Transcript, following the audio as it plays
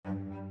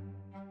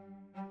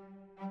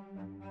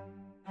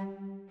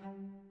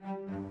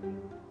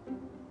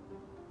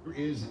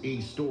Is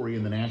a story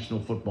in the National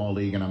Football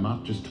League, and I'm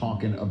not just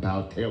talking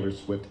about Taylor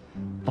Swift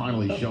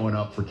finally showing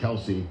up for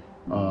Kelsey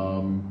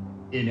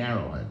in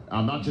Arrowhead.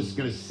 I'm not just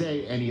going to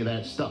say any of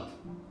that stuff.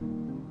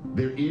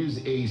 There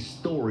is a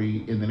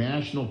story in the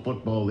National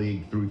Football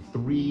League through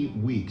 3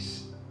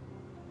 weeks,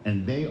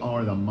 and they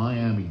are the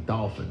Miami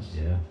Dolphins.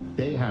 Yeah.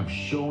 They have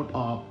shown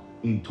up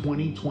in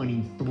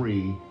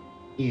 2023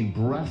 in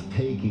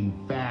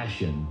breathtaking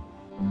fashion.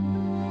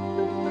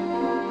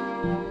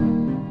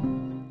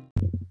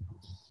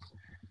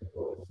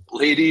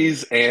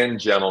 Ladies and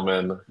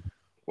gentlemen,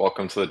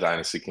 welcome to the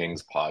Dynasty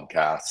Kings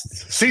podcast.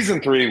 Season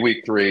 3,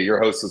 week 3.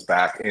 Your host is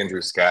back,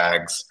 Andrew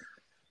Skaggs,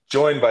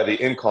 joined by the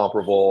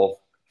incomparable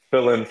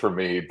fill-in for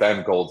me,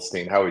 Ben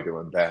Goldstein. How are we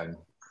doing, Ben?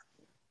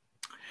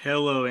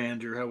 Hello,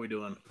 Andrew. How we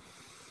doing?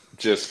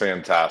 Just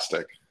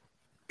fantastic.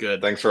 Good.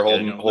 Thanks for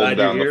holding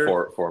down the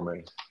fort for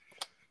me.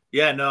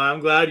 Yeah, no, I'm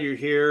glad you're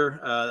here.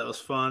 That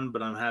was fun,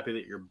 but I'm happy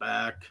that you're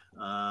back.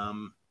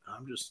 I'm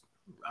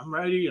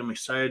ready. I'm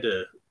excited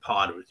to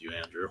pod with you,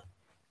 Andrew.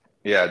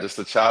 Yeah, just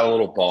to chat a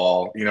little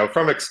ball. You know,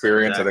 from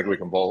experience, exactly. I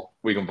think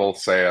we can both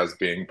say, as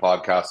being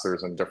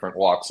podcasters in different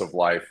walks of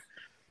life,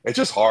 it's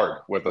just hard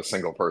with a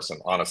single person.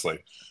 Honestly,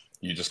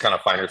 you just kind of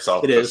find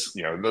yourself. There's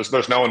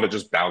no one to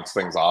just bounce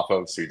things off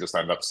of, so you just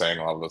end up saying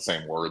a lot of the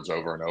same words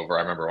over and over.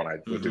 I remember when I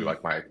would do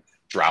like my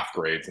draft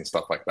grades and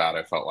stuff like that,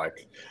 I felt like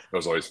it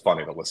was always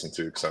funny to listen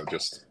to because I would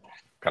just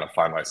kind of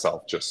find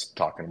myself just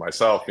talking to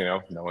myself. You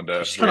know, no one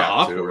to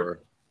react to. Or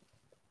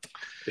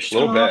it's a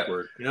little bit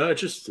awkward. You know, it's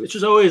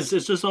just always a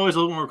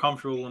little more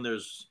comfortable when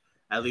there's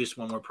at least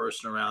one more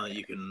person around that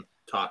you can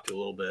talk to a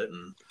little bit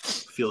and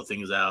feel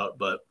things out.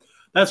 But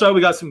that's why we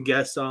got some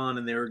guests on,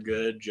 and they were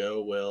good.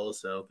 Joe, Will,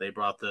 so they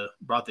brought the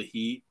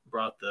heat,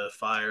 brought the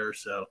fire.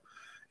 So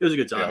it was a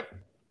good time.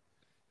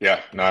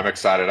 Yeah, no, I'm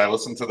excited. I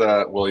listened to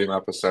the William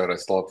episode. I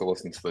still have to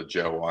listen to the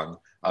Joe one.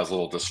 I was a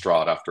little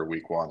distraught after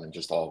week 1 and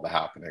just all of the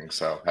happening,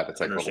 so had to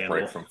take a little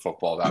break from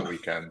football that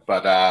weekend.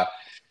 But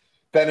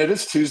Ben, it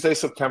is Tuesday,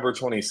 September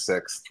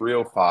 26th,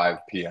 3:05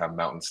 p.m.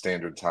 Mountain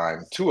Standard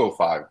Time,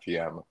 2:05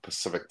 p.m.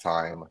 Pacific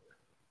Time,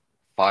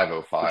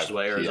 5:05 which is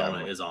what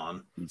Arizona is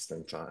on.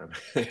 Eastern Time.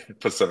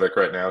 Pacific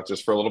right now,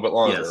 just for a little bit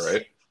longer,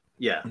 right?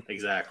 Yeah,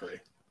 exactly.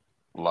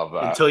 Love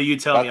that. Until you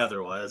tell me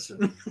otherwise.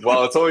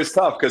 Well, it's always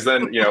tough because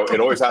then, you know, it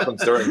always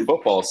happens during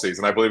football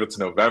season. I believe it's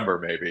November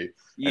maybe.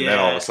 And then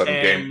all of a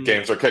sudden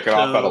games are kicking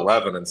off at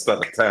 11 instead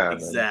of 10.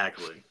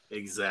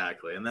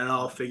 Exactly. And then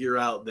I'll figure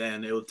out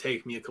then it will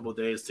take me a couple of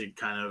days to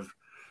kind of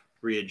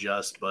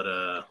readjust.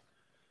 But,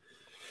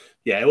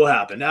 yeah, it will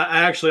happen.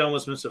 I actually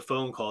almost missed a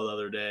phone call the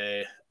other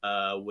day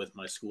with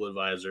my school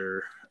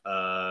advisor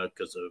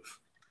because of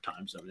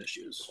time zone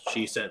issues.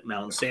 She said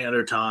Mountain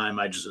Standard Time.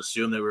 I just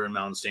assumed they were in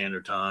Mountain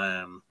Standard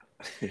Time.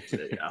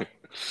 So,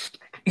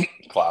 yeah.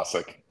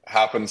 Classic.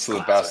 Happens to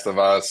the best of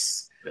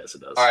us. Yes,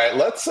 it does. All right,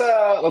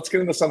 let's get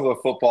into some of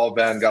the football,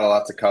 Ben. Got a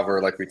lot to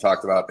cover, like we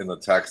talked about in the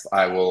text.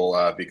 I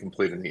will be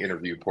completing the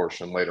interview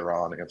portion later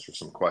on, answer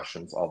some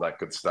questions, all that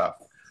good stuff.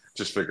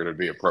 Just figured it'd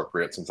be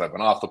appropriate since I've been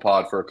off the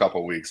pod for a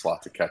couple of weeks, a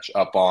lot to catch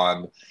up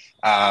on.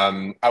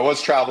 I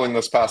was traveling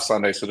this past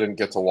Sunday, so didn't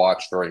get to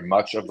watch very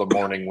much of the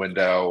morning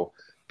window,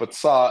 but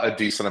saw a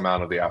decent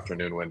amount of the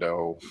afternoon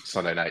window,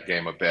 Sunday night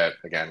game a bit.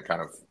 Again,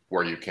 kind of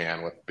where you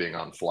can with being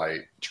on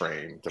flight,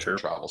 train, different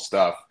travel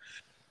stuff.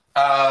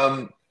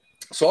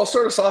 So I'll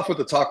start us off with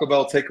the Taco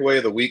Bell takeaway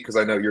of the week because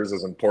I know yours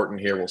is important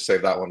here. We'll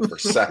save that one for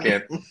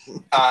second.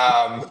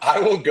 I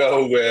will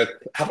go with,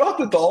 how about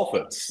the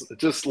Dolphins?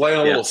 Just laying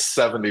a little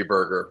 70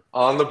 burger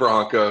on the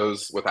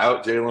Broncos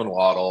without Jalen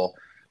Waddle.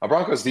 A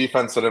Broncos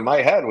defense that in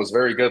my head was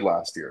very good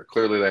last year.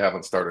 Clearly they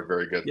haven't started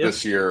very good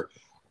this year.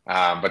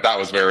 But that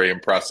was very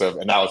impressive.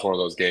 And that was one of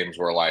those games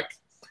where, like,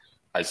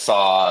 I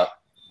saw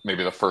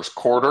maybe the first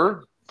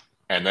quarter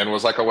and then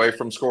was, like, away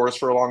from scores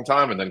for a long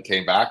time and then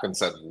came back and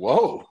said,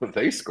 whoa,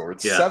 they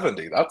scored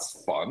 70.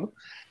 That's fun.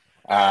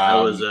 I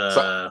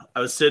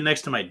was sitting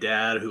next to my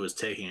dad who was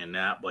taking a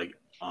nap, like,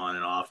 on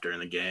and off during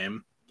the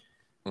game.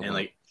 And,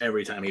 like,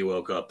 every time he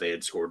woke up, they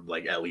had scored,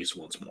 like, at least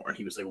once more. And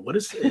he was like,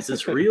 is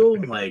this real?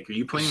 Like, are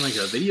you playing, like,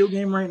 a video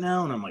game right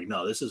now? And I'm like,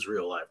 no, this is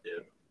real life,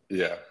 dude.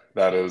 Yeah.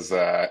 That is,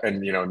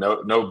 and you know,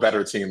 no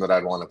better team that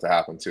I'd want it to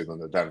happen to than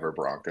the Denver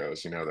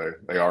Broncos. You know,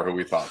 they are who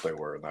we thought they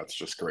were, and that's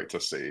just great to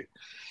see.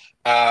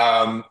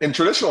 In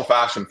traditional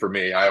fashion for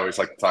me, I always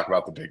like to talk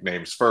about the big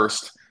names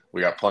first.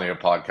 We got plenty of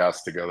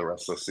podcasts to go the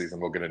rest of the season.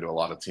 We'll get into a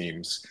lot of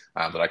teams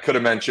that I could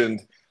have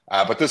mentioned.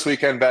 But this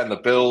weekend, Ben, the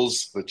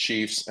Bills, the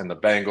Chiefs, and the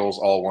Bengals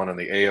all won in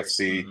the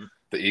AFC.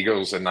 The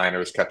Eagles and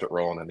Niners kept it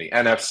rolling in the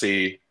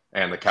NFC.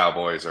 And the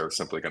Cowboys are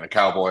simply going to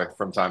cowboy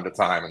from time to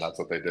time, and that's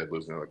what they did,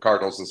 losing to the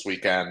Cardinals this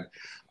weekend.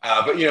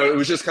 But, you know, it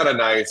was just kind of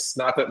nice.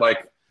 Not that,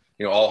 like,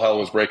 you know, all hell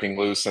was breaking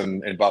loose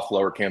in Buffalo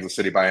or Kansas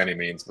City by any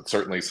means, but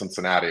certainly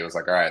Cincinnati was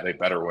like, all right, they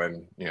better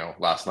win, you know,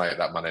 last night,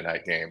 that Monday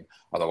night game.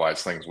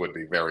 Otherwise, things would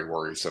be very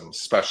worrisome,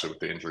 especially with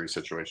the injury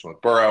situation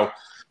with Burrow.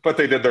 but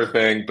they did their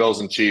thing.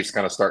 Bills and Chiefs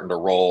kind of starting to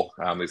roll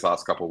these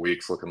last couple of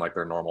weeks, looking like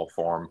their normal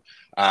form.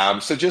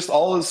 So just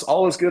all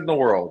is good in the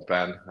world,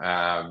 Ben.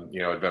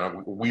 It'd been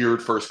a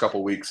weird first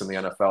couple of weeks in the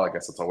NFL. I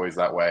guess it's always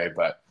that way,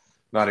 but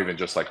not even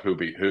just like who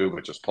beat who,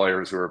 but just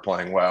players who are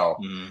playing well.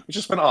 It's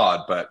just been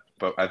odd, but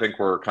I think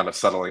we're kind of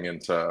settling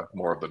into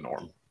more of the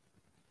norm.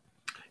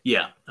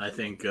 Yeah, I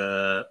think.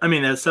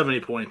 That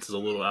 70 points is a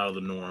little out of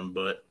the norm,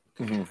 but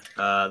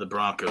the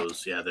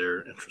Broncos,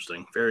 they're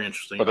interesting, very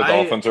interesting. But the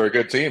Dolphins are a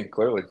good team,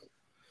 clearly.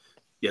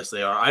 Yes,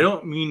 they are. I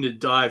don't mean to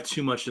dive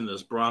too much into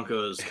this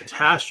Broncos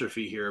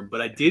catastrophe here,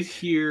 but I did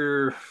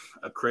hear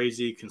a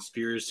crazy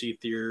conspiracy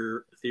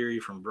theory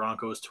from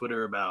Broncos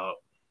Twitter about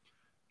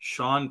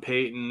Sean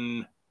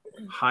Payton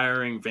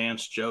hiring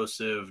Vance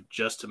Joseph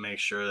just to make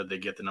sure that they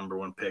get the number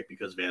 1 pick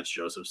because Vance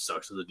Joseph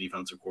sucks as a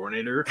defensive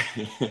coordinator.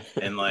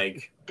 And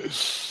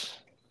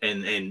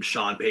and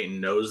Sean Payton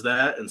knows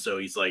that. And so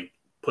he's like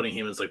putting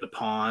him as like the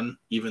pawn,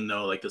 even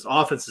though like this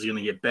offense is going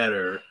to get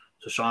better.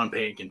 So Sean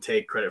Payton can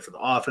take credit for the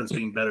offense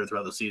being better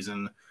throughout the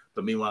season.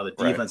 But meanwhile, the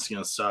defense is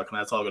going to suck, and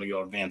that's all going to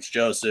go on Vance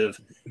Joseph.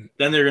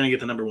 Then they're going to get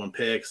the number 1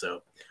 pick.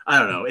 So I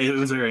don't know. It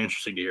was very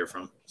interesting to hear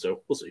from.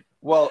 So we'll see.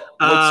 Well,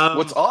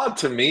 what's odd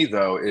to me,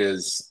 though,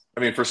 is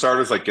for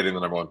starters, like getting the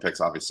number 1 pick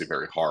is obviously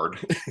very hard.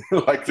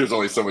 Like there's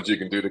only so much you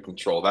can do to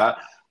control that.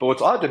 But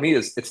what's odd to me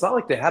is it's not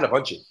like they had a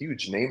bunch of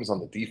huge names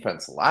on the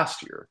defense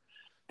last year.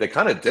 They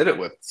kind of did it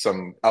with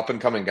some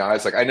up-and-coming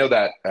guys. Like I know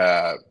that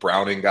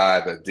Browning guy,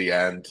 the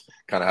D-end,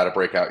 kind of had a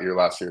breakout year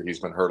last year. He's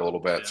been hurt a little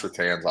bit. Yeah.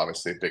 Surtain's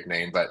obviously a big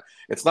name. But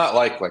it's not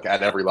like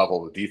at every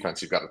level of the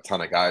defense, you've got a ton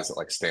of guys that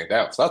like stand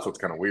out. So that's what's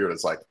kind of weird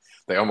is like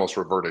they almost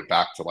reverted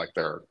back to like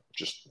their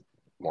just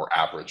more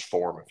average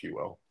form, if you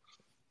will.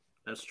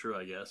 That's true,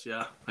 I guess.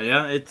 Yeah.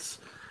 They're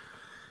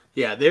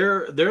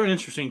an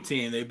interesting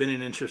team. They've been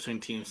an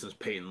interesting team since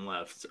Peyton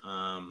left.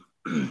 I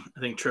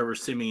think Trevor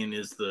Siemian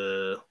is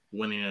the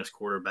winningest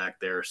quarterback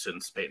there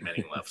since Peyton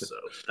Manning left. So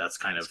that's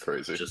kind of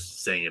crazy.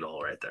 Just saying it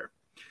all right there.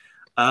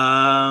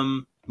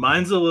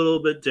 Mine's a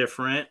little bit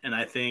different. And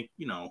I think,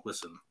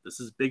 listen, this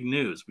is big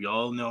news. We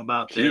all know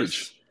about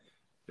this.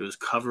 It was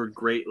covered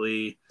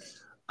greatly.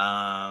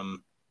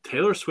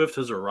 Taylor Swift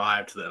has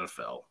arrived to the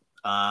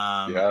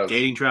NFL.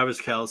 Dating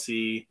Travis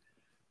Kelce,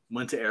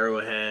 went to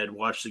Arrowhead,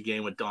 watched the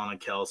game with Donna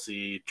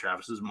Kelce,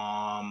 Travis's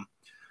mom.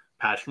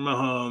 Patrick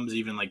Mahomes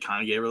even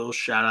kind of gave her a little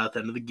shout out at the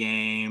end of the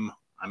game.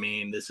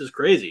 This is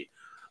crazy.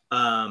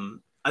 I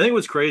think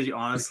what's crazy,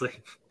 honestly,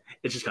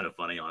 it's just kind of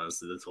funny,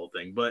 honestly, this whole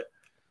thing. But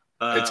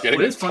it's getting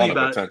a ton of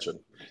attention.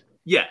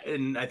 Yeah,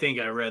 and I think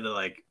I read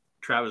that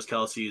Travis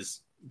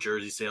Kelce's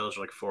jersey sales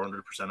are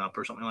 400% up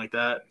or something like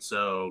that.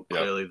 So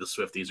clearly the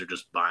Swifties are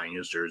just buying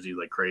his jersey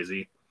like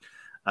crazy.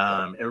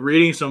 And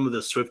reading some of the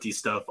Swiftie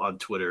stuff on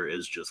Twitter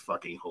is just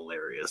fucking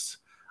hilarious.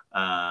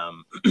 I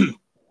don't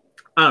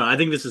know. I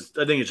think it's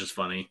just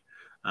funny.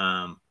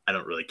 I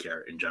don't really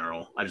care in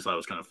general. I just thought it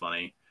was kind of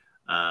funny.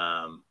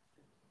 I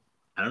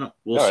don't know.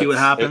 We'll see what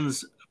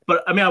happens.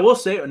 But I will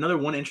say another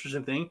one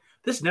interesting thing.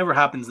 This never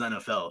happens in the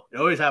NFL. It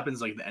always happens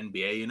the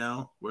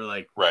NBA,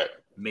 where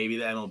maybe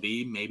the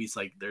MLB, maybe it's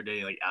they're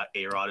dating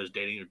A-Rod is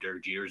dating or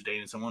Derek Jeter is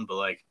dating someone, but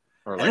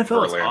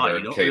NFL is odd.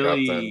 You don't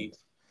really,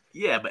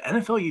 but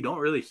NFL you don't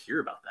really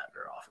hear about that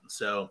very often.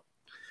 So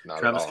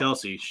Travis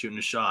Kelce shooting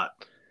a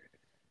shot.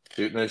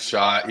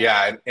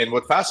 Yeah. And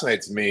what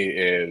fascinates me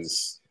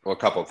is, a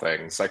couple of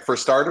things. For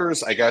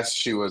starters, I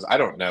guess I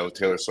don't know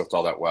Taylor Swift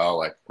all that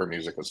well. Her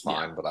music was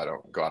fine, but I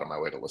don't go out of my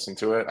way to listen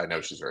to it. I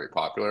know she's very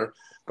popular,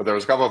 but there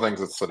was a couple of things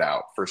that stood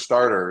out. For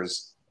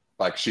starters,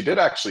 she did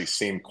actually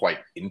seem quite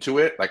into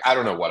it. I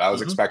don't know what I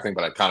was expecting,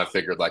 but I kind of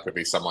figured it'd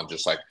be someone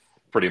just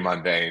pretty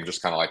mundane,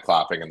 just kind of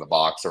clapping in the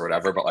box or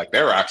whatever. But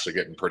they were actually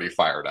getting pretty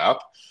fired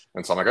up.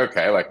 And so I'm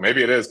okay,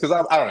 maybe it is.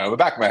 Because I don't know, in the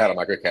back of my head, I'm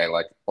okay, a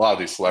lot of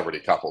these celebrity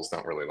couples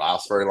don't really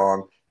last very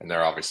long. And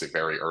they're obviously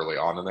very early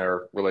on in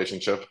their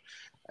relationship.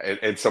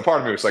 And so part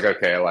of me was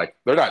okay,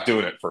 they're not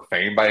doing it for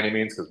fame by any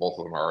means because both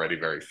of them are already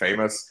very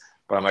famous.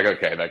 But I'm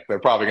okay, they're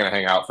probably going to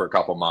hang out for a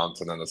couple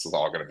months and then this is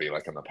all going to be in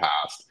the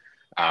past.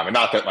 And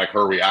not that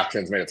her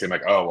reactions made it seem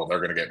oh, well, they're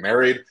going to get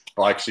married.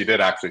 But she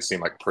did actually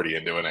seem pretty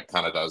into it. And it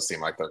kind of does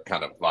seem they're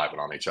kind of vibing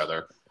on each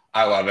other.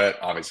 I love it.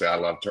 Obviously, I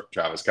love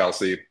Travis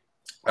Kelce.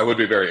 I would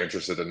be very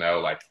interested to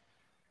know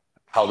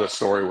how this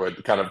story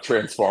would kind of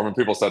transform. And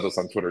people said this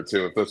on Twitter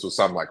too. If this was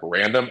some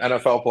random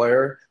NFL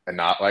player and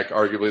not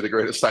arguably the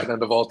greatest tight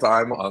end of all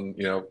time on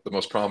the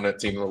most prominent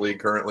team in the league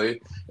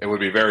currently, it would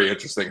be very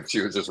interesting if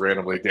she was just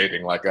randomly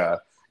dating a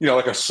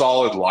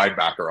solid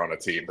linebacker on a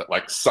team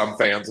that some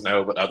fans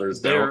know but others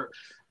don't.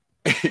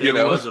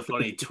 There was a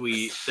funny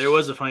tweet. There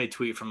was a funny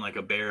tweet from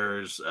a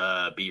Bears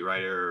beat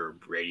writer or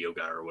radio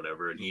guy or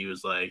whatever, and he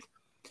was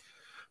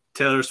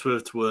Taylor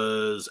Swift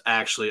was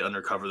actually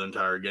undercover the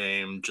entire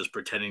game, just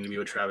pretending to be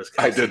with Travis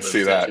Kelce. I did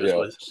see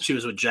that. She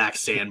was with Jack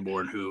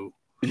Sanborn, who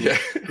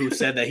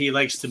said that he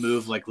likes to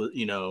move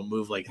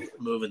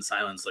move in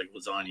silence like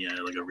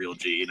lasagna, like a real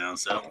G.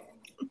 So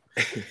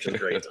which is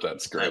great.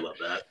 That's great. I love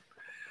that.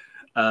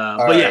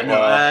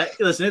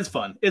 Listen, it's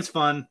fun. It's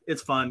fun.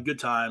 Good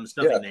times.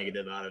 Nothing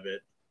negative out of it.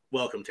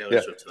 welcome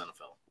Taylor Swift to the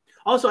NFL.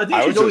 Also, I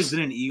think she's always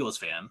been an Eagles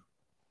fan.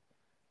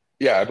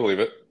 Yeah, I believe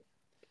it.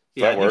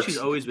 Yeah, that I think works. she's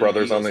always been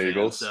Brothers an on the fan,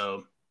 Eagles.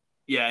 So,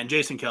 yeah, and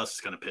Jason Kelsey's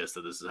kind of pissed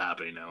that this is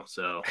happening now.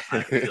 So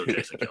I feel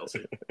Jason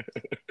Kelsey.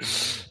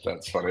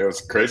 That's funny. It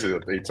was crazy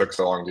that he took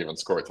so long to even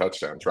score a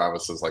touchdown.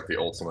 Travis is like the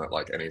ultimate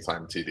like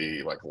anytime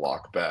TD like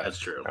lock bet. That's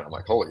true. And I'm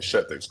like, holy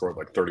shit, they've scored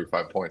like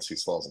 35 points. He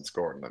still hasn't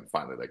scored, and then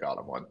finally they got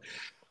him one.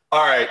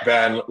 All right,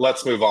 Ben,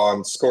 let's move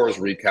on. Scores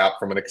recap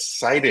from an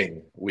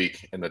exciting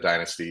week in the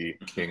Dynasty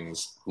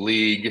Kings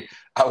League.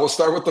 I will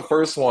start with the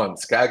first one.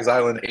 Skaggs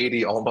Island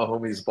 80, all my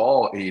homies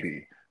ball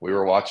 80. We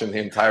were watching the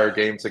entire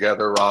game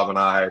together, Rob and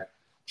I,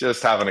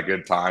 just having a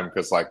good time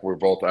because like we're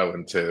both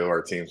 0-2.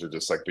 Our teams are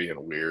just like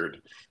being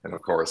weird. And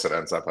of course it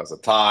ends up as a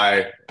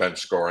tie. Bench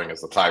scoring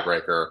is the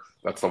tiebreaker.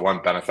 That's the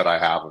one benefit I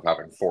have of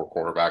having 4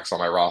 quarterbacks on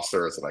my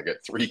roster is that I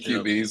get 3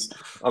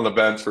 QBs on the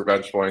bench for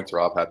bench points.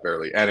 Rob had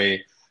barely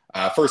any.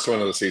 First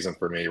win of the season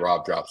for me.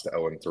 Rob drops to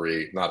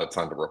 0-3. Not a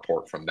ton to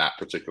report from that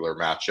particular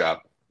matchup.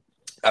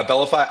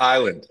 Belify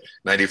Island,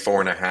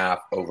 94.5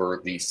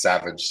 over the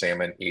Savage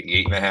Salmon,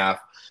 88.5.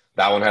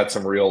 That one had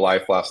some real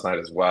life last night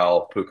as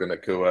well. Puka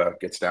Nakua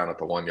gets down at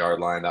the 1-yard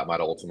line. That might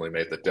have ultimately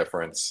made the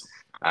difference.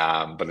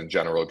 But in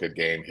general, good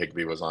game.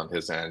 Higbee was on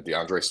his end.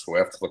 DeAndre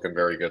Swift looking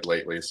very good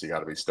lately, so you got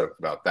to be stoked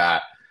about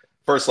that.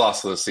 First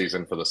loss of the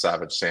season for the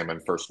Savage Salmon.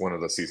 First win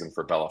of the season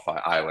for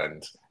Belify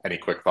Island. Any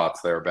quick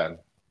thoughts there, Ben?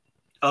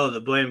 Oh,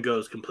 the blame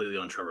goes completely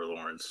on Trevor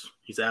Lawrence.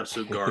 He's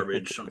absolute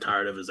garbage. I'm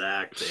tired of his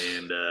act,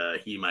 and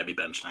he might be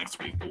benched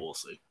next week, but we'll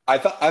see. I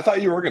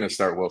thought you were going to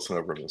start Wilson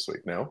over him this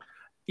week, no?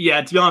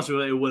 Yeah, to be honest with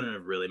you, it wouldn't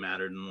have really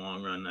mattered in the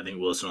long run. I think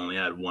Wilson only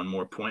had 1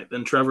 more point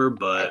than Trevor,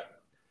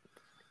 but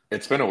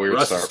it's been a weird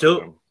Russ start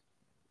still,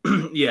 for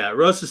him. Yeah,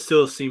 Russ is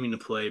still seeming to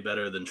play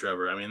better than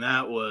Trevor. I mean,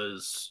 that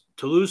was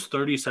to lose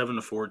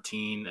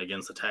 37-14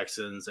 against the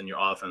Texans, and your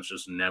offense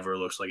just never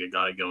looks like it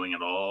got it going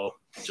at all.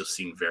 It just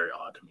seemed very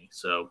odd to me.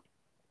 So,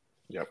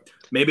 yep.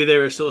 Maybe they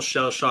were still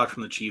shell shocked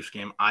from the Chiefs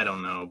game. I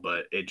don't know,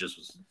 but it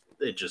just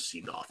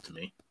seemed off to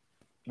me.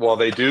 Well,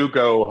 they do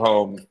go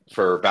home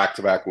for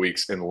back-to-back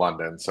weeks in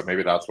London, so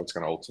maybe that's what's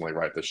going to ultimately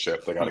right the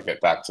ship. They got to get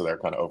back to their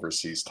kind of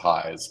overseas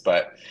ties.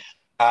 But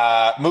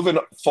moving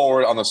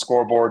forward on the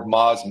scoreboard,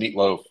 Maz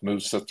Meatloaf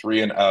moves to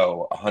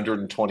 3-0,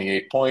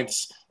 128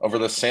 points over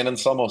the San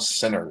Anselmo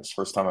Sinners.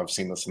 First time I've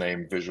seen this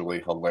name,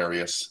 visually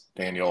hilarious.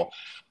 Daniel,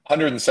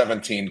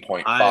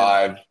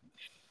 117.5.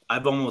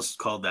 I've almost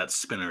called that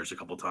Spinners a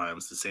couple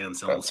times, the San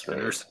Anselmo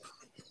Spinners. Great.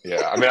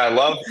 Yeah, I mean, I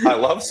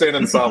love San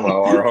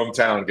Anselmo, our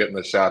hometown, getting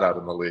the shout out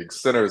in the league.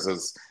 Sinners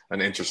is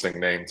an interesting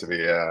name to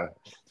be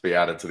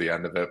added to the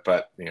end of it,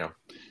 but you know,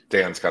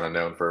 Dan's kind of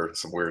known for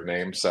some weird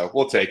names, so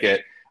we'll take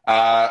it.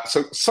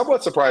 So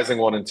somewhat surprising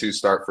 1-2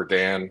 start for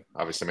Dan.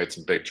 Obviously made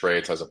some big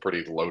trades, has a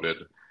pretty loaded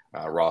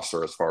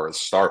roster as far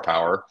as star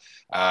power.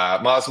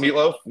 Maz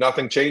Meatloaf,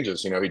 nothing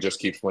changes. You know, he just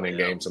keeps winning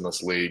games in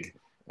this league.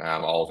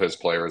 All of his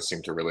players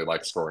seem to really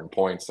like scoring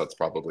points. That's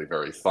probably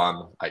very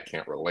fun. I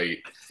can't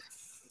relate. I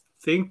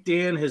think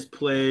Dan has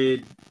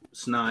played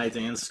Snides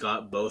and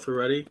Scott both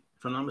already,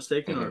 if I'm not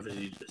mistaken, or if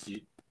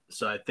he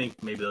so I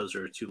think maybe those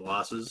are 2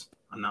 losses.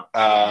 I'm not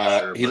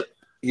sure.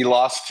 He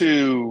lost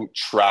to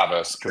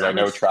Travis because I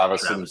know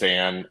Travis and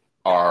Dan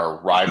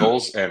are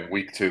rivals, and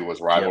week 2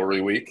 was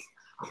rivalry week.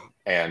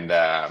 And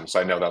so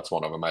I know that's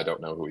one of them. I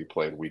don't know who he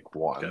played week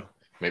 1. Okay.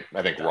 Maybe,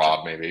 I think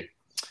Rob maybe.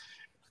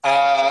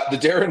 The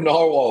Darren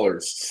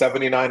Narwhallers,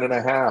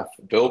 79.5.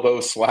 Bilbo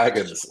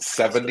Swaggins,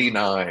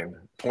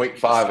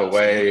 79.5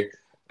 away.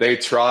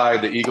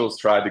 The Eagles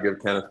tried to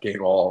give Kenneth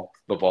Gainwell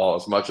the ball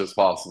as much as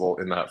possible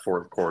in that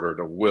fourth quarter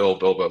to will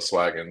Bilbo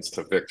Swaggins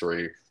to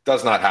victory.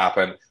 Does not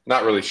happen.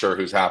 Not really sure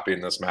who's happy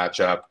in this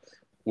matchup.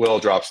 Will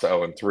drops to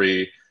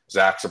 0-3.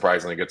 Zach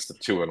surprisingly gets to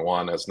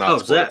 2-1. Has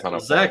not scored a ton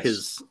of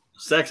points.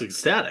 Zach's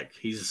ecstatic.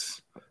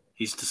 He's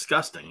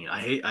disgusting. I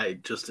hate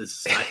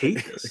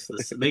this.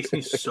 This makes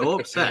me so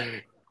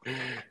upset.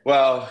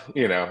 Well,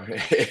 you know,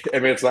 I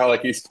mean, it's not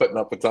like he's putting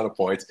up a ton of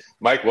points.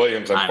 Mike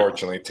Williams,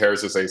 unfortunately,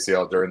 tears his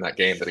ACL during that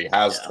game that he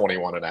has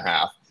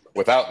 21.5.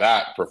 Without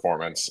that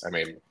performance, I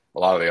mean, a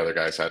lot of the other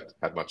guys had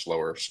much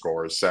lower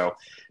scores. So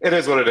it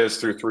is what it is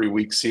through 3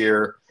 weeks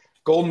here.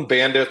 Golden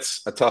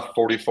Bandits, a tough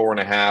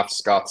 44.5.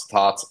 Scott's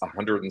Tots,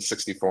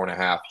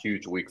 164.5.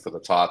 Huge week for the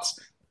Tots,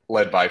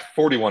 led by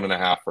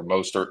 41.5 from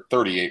Mostert,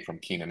 38 from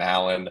Keenan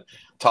Allen.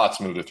 Tots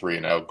moved to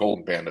 3-0.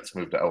 Golden Bandits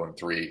moved to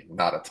 0-3.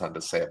 Not a ton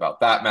to say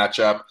about that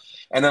matchup.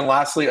 And then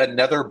lastly,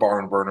 another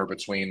barn burner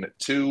between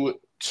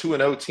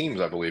 2-0 teams,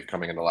 I believe,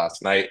 coming into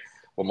last night.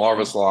 Well,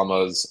 Marvis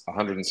Llamas,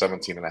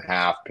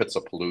 117.5.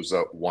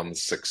 Pizzapalooza,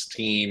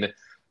 116.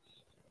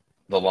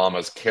 The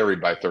Llamas carried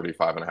by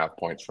 35.5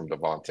 points from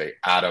Devontae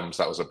Adams.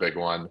 That was a big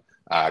one.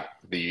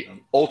 The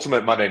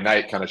ultimate Monday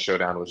night kind of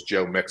showdown was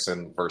Joe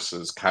Mixon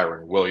versus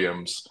Kyron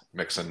Williams.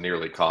 Mixon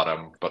nearly caught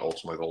him, but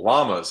ultimately the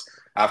Llamas,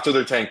 after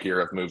their tank year,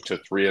 have moved to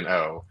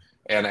 3-0.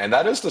 And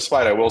that is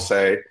despite, I will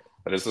say,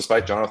 that is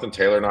despite Jonathan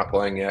Taylor not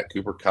playing yet,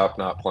 Cooper Kupp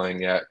not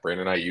playing yet,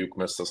 Brandon Ayuk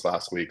missed this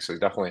last week, so he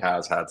definitely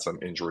has had some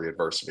injury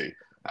adversity.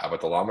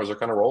 But the Llamas are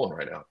kind of rolling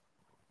right now.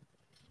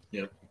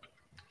 Yep.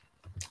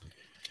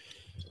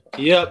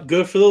 Yep,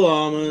 good for the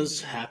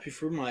Llamas. Happy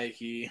for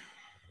Mikey.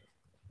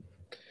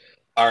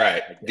 All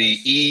right, the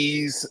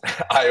E's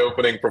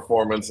eye-opening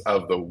performance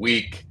of the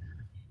week.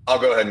 I'll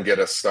go ahead and get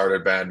us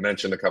started, Ben.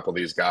 Mentioned a couple of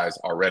these guys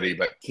already,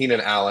 but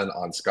Keenan Allen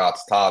on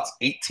Scott's Tots,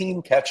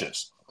 18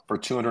 catches for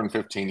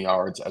 215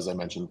 yards, as I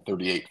mentioned,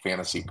 38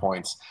 fantasy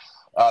points.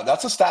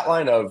 That's a stat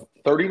line of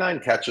 39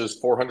 catches,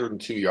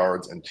 402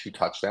 yards, and 2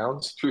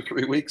 touchdowns through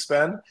 3 weeks,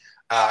 Ben.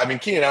 I mean,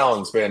 Keenan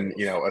Allen's been,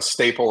 a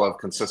staple of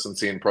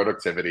consistency and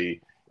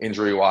productivity.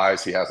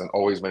 Injury-wise, he hasn't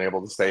always been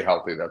able to stay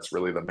healthy. That's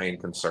really the main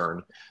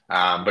concern.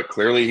 But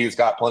clearly, he's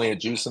got plenty of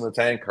juice in the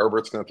tank.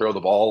 Herbert's going to throw the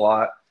ball a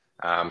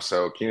lot.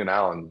 So Keenan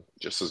Allen,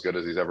 just as good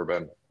as he's ever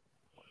been.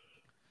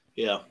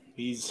 Yeah,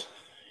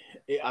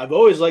 I've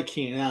always liked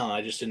Keenan Allen.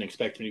 I just didn't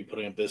expect him to be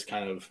putting up this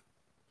kind of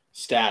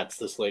stats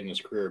this late in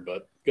his career,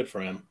 but good for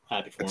him.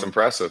 Happy for him. It's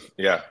impressive.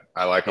 Yeah,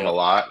 I like him a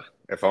lot.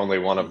 If only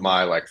one of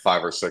my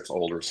 5 or 6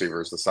 old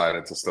receivers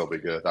decided to still be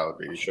good, that would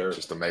be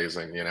just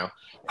amazing,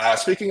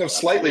 Speaking of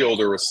slightly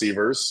older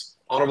receivers,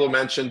 honorable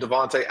mention,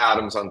 Devontae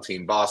Adams on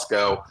Team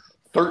Bosco.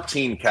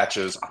 13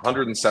 catches,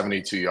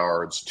 172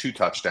 yards, 2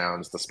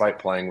 touchdowns, despite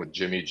playing with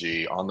Jimmy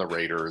G on the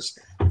Raiders.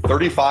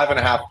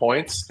 35.5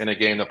 points in a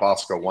game that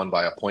Bosco won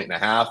by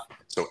 1.5.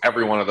 So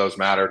every one of those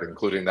mattered,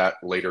 including that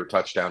later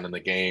touchdown in the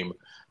game.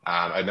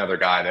 Another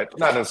guy that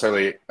not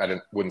necessarily,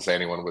 wouldn't say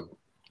anyone would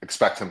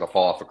expect him to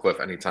fall off a cliff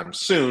anytime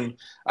soon,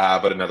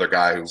 but another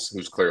guy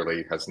who's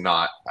clearly has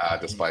not,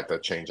 despite the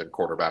change in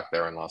quarterback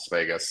there in Las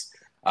Vegas.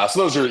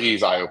 So those are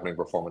E's eye-opening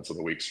performance of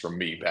the weeks from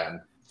me,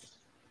 Ben.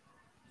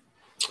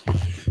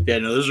 Yeah,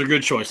 no, those are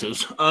good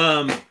choices.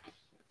 I'm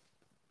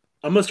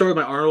going to start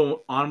with my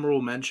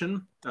honorable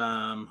mention, who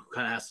kind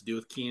of has to do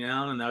with Keenan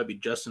Allen, and that would be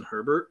Justin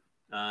Herbert.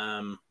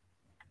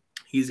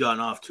 He's gotten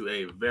off to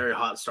a very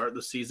hot start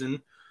this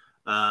season.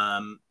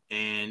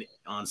 And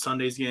on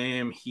Sunday's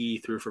game, he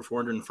threw for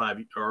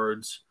 405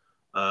 yards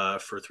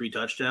for 3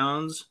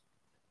 touchdowns.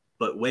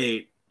 But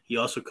wait, he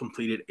also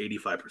completed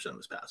 85% of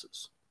his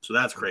passes. So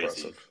that's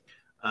crazy.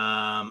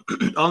 On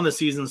the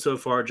season so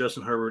far,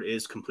 Justin Herbert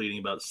is completing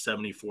about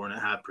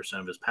 74.5%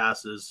 of his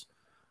passes.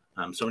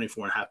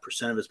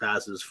 74.5% of his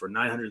passes for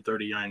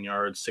 939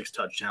 yards, 6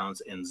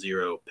 touchdowns, and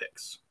 0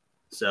 picks.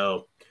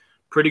 So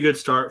pretty good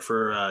start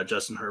for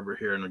Justin Herbert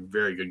here, and a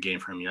very good game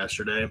for him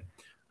yesterday.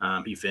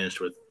 He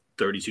finished with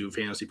 32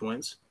 fantasy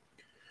points.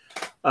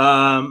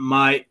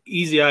 My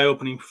easy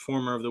eye-opening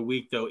performer of the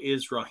week, though,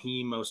 is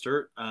Raheem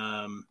Mostert,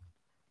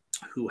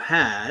 who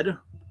had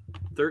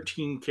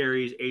 13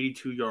 carries,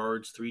 82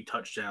 yards, 3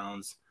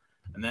 touchdowns,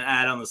 and then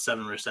add on the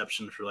 7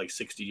 receptions for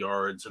 60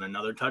 yards and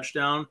another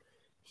touchdown.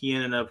 He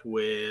ended up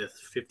with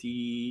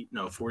 43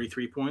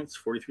 points,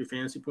 43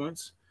 fantasy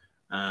points,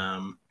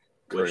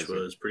 which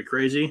was pretty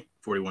crazy,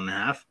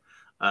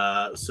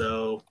 41.5.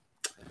 So,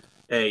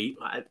 hey,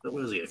 what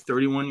was he,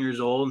 31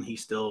 years old, and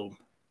he's still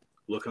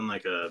looking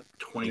like a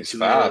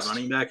 22-year-old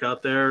running back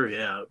out there.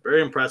 Yeah,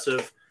 very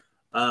impressive.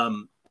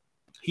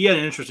 He had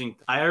an interesting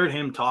 – I heard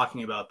him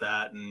talking about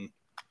that, and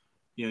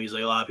he's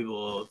like, a lot of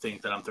people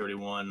think that I'm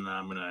 31 and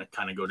I'm going to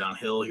kind of go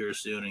downhill here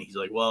soon. And he's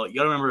like, well, you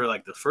got to remember,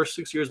 the first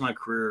 6 years of my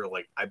career,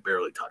 I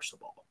barely touched the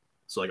ball.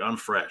 So, I'm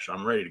fresh.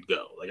 I'm ready to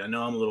go. I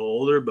know I'm a little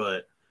older,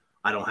 but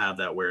I don't have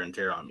that wear and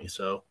tear on me.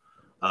 So,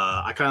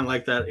 I kind of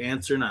like that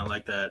answer, and I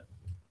like that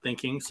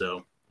thinking.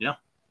 So, yeah.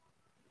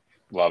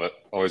 Love it.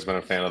 Always been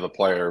a fan of the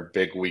player.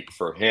 Big week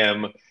for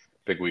him.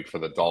 Big week for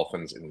the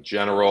Dolphins in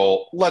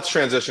general. Let's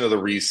transition to the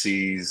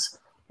Reese's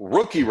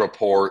rookie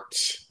report,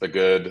 the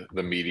good,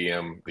 the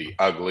medium, the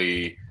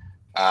ugly.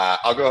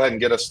 I'll go ahead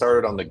and get us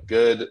started on the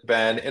good,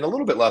 Ben, and a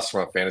little bit less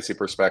from a fantasy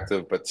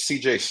perspective, but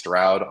C.J.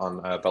 Stroud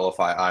on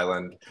Bellafy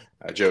Island.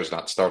 Joe's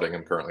not starting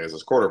him currently as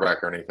his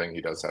quarterback or anything.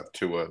 He does have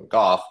Tua and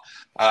Goff.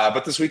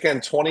 But this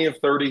weekend, 20 of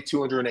 30,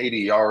 280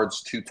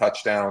 yards, 2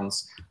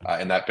 touchdowns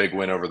in that big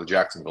win over the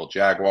Jacksonville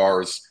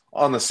Jaguars.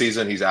 On the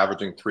season, he's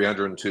averaging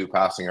 302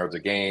 passing yards a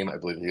game. I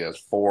believe he has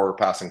 4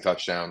 passing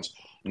touchdowns,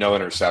 no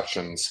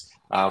interceptions.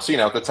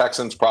 So, the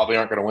Texans probably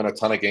aren't going to win a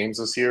ton of games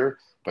this year,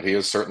 but he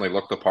has certainly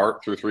looked the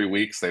part through 3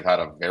 weeks. They've had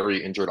a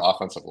very injured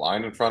offensive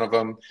line in front of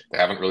them. They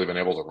haven't really been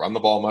able to run the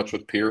ball much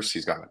with Pierce.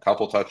 He's gotten a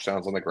couple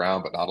touchdowns on the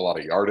ground, but not a lot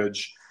of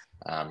yardage.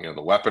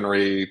 The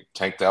weaponry,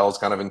 Tank Dell's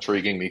kind of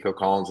intriguing. Nico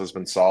Collins has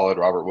been solid.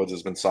 Robert Woods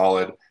has been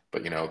solid.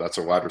 But, that's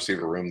a wide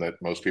receiver room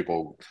that most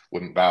people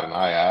wouldn't bat an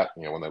eye at,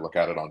 when they look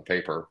at it on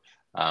paper.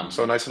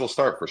 So a nice little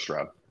start for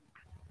Stroud.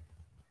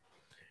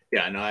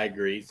 Yeah, no, I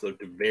agree. He's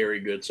looked very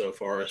good so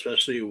far,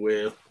 especially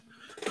with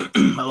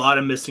a lot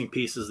of missing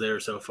pieces there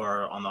so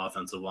far on the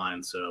offensive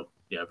line. So,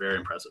 yeah, very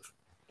impressive.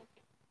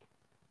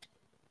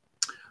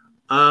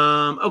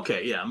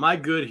 Okay, yeah, my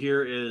good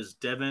here is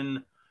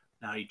Devin.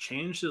 Now, he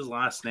changed his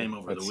last name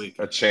over the week.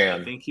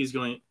 Achan. I think he's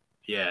going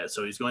 – yeah,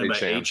 so he's going by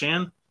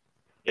Achan.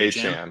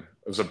 Achan.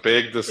 It was a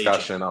big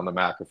discussion on the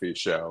McAfee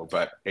show,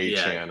 but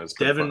Achan is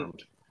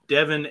confirmed.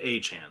 Devin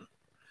Achan.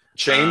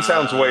 Chain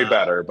sounds way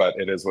better, but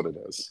it is what it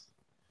is.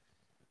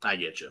 I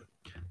get you.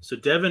 So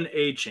Devin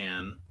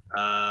Achan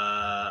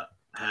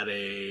had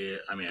a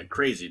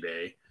crazy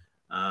day.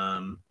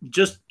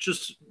 Just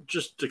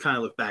to kind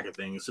of look back at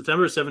things,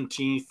 September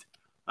 17th,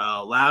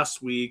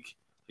 last week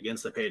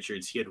against the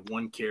Patriots, he had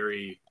 1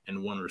 carry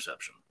and 1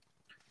 reception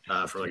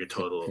for like a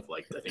total of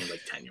I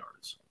think 10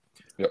 yards.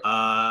 Yep.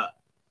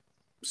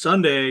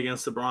 Sunday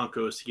against the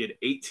Broncos, he had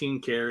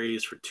 18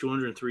 carries for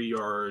 203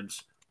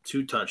 yards,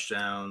 2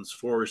 touchdowns,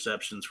 4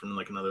 receptions from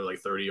another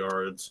 30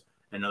 yards,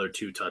 another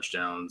 2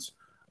 touchdowns.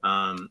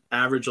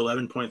 Average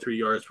 11.3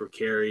 yards per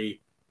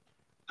carry.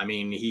 I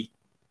mean,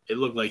 it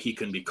looked like he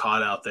couldn't be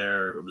caught out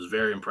there. It was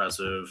very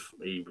impressive.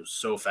 He was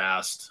so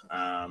fast.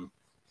 And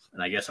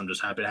I guess I'm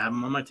just happy to have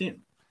him on my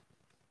team.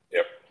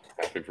 Yep.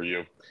 Happy for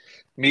you.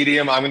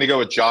 Medium, I'm going to go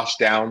with Josh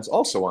Downs,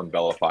 also on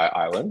Bellafy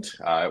Island.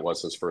 It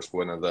was his first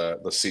win of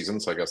the season,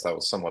 so I guess that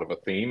was somewhat of a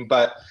theme.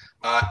 But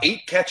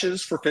 8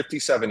 catches for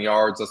 57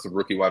 yards. That's the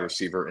rookie wide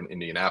receiver in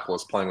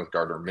Indianapolis, playing with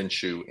Gardner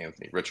Minshew.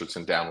 Anthony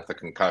Richardson down with a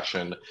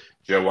concussion.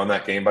 Joe won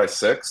that game by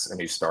 6,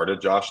 and he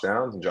started Josh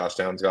Downs, and Josh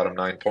Downs got him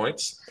 9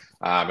 points.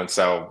 And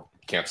so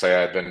can't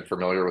say I've been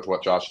familiar with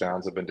what Josh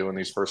Downs have been doing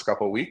these first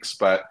couple of weeks,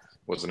 but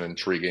was an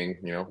intriguing,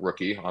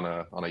 rookie on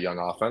a young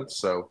offense.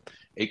 So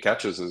 8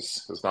 catches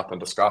is nothing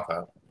to scoff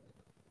at.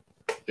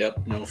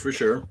 Yep, no, for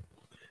sure.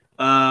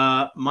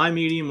 My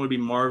medium would be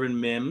Marvin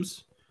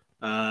Mims.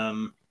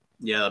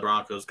 The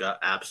Broncos got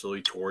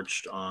absolutely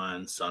torched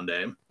on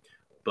Sunday,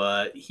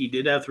 but he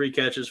did have 3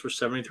 catches for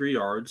 73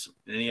 yards,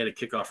 and he had a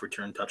kickoff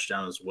return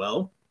touchdown as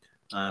well.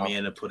 He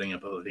ended up putting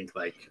up, I think,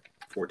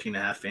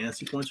 14.5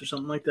 fantasy points or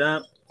something like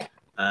that.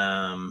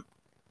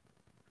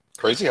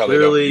 Crazy how they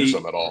don't use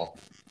him at all.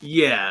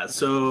 Yeah,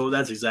 so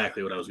that's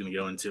exactly what I was going to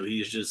go into.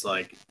 He's just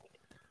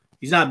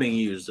he's not being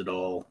used at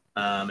all.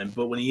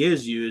 But when he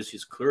is used,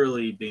 he's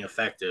clearly being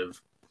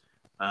effective.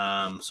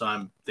 So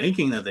I'm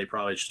thinking that they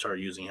probably should start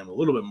using him a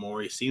little bit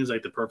more. He seems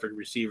like the perfect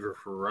receiver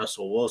for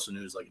Russell Wilson,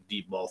 who's a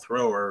deep ball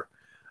thrower.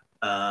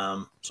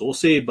 So we'll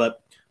see.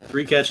 But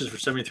 3 catches for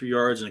 73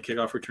 yards and a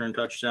kickoff return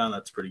touchdown,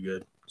 that's pretty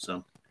good.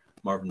 So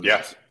Marvin Mims.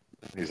 Yes.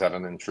 He's had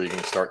an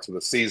intriguing start to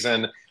the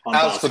season. On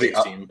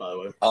Bosco's team, by the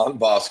way. On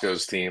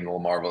Bosco's team, the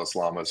Marvelous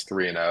Llamas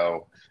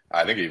 3-0.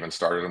 I think he even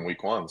started in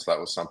week 1, so that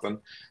was something.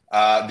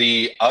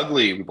 The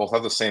ugly, we both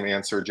have the same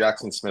answer.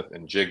 Jackson Smith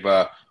and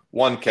Jigba.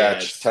 1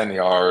 catch, 10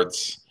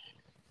 yards,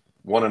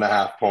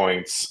 1.5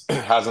 points.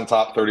 Hasn't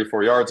topped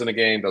 34 yards in a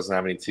game. Doesn't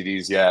have any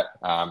TDs yet.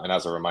 And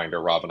as a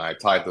reminder, Rob and I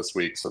tied this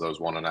week, so those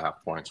 1.5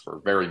 points were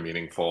very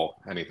meaningful.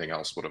 Anything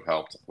else would have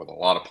helped with a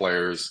lot of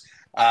players.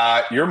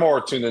 You're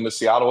more tuned into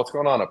Seattle. What's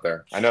going on up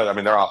there? I know.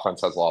 Their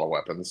offense has a lot of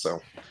weapons.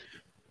 So,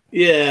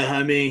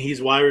 yeah,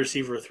 he's wide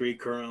receiver 3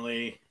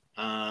 currently.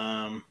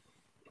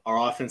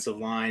 Our offensive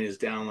line is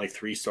down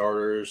 3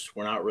 starters.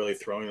 We're not really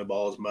throwing the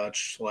ball as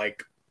much.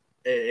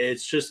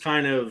 It's just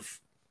kind of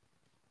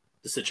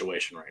the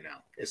situation right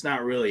now. It's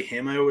not really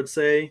him, I would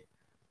say.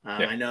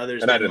 I know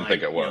there's. And I didn't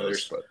think it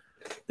was.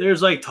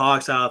 There's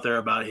talks out there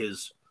about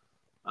his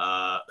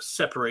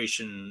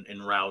separation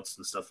in routes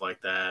and stuff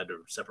like that, or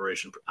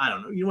separation. I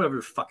don't know.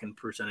 Whatever fucking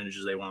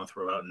percentages they want to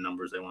throw out and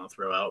numbers they want to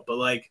throw out.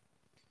 But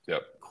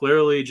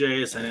clearly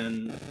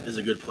JSN is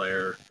a good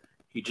player.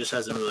 He just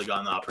hasn't really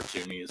gotten the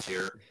opportunities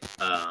here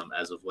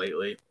as of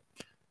lately.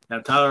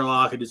 Now, Tyler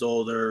Lockett is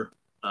older.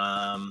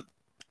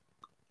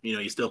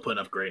 He's still putting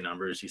up great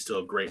numbers. He's still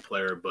a great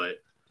player,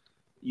 but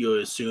you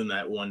assume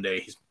that one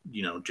day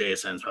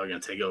JSN's probably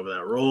going to take over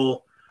that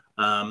role.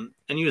 And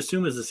you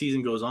assume as the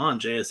season goes on,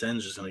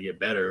 JSN's just going to get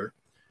better.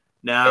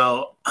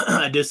 Now,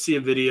 I did see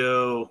a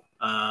video,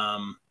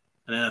 an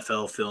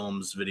NFL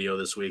Films video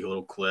this week, a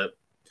little clip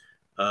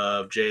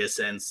of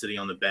JSN sitting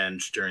on the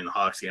bench during the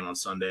Hawks game on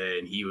Sunday,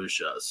 and he was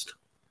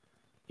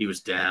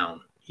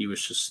down. He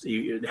was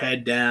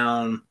head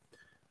down.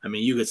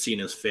 You could see in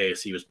his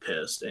face he was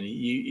pissed, and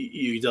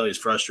you could tell he's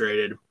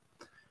frustrated.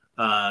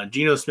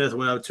 Geno Smith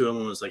went up to him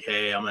and was like,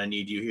 "Hey, I'm going to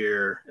need you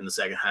here in the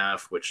second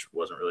half," which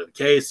wasn't really the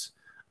case.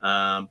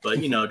 But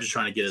just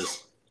trying to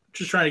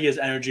get his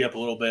energy up a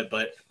little bit.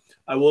 But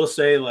I will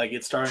say,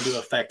 it's starting to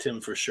affect him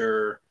for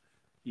sure.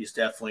 He's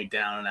definitely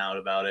down and out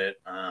about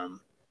it.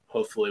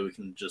 Hopefully we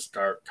can just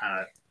start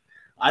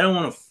I don't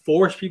want to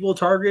force people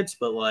targets,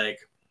 but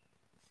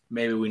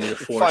maybe we need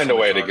to find a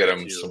way to get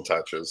him some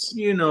touches.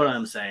 You know what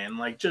I'm saying?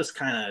 Just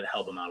kind of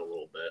help him out a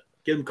little bit.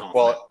 Give him confidence.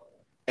 Well,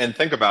 and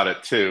think about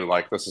it too.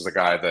 This is a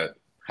guy that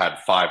had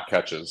 5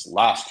 catches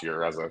last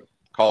year as a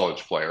college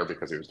player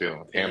because he was dealing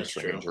with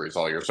hamstring injuries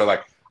all year. So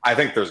I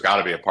think there's got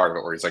to be a part of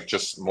it where he's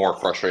just more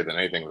frustrated than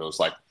anything. It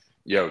was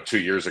 2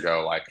 years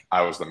ago,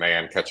 I was the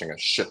man catching a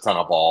shit ton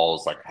of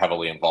balls,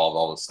 heavily involved,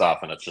 all this stuff.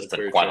 And it's just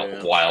been quite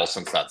a while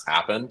since that's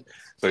happened.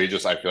 So he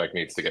just, I feel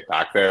needs to get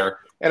back there.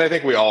 And I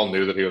think we all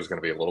knew that he was going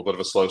to be a little bit of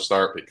a slow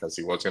start because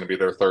he was going to be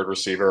their 3rd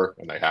receiver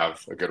and they have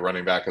a good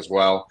running back as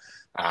well.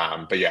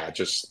 But yeah,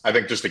 I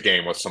think just a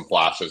game with some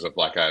flashes of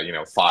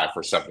a, 5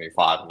 for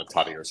 75 and a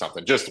tutty or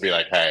something, just to be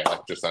hey,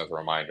 just as a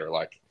reminder,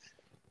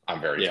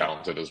 I'm very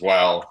talented as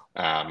well.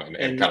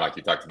 And kind of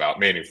you talked about,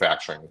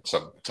 manufacturing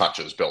some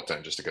touches built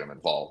in just to get him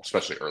involved,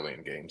 especially early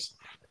in games.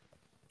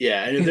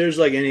 Yeah. And if there's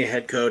any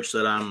head coach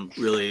that I'm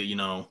really,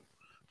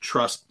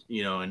 trust,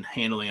 in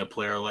handling a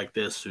player like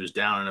this who's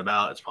down and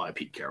about, it's probably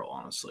Pete Carroll,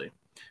 honestly.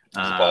 He's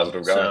a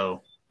positive guy.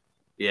 So,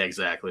 yeah,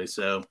 exactly.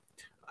 So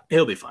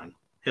he'll be fine.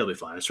 He'll be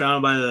fine.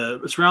 Surrounded by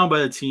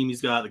the team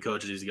he's got, the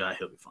coaches he's got,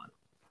 he'll be fine.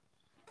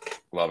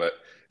 Love it.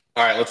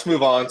 All right, let's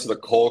move on to the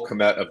Cole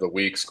Kmet of the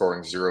week,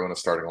 scoring 0 in a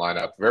starting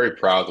lineup. Very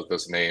proud that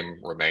this name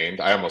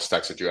remained. I almost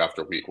texted you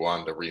after week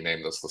 1 to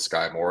rename this the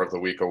Sky Moore of the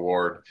Week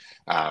award,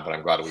 but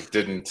I'm glad we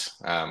didn't.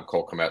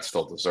 Cole Kmet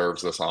still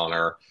deserves this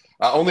honor.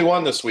 Only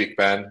one this week,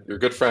 Ben. Your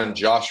good friend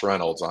Josh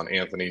Reynolds on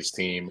Anthony's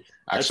team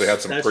actually had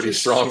some pretty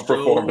strong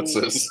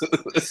performances.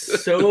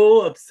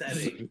 So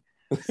upsetting.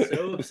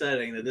 So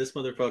upsetting that this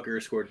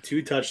motherfucker scored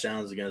 2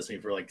 touchdowns against me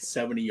for like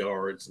 70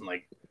 yards and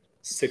like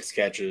 6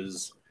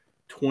 catches,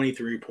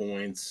 23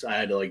 points. I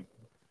had to like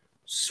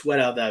sweat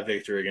out that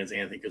victory against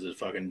Anthony because it's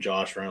fucking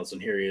Josh Reynolds,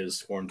 and here he is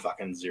scoring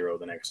fucking 0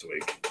 the next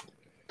week.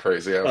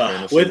 Crazy how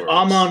famous with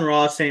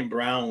Amon-Ra St.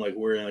 Brown like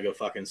wearing like a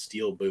fucking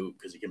steel boot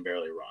because he can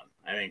barely run.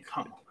 I mean,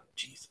 come on,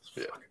 Jesus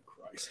fucking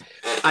Christ!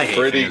 I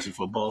hate fantasy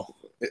football.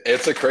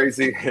 It's a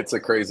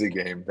crazy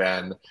game,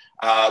 Ben.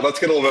 Let's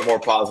get a little bit more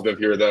positive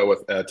here, though,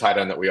 with a tight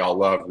end that we all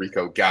love,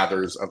 Rico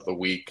Gathers of the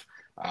week.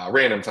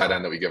 Random tight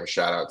end that we give a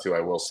shout out to. I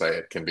will say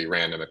it can be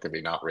random. It can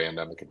be not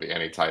random. It could be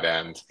any tight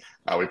end.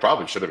 We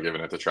probably should have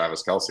given it to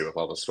Travis Kelce with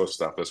all the Swift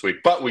stuff this week,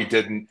 but we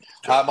didn't.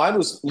 Mine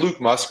was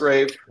Luke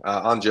Musgrave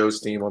on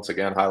Joe's team. Once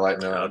again,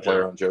 highlighting a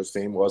player on Joe's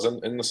team.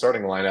 Wasn't in the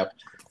starting lineup.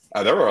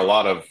 There were a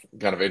lot of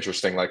kind of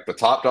interesting, like the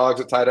top dogs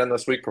at tight end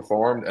this week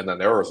performed, and then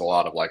there was a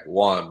lot of like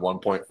 1,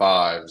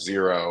 1.5,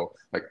 0.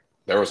 Like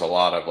there was a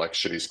lot of like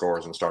shitty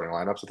scores in starting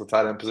lineups at the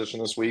tight end position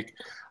this week.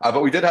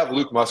 But we did have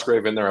Luke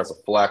Musgrave in there as a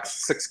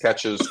flex, 6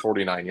 catches,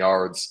 49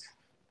 yards,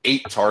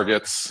 8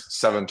 targets,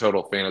 7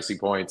 total fantasy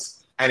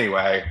points.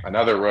 Anyway,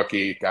 another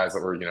rookie, guys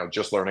that were,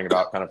 just learning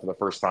about kind of for the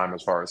first time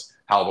as far as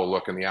how they'll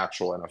look in the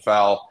actual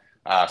NFL.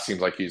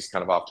 Seems like he's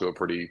kind of off to a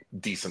pretty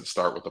decent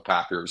start with the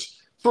Packers.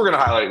 So we're going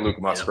to highlight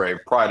Luke Musgrave,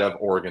 pride of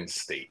Oregon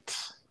State.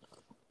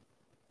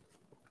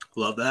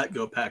 Love that.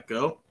 Go Pack,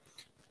 go.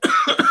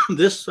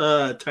 This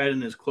tight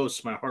end is close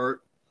to my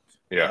heart.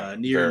 Yeah,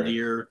 near and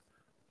dear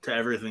to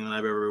everything that I've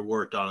ever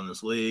worked on in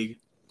this league.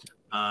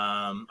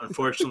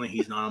 Unfortunately,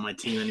 he's not on my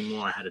team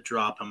anymore. I had to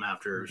drop him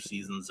after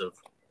seasons of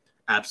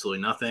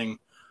absolutely nothing.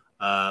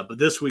 But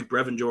this week,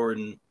 Brevin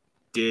Jordan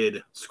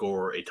did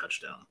score a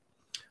touchdown.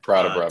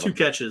 Proud of Brevin. 2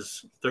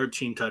 catches,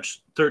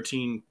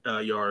 13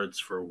 yards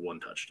for 1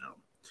 touchdown.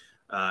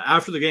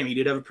 After the game, he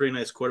did have a pretty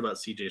nice quote about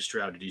C.J.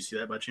 Stroud. Did you see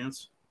that by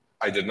chance?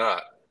 I did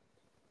not.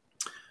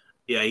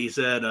 Yeah, he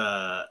said,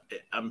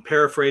 I'm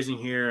paraphrasing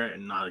here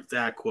and not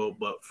exact quote,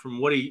 but from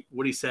what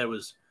he said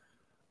was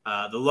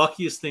the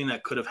luckiest thing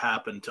that could have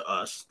happened to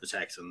us, the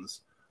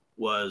Texans,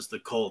 was the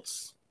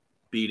Colts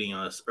beating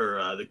us,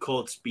 or the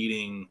Colts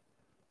beating,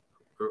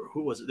 or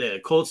who was it? The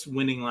Colts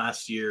winning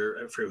last year,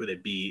 I forget who they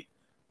beat,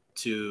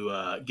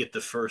 to get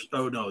the first.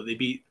 Oh, no, they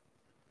beat,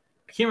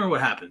 I can't remember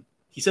what happened.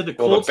 He said the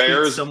Colts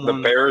beat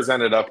someone. The Bears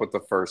ended up with the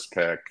first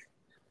pick.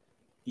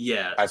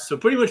 Yeah, so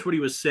pretty much what he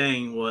was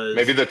saying was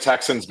maybe the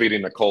Texans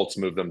beating the Colts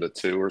moved them to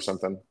 2 or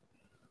something.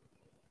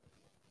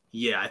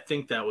 Yeah, I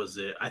think that was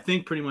it. I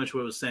think pretty much what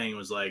he was saying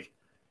was like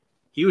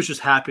he was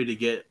just happy to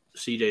get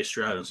C.J.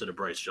 Stroud instead of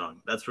Bryce Young.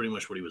 That's pretty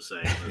much what he was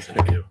saying in this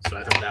interview. So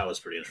I thought that was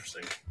pretty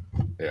interesting.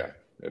 Yeah,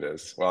 it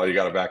is. Well, you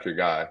got to back your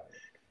guy.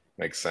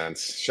 Makes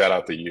sense. Shout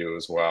out to you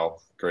as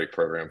well. Great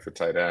program for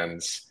tight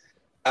ends.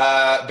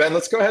 Ben,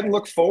 let's go ahead and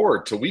look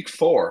forward to week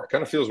 4.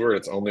 Kind of feels weird.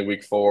 It's only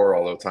week 4,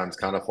 although time's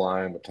kind of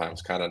flying, but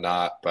time's kind of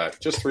not. But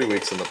just 3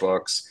 weeks in the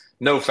books.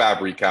 No Fab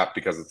recap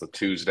because it's a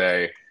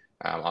Tuesday.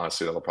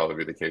 Honestly, that'll probably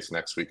be the case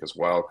next week as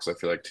well because I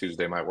feel like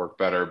Tuesday might work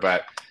better.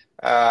 But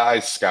I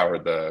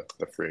scoured the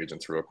free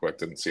agents real quick.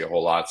 Didn't see a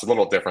whole lot. It's a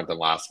little different than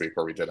last week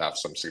where we did have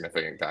some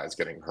significant guys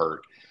getting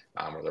hurt,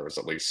 or there was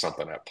at least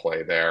something at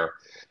play there.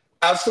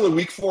 As for the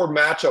week 4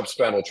 matchups,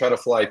 Ben, we'll try to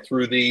fly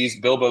through these.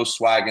 Bilbo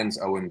Swaggins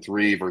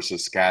 0-3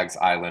 versus Skaggs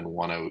Island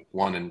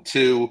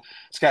 1-2.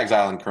 Skaggs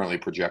Island currently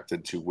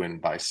projected to win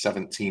by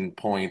 17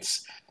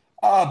 points.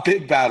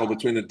 Big battle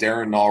between the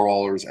Darren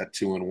Gnarrollers at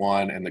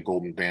 2-1 and the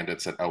Golden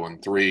Bandits at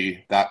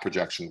 0-3. That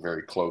projection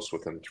very close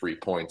within 3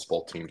 points.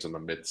 Both teams in the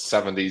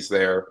mid-70s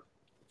there.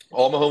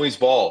 All Mahomies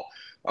ball.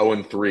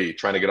 0-3,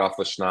 trying to get off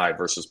the schneid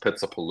versus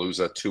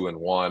Pizzapalooza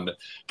 2-1.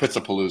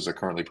 Pizzapalooza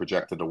currently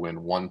projected to win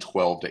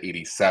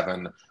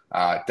 112-87.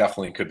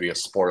 Definitely could be a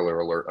spoiler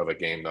alert of a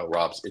game, though.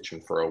 Rob's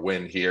itching for a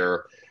win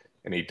here,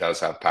 and he does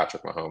have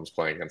Patrick Mahomes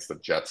playing against the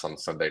Jets on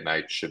Sunday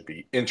night. Should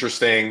be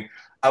interesting.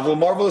 Avo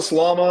Marvelous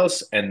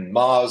Llamas and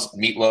Maz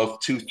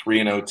Meatloaf, 2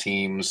 3-0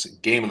 teams.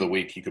 Game of the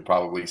week, you could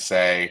probably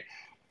say.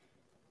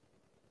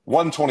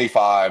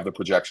 125, the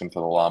projection for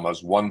the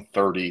Llamas.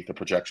 130, the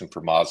projection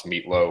for Maz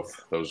Meatloaf.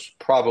 Those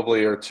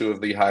probably are 2 of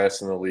the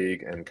highest in the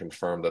league and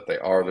confirm that they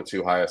are the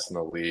 2 highest in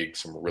the league.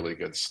 Some really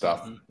good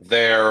stuff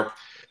there.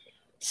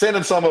 San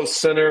Anselmo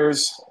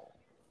Sinners,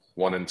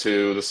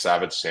 1-2. The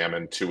Savage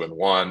Salmon,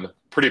 2-1.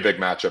 Pretty big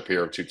matchup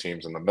here of 2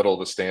 teams in the middle of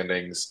the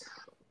standings.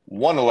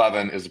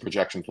 111 is the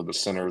projection for the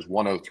Sinners,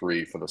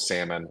 103 for the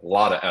Salmon. A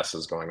lot of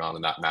S's going on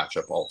in that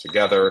matchup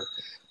altogether.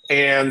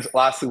 And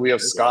lastly, we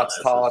have Scott's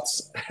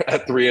Tots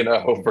at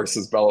 3-0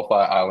 versus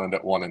Bellafly Island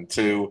at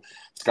 1-2.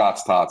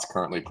 Scott's Tots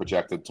currently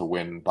projected to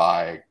win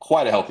by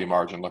quite a healthy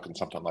margin, looking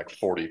something like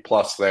 40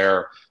 plus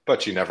there,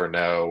 but you never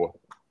know.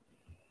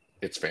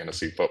 It's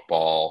fantasy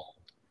football.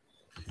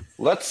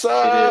 Let's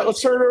turn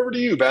it over to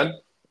you, Ben.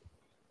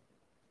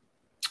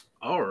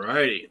 All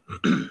righty.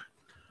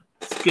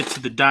 Let's get to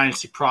the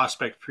Dynasty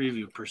Prospect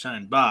Preview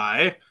presented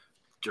by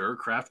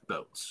Duracraft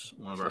Boats,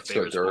 one of our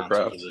favorite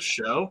sponsors of the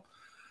show.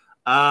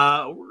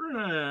 We're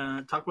going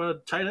to talk about a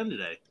tight end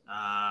today.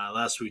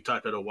 Last week we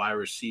talked about a wide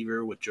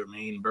receiver with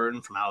Jermaine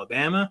Burton from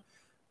Alabama.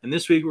 And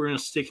this week we're going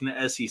to stick in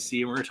the SEC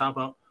and we're going to talk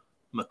about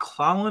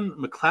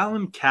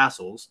McClellan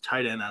Castles,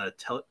 tight end out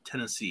of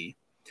Tennessee.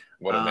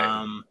 What a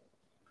name.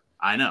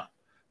 I know.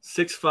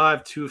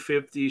 6'5",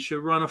 250, should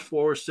run a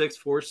 4.6,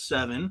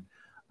 4.7.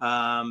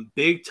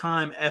 Big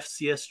time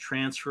FCS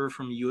transfer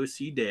from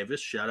USC Davis.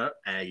 Shout out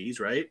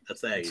Aggies, right?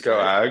 That's the Aggies. Let's go,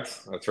 right?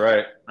 Ags. That's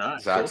right.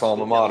 Zach's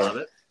alma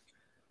mater.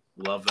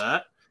 Love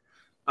that.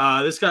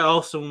 This guy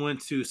also went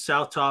to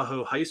South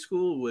Tahoe High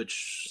School,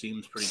 which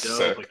seems pretty dope.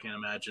 Sick. I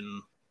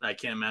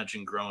can't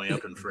imagine growing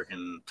up in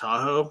freaking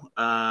Tahoe.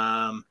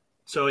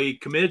 So he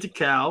committed to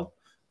Cal,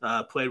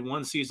 played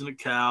one season at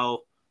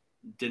Cal,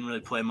 didn't really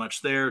play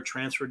much there.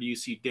 Transferred to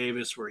UC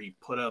Davis, where he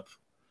put up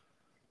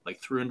like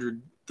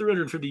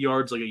 350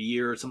 yards like a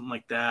year or something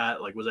like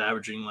that. Like was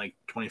averaging like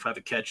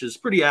 25 catches,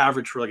 pretty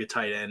average for like a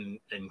tight end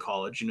in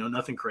college. You know,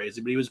 nothing crazy,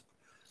 but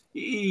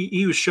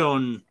he was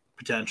showing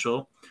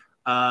potential.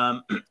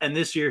 And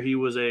this year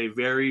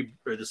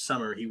this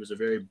summer he was a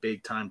very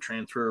big time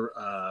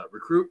transfer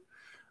recruit,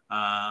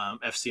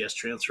 FCS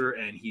transfer,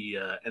 and he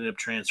ended up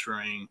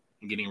transferring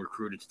and getting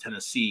recruited to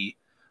Tennessee.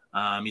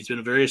 He's been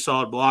a very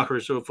solid blocker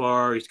so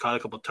far. He's caught a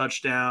couple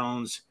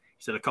touchdowns.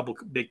 He's had a couple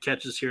big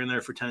catches here and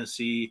there for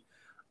Tennessee.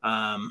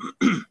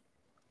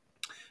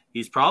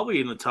 He's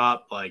probably in the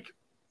top like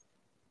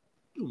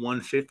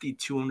 150,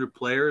 200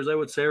 players, I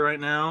would say right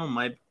now.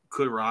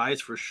 Could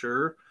rise for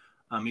sure.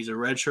 He's a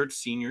redshirt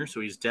senior, so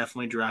he's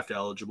definitely draft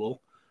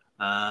eligible.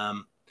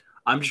 I'm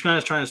just kind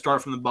of trying to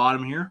start from the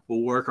bottom here.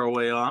 We'll work our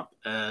way up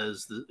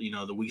as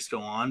the weeks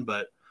go on,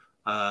 but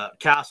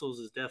Castles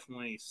is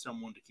definitely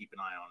someone to keep an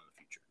eye on in the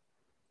future.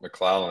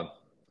 McClellan,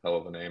 hell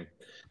of a name.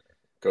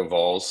 Go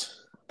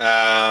Vols.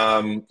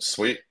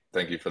 Sweet.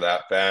 Thank you for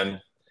that,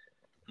 Ben.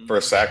 For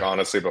a sec,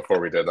 honestly,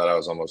 before we did that, I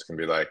was almost going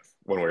to be like,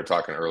 when we were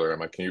talking earlier, I'm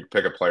like, can you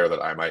pick a player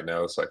that I might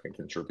know so I can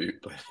contribute?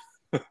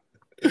 But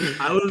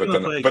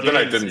then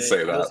I didn't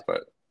say that.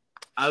 But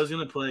I was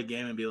going to play a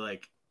game and be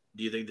like,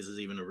 do you think this is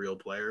even a real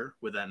player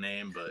with that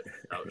name? But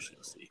I was just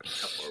going to see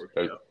how far we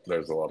can go.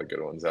 There's a lot of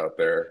good ones out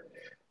there.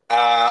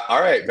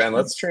 All right, Ben,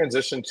 let's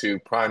transition to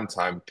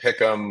primetime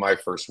pick'em. My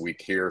first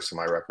week here, so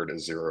my record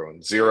is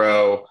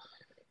 0-0.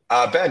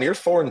 Ben, you're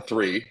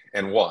 4-3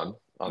 and 1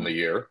 on the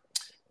year.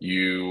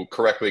 You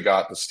correctly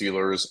got the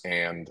Steelers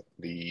and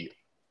the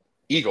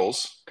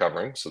Eagles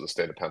covering, so the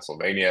state of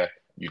Pennsylvania.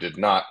 You did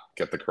not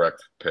get the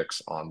correct picks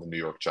on the New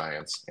York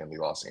Giants and the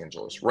Los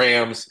Angeles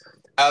Rams.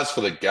 As for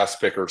the guest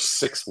picker,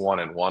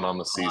 6-1 and 1 on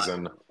the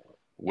season.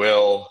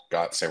 Will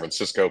got San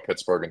Francisco,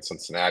 Pittsburgh, and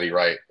Cincinnati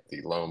right.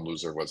 The lone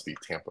loser was the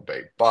Tampa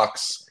Bay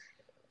Bucks.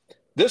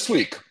 This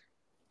week,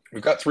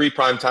 we've got 3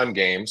 primetime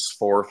games,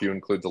 4 if you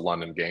include the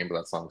London game, but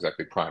that's not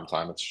exactly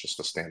primetime. It's just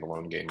a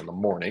standalone game in the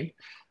morning.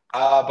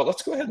 But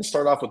let's go ahead and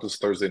start off with this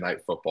Thursday night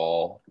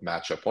football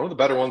matchup. One of the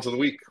better ones of the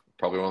week,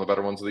 probably one of the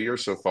better ones of the year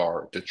so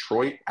far.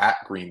 Detroit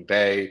at Green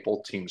Bay,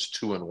 both teams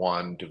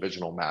 2-1,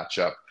 divisional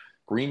matchup.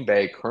 Green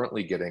Bay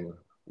currently getting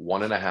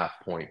 1.5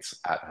 points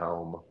at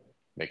home,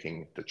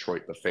 making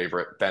Detroit the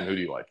favorite. Ben, who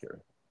do you like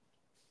here?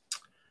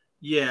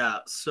 Yeah,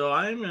 so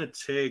I'm going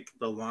to take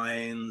the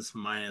Lions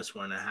minus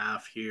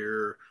 1.5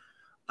 here.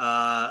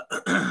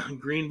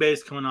 Green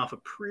Bay's coming off a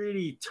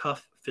pretty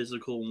tough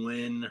physical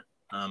win,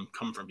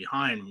 come from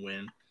behind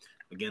win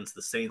against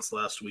the Saints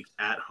last week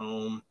at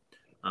home.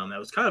 That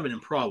was kind of an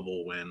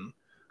improbable win.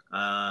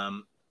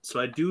 So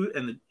I do,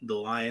 and the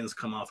Lions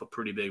come off a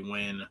pretty big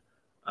win,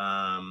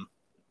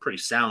 pretty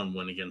sound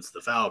win against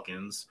the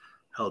Falcons.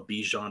 Held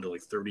Bijan to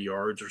like 30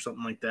 yards or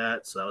something like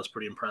that. So that was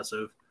pretty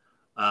impressive.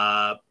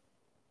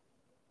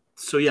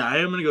 So yeah, I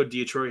am going to go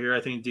Detroit here.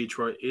 I think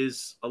Detroit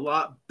is a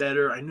lot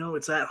better. I know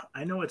it's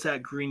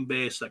at Green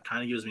Bay, so that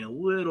kind of gives me a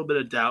little bit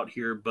of doubt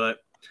here, but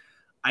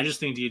I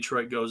just think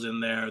Detroit goes in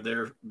there.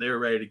 They're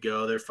ready to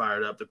go. They're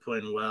fired up. They're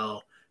playing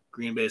well.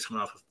 Green Bay's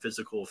coming off a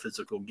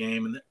physical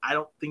game, and I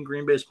don't think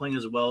Green Bay's playing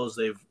as well as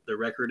their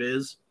record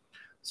is.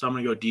 So I'm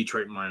going to go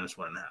Detroit minus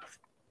 1.5.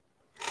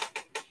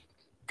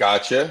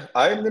 Gotcha.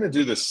 I'm going to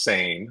do the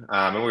same.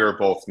 And we were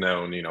both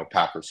known,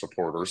 Packers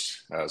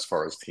supporters as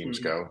far as teams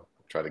go.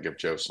 Try to give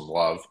Joe some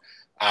love.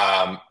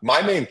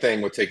 My main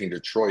thing with taking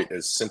Detroit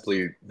is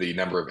simply the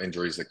number of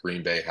injuries that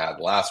Green Bay had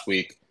last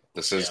week.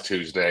 This is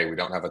Tuesday. We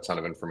don't have a ton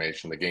of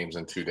information. The game's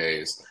in 2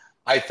 days.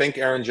 I think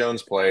Aaron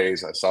Jones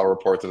plays. I saw a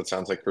report that it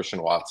sounds like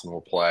Christian Watson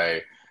will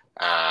play.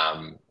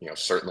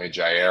 Certainly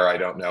Jair, I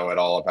don't know at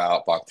all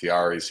about.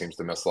 Bakhtiari seems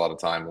to miss a lot of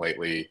time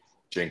lately.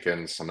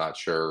 Jenkins, I'm not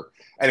sure.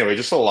 Anyway,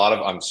 just a lot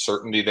of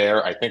uncertainty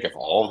there. I think if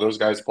all of those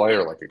guys play,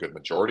 or like a good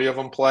majority of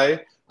them play,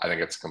 I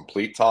think it's a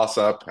complete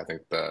toss-up. I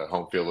think the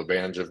home field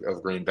advantage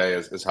of Green Bay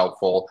is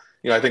helpful.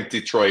 I think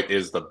Detroit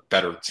is the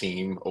better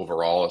team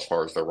overall as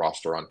far as their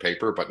roster on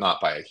paper, but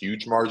not by a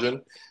huge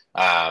margin.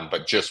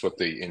 But just with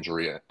the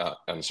injury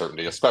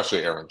uncertainty,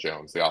 especially Aaron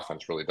Jones, the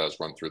offense really does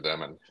run through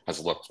them and has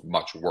looked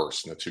much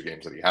worse in the 2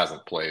 games that he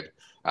hasn't played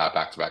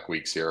back-to-back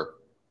weeks here.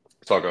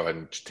 So I'll go ahead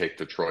and take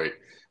Detroit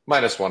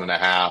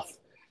 -1.5.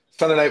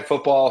 Sunday Night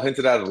Football,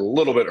 hinted at it a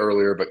little bit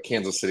earlier, but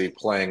Kansas City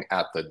playing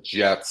at the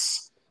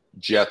Jets.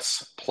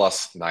 Jets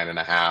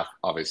 +9.5.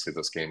 Obviously,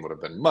 this game would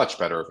have been much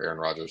better if Aaron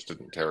Rodgers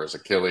didn't tear his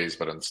Achilles,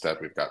 but instead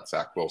we've got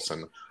Zach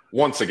Wilson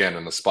once again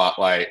in the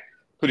spotlight.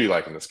 Who do you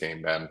like in this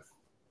game, Ben?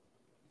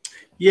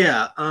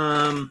 Yeah,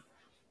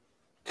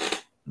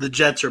 the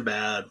Jets are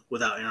bad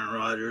without Aaron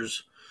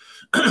Rodgers.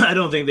 I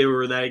don't think they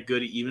were that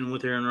good even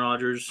with Aaron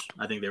Rodgers.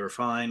 I think they were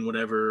fine,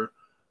 whatever.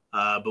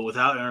 But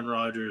without Aaron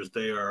Rodgers,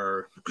 they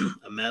are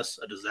a mess,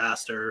 a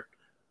disaster.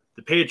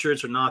 The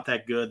Patriots are not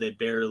that good. The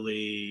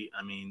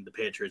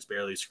Patriots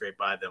barely scraped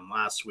by them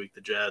last week,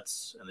 the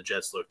Jets, and the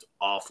Jets looked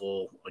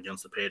awful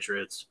against the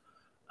Patriots.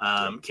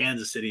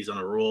 Kansas City's on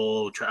a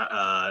roll.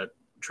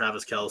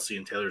 Travis Kelce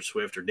and Taylor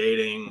Swift are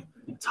dating.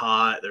 It's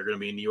hot. They're going to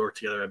be in New York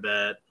together, I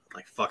bet,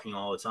 like fucking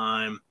all the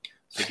time.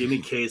 So give me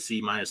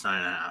KC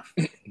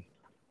 -9.5.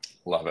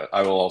 Love it.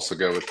 I will also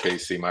go with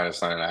KC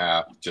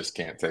 -9.5. Just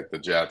can't take the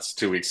Jets.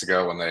 2 weeks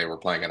ago when they were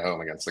playing at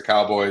home against the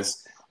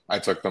Cowboys, I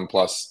took them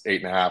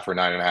 +8.5 or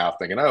 9.5,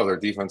 thinking, their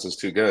defense is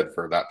too good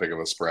for that big of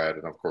a spread.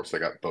 And of course, they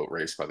got boat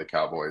raced by the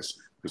Cowboys,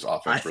 whose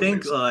offense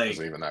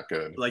isn't even that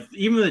good. Like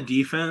even the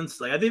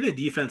defense, I think the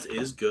defense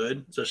is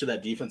good, especially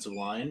that defensive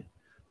line.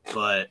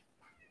 But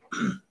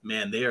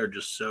man, they are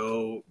just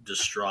so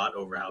distraught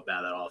over how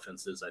bad that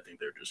offense is. I think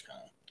they're just kind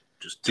of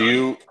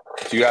Do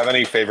you have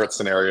any favorite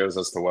scenarios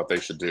as to what they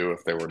should do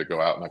if they were to go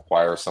out and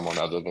acquire someone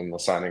other than the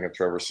signing of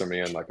Trevor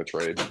Siemian, like a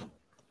trade?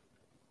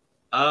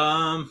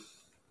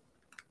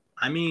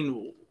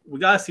 We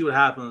got to see what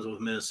happens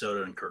with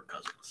Minnesota and Kirk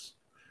Cousins.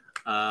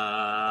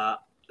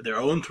 They're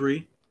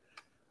 0-3.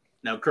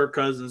 Now, Kirk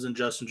Cousins and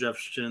Justin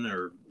Jefferson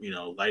are,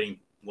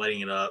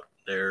 lighting it up.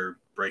 They're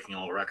breaking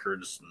all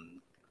records and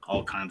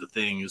all kinds of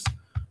things.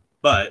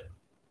 But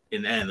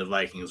in the end, the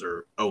Vikings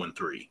are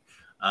 0-3.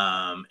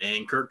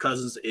 And Kirk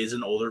Cousins is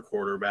an older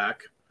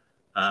quarterback.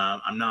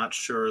 I'm not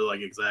sure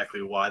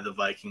exactly why the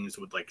Vikings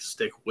would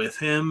stick with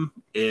him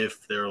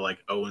if they're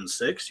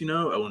 0-6,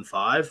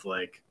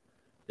 0-5.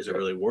 Is it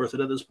really worth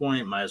it at this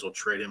point? Might as well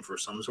trade him for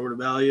some sort of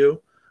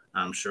value.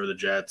 I'm sure the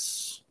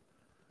Jets.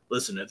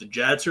 Listen, if the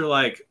Jets are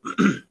 2-2,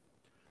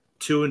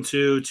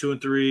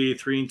 2-3,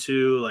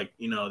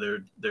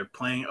 3-2, they're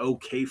playing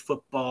okay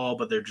football,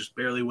 but they're just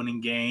barely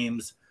winning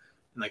games,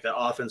 and that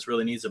offense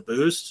really needs a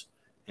boost.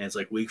 And it's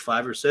week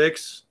 5 or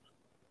 6,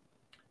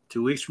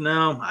 2 weeks from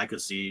now, I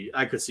could see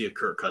a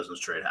Kirk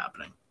Cousins trade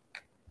happening.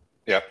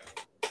 Yep.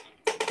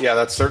 Yeah,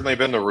 that's certainly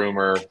been the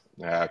rumor.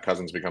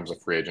 Cousins becomes a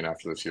free agent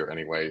after this year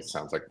anyway.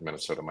 Sounds like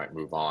Minnesota might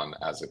move on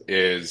as it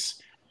is.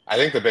 I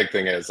think the big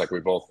thing is we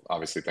both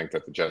obviously think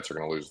that the Jets are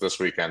going to lose this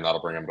weekend.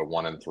 That'll bring them to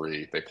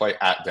 1-3. They play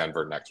at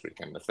Denver next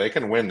weekend. If they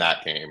can win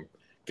that game,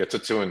 get to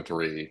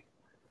 2-3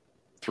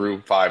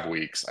 through 5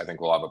 weeks, I think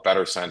we'll have a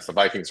better sense. The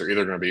Vikings are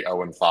either going to be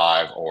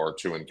 0-5 or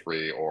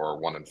 2-3 or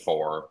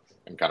 1-4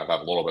 and kind of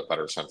have a little bit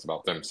better sense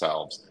about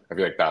themselves. I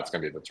feel like that's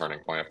going to be the turning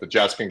point. If the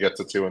Jets can get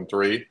to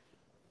 2-3,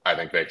 I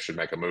think they should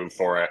make a move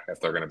for it. If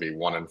they're going to be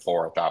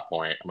 1-4 at that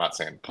point, I'm not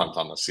saying punt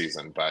on the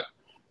season, but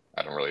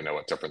I don't really know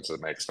what difference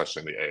it makes,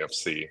 especially in the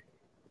AFC.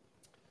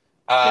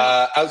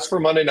 As for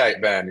Monday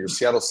night, Ben, your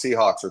Seattle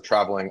Seahawks are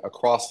traveling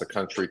across the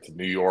country to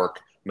New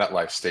York,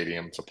 MetLife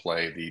Stadium, to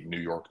play the New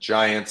York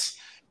Giants.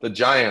 The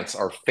Giants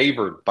are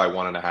favored by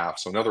 1.5,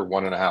 so another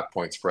 1.5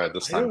 point spread,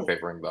 this time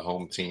favoring the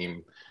home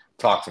team.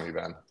 Talk to me,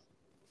 Ben.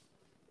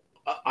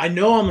 I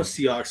know I'm a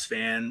Seahawks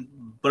fan,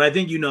 but I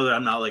think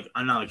that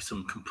I'm not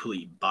some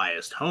complete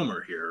biased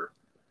homer here.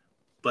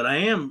 But I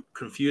am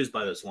confused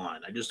by this line.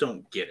 I just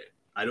don't get it.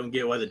 I don't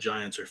get why the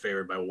Giants are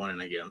favored by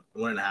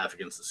 1.5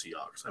 against the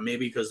Seahawks.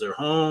 Maybe because they're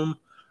home.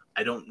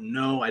 I don't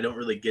know. I don't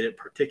really get it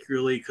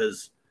particularly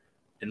because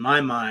in my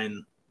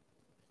mind,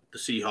 the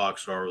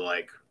Seahawks are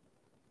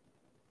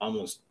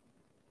almost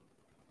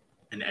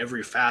in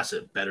every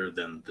facet better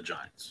than the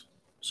Giants.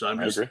 So I'm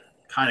just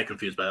kind of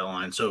confused by that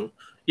line. So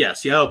yeah,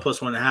 Seattle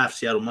 +1.5,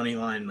 Seattle money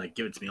line,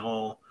 give it to me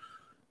all.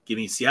 Give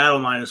me Seattle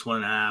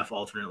 -1.5,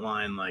 alternate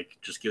line,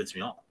 just give it to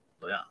me all.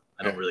 But yeah,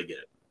 I don't really get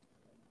it.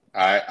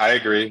 I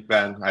agree,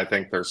 Ben. I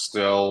think there's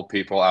still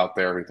people out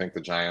there who think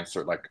the Giants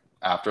are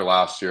after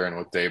last year and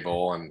with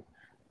Dable and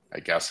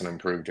I guess an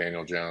improved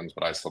Daniel Jones,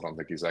 but I still don't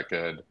think he's that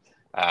good.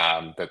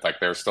 That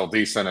they're still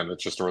decent, and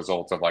it's just a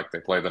result of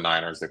they play the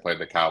Niners, they played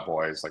the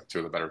Cowboys, 2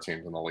 of the better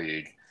teams in the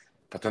league.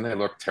 But then they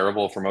look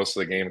terrible for most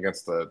of the game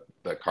against the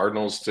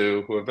Cardinals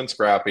too, who have been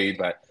scrappy.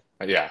 But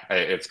Yeah,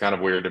 it's kind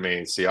of weird to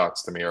me.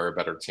 Seahawks to me are a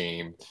better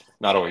team.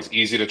 Not always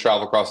easy to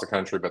travel across the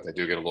country, but they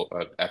do get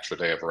an extra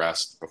day of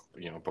rest,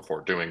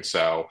 before doing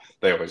so.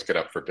 They always get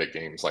up for big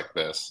games like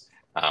this.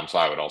 So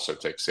I would also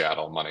take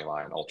Seattle money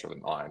line,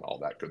 alternate line, all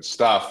that good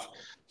stuff.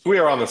 So we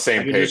are on the I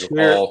same can page just with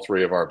hear. all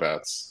three of our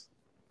bets.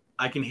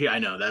 I can hear. I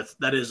know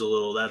that is a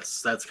little.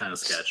 That's kind of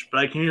sketch. But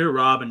I can hear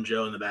Rob and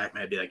Joe in the back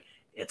might be like,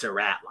 "It's a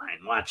rat line.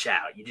 Watch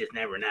out. You just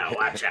never know.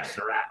 Watch out. It's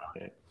a rat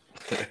line."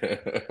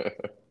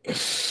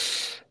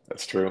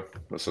 That's true.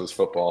 This is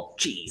football.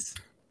 Cheese.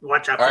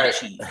 Watch out All for the right.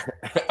 cheese.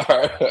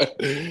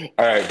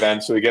 All right,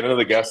 Ben. Should we get into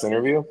the guest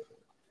interview?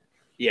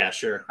 Yeah,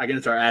 sure. I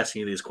can start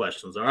asking you these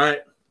questions. All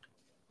right.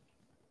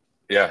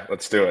 Yeah,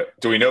 let's do it.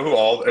 Do we know who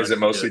all? Is it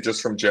mostly it.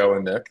 just from Joe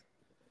and Nick?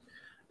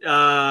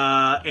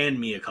 And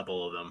me, a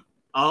couple of them.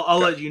 I'll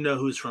Okay. let you know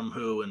who's from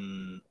who,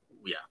 and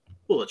yeah,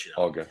 we'll let you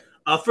know. All good.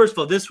 First of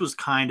all, this was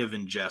kind of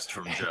in jest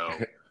from Joe,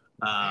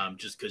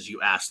 just because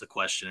you asked the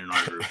question in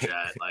our group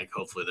chat. Like,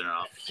 hopefully they're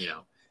not,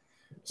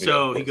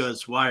 So he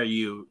goes, "Why are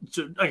you?"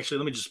 So actually,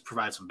 let me just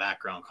provide some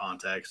background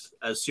context.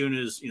 As soon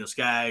as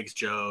Skaggs,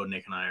 Joe,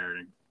 Nick, and I are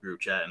in a group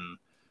chat, and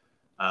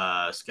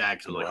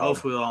Skaggs was like,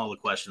 "Hopefully all the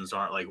questions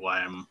aren't like why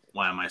am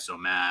I so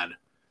mad?"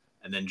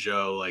 And then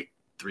Joe, like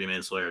 3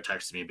 minutes later,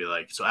 texted me and be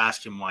like, "So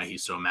ask him why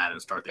he's so mad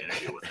and start the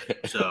interview with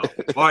it." So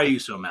why are you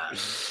so mad?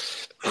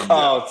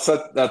 Oh,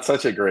 that's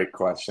such a great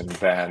question,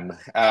 Ben.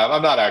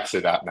 I'm not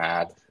actually that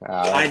mad.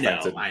 I know.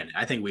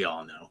 I think we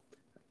all know.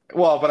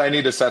 Well, but I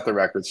need to set the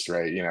record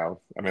straight.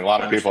 I mean, a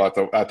lot of people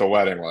at the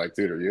wedding were like,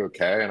 "Dude, are you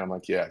okay?" And I'm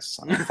like, "Yes,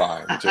 I'm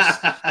fine."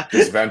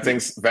 just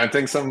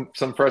venting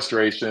some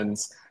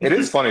frustrations. It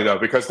is funny though,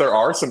 because there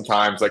are some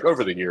times, like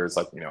over the years,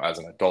 like as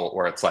an adult,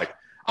 where it's like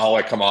I'll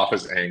like come off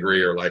as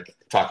angry or like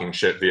talking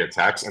shit via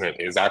text, and it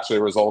is actually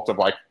a result of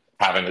like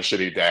having a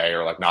shitty day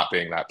or like not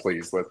being that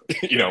pleased with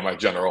my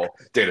general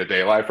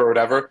day-to-day life or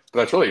whatever. But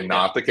that's really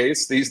not the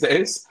case these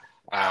days.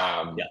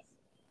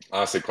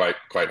 Honestly, quite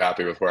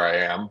happy with where I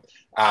am.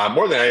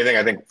 More than anything,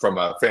 I think from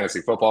a fantasy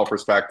football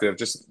perspective,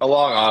 just a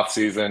long off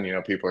season.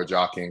 People are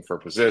jockeying for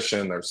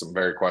position. There's some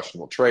very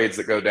questionable trades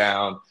that go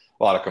down.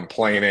 A lot of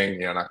complaining.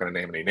 Not going to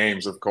name any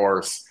names, of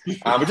course,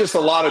 but just a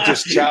lot of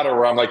just chatter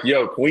where I'm like,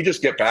 "Yo, can we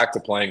just get back to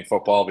playing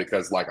football?"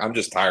 Because like I'm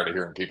just tired of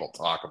hearing people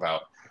talk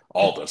about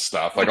all this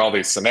stuff, like all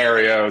these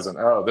scenarios and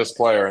this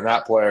player and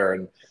that player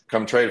and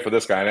come trade for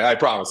this guy. And I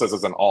promise this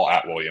isn't all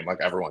at William. Like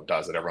everyone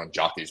does it. Everyone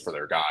jockeys for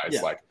their guys.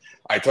 Yeah. Like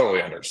I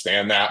totally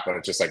understand that, but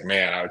it's just like,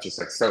 man, I was just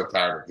like so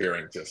tired of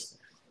hearing just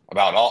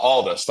about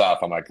all this stuff.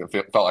 I'm like,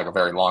 it felt like a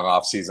very long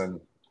off season.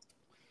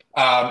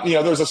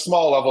 There's a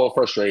small level of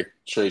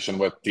frustration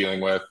with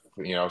dealing with,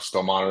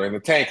 still monitoring the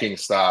tanking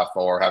stuff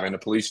or having to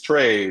police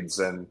trades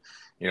and,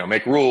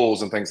 make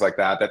rules and things like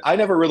that I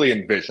never really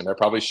envisioned. I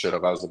probably should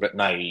have. I was a bit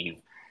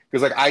naive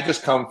because like I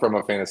just come from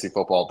a fantasy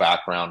football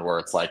background where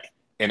it's like,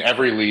 in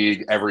every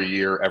league, every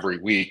year, every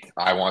week,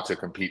 I want to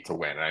compete to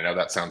win. And I know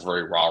that sounds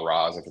very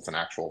rah-rah as if it's an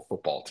actual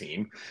football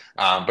team.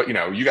 But,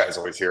 you guys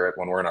always hear it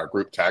when we're in our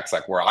group text,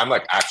 like where I'm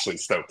like actually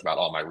stoked about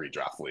all my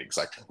redraft leagues.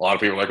 Like a lot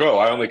of people are like, "Oh,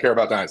 I only care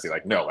about Dynasty."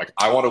 Like, no, like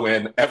I want to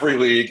win every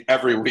league,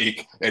 every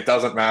week. It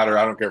doesn't matter.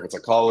 I don't care if it's a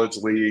college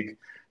league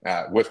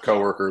with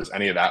coworkers,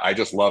 any of that. I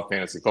just love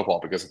fantasy football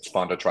because it's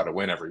fun to try to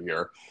win every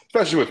year,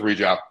 especially with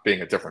redraft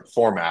being a different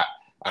format.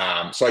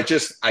 So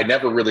I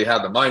never really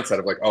had the mindset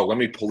of like, oh, let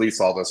me police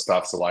all this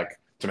stuff. So like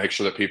to make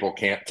sure that people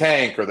can't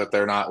tank or that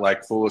they're not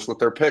like foolish with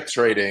their picks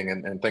rating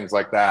and things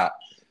like that.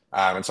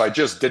 And so I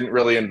just didn't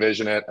really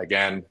envision it.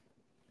 Again,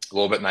 a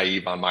little bit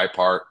naive on my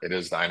part. It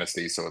is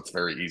Dynasty, so it's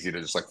very easy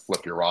to just like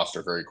flip your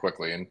roster very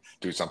quickly and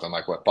do something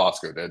like what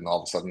Bosco did. And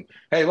all of a sudden,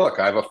 hey, look,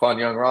 I have a fun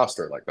young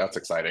roster. Like that's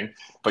exciting,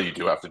 but you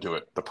do have to do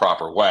it the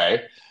proper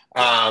way.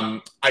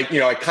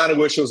 I kind of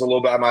wish it was a little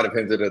bit, I might have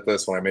hinted at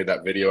this when I made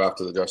that video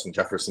after the Justin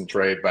Jefferson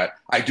trade, but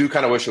I do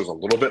kind of wish it was a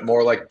little bit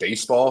more like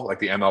baseball, like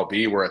the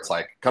MLB, where it's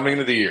like coming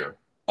into the year,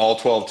 all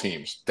 12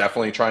 teams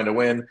definitely trying to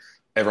win.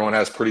 Everyone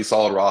has pretty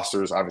solid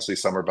rosters. Obviously,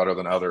 some are better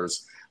than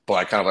others, but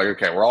I kind of like,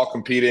 okay, we're all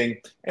competing.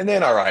 And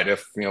then, all right,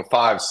 if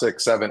 5,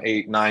 6, 7,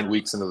 8, 9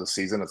 weeks into the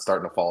season, it's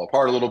starting to fall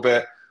apart a little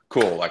bit.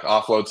 Cool, like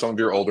offload some of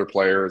your older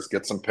players,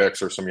 get some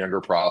picks or some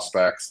younger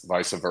prospects,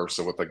 vice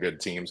versa with the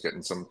good teams,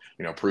 getting some,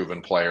 proven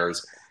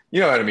players.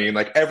 You know what I mean?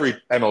 Like every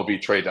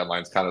MLB trade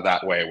deadline is kind of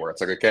that way where it's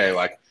like, okay,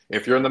 like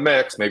if you're in the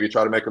mix, maybe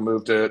try to make a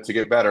move to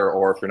get better.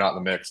 Or if you're not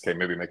in the mix, okay,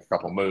 maybe make a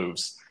couple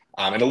moves.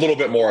 And a little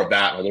bit more of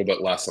that and a little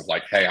bit less of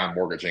like, hey, I'm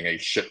mortgaging a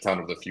shit ton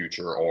of the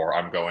future or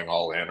I'm going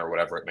all in or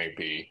whatever it may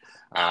be.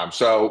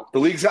 So the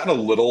league's gotten a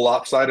little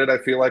lopsided, I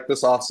feel like,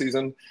 this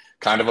offseason.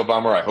 Kind of a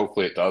bummer.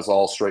 Hopefully it does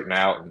all straighten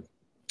out. And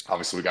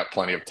obviously, we got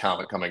plenty of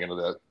talent coming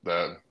into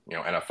the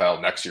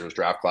NFL. Next year's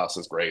draft class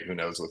is great. Who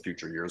knows the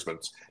future years,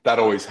 but that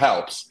always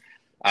helps.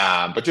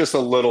 But just a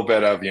little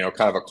bit of,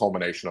 kind of a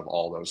culmination of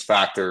all those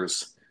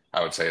factors,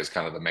 I would say is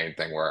kind of the main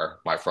thing where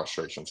my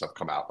frustrations have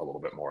come out a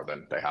little bit more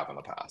than they have in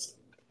the past.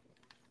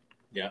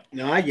 Yeah,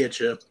 no, I get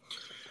you.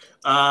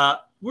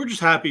 We're just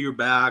happy you're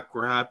back.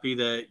 We're happy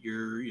that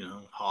you're,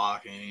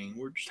 hawking.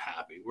 We're just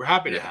happy. We're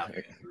happy to have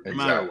you, no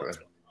matter what's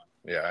going on.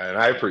 Yeah, and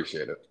I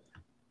appreciate it.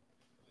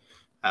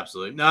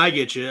 Absolutely. No, I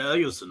get you.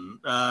 Listen,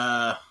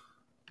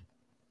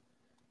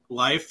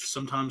 life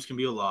sometimes can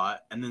be a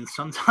lot, and then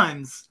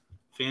sometimes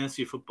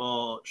fantasy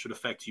football should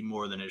affect you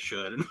more than it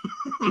should.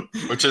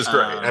 Which is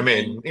great. I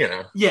mean,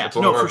 yeah, it's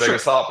one of our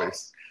biggest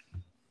hobbies.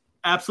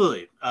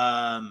 Absolutely.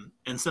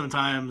 And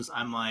sometimes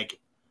I'm like,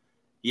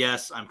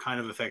 yes, I'm kind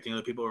of affecting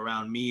other people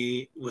around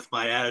me with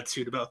my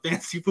attitude about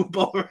fantasy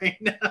football right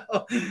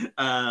now.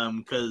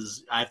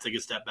 Because I have to take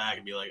a step back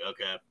and be like,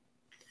 okay,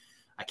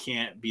 I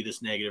can't be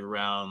this negative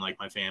around like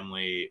my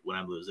family when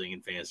I'm losing in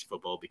fantasy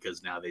football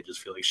because now they just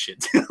feel like shit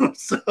too.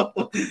 So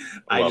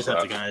I just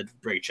have to kind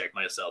of break check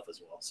myself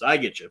as well. So I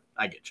get you.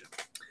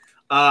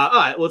 All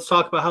right, let's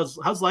talk about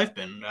how's life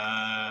been.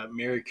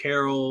 Mary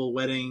Carol,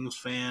 weddings,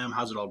 fam.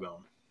 How's it all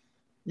going?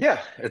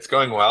 Yeah, it's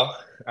going well.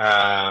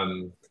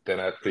 Been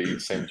at the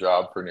same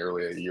job for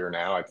nearly a year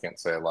now. I can't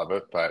say I love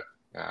it, but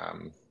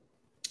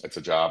it's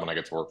a job, and I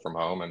get to work from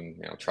home and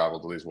travel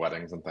to these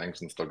weddings and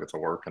things, and still get to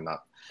work and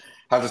not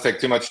have to take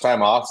too much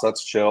time off. So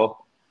that's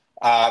chill.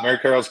 Mary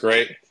Carol's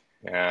great.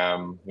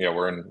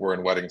 We're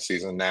in wedding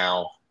season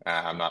now.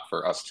 Not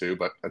for us two,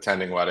 but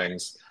attending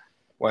weddings.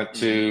 Went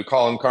to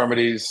Colin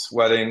Carmody's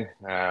wedding.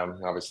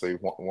 Obviously,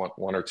 1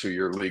 or 2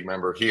 year league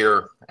member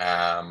here.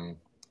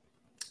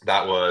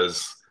 That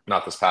was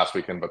not this past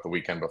weekend, but the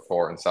weekend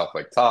before in South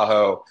Lake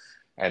Tahoe.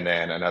 And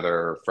then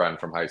another friend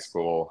from high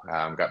school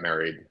got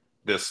married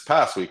this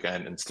past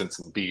weekend in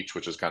Stinson Beach,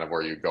 which is kind of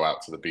where you go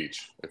out to the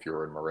beach if you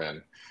were in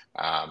Marin,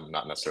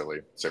 not necessarily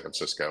San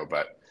Francisco.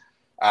 But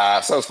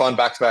so it was fun,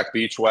 back-to-back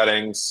beach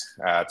weddings.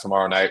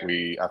 Tomorrow night,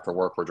 after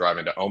work, we're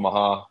driving to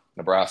Omaha,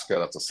 Nebraska.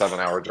 That's a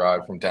 7-hour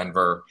drive from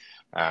Denver.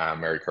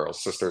 Mary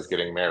Carol's sister is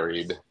getting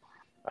married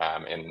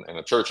in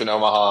a church in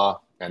Omaha.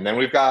 And then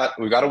we've got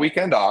a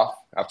weekend off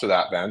after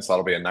that, then. So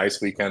that'll be a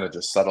nice weekend to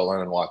just settle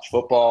in and watch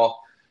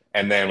football.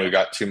 And then we've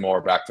got 2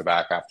 more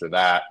back-to-back after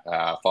that.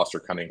 Foster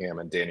Cunningham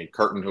and Danny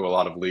Curtin, who a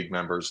lot of league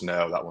members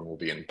know. That one will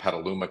be in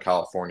Petaluma,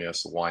 California,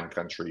 so wine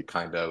country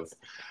kind of.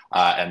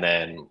 And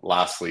then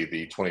lastly,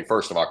 the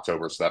 21st of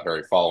October, so that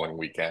very following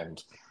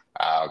weekend,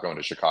 going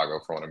to Chicago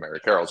for one of Mary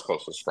Carol's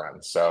closest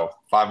friends. So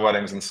 5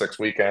 weddings in 6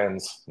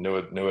 weekends. Knew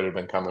it had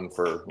been coming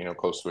for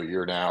close to a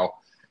year now.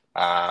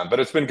 But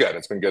it's been good.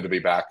 It's been good to be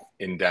back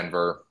in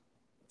Denver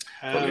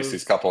for at least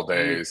these couple of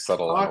days,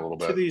 settle in a little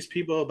bit. To these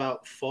people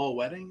about fall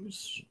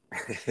weddings?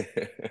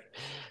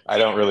 I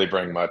don't really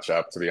bring much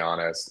up, to be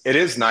honest. It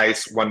is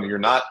nice when you're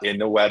not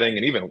in a wedding,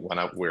 and even when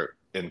we're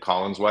in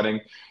Colin's wedding,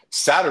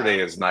 Saturday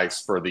is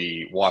nice for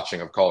the watching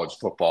of college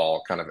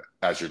football, kind of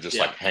as you're just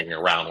like hanging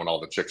around when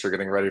all the chicks are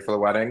getting ready for the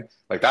wedding.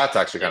 Like that's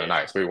actually kind of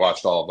nice. We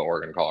watched all of the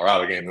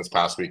Oregon-Colorado game this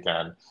past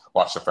weekend,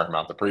 watched a fair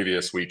amount the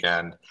previous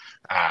weekend.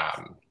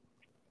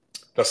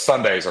 The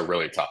Sundays are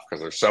really tough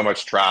because there's so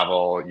much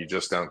travel. You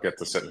just don't get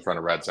to sit in front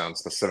of red zone,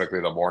 specifically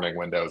the morning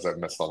windows I've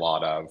missed a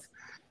lot of.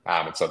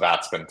 And so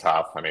that's been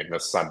tough. I mean,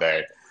 this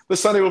Sunday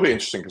will be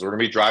interesting because we're going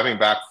to be driving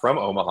back from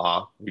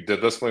Omaha. We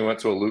did this when we went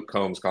to a Luke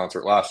Combs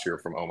concert last year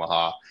from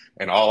Omaha.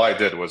 And all I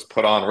did was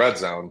put on red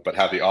zone, but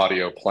had the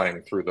audio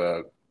playing through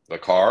the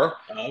car.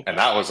 Okay. And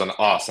that was an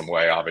awesome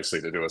way,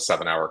 obviously, to do a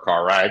 7-hour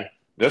car ride.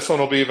 This one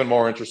will be even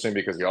more interesting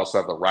because you also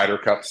have the Ryder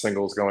Cup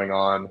singles going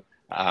on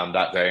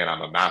that day, and I'm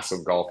a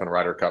massive golf and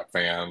Ryder Cup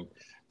fan.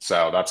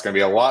 So that's going to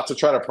be a lot to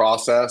try to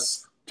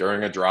process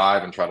during a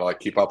drive and try to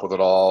keep up with it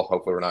all.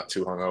 Hopefully we're not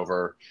too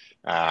hungover.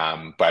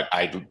 But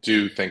I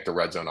do think the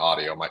red zone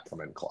audio might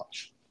come in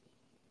clutch.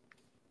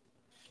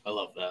 I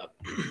love that.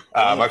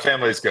 My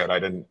family's good. I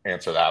didn't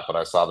answer that, but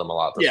I saw them a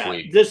lot this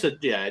week.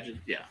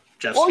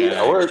 Jeff's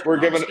we're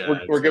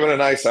giving a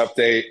nice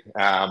update.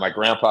 My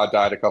grandpa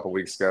died a couple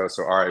weeks ago,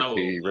 so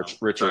R.I.P.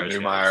 Richard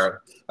Neumeier.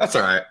 That's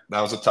all right.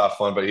 That was a tough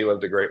one, but he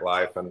lived a great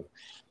life, and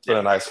it's been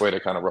a nice way to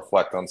kind of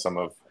reflect on some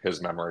of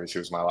his memories. He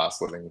was my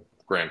last living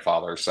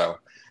grandfather, so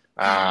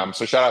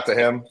so shout out to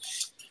him.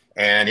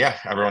 And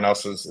everyone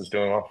else is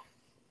doing well.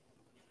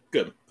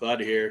 Good, glad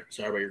to hear.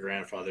 Sorry about your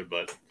grandfather,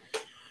 but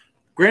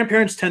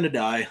grandparents tend to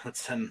die.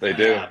 They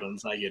do.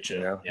 Happens. I get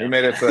you. Yeah. He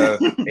made it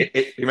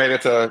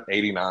to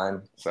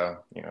 89. So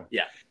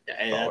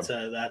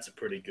that's a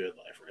pretty good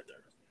life right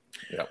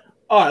there. Yep.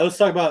 All right, let's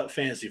talk about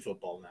fantasy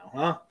football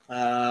now,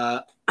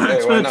 huh?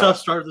 It's been a tough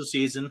start to the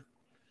season,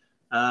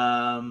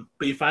 but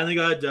you finally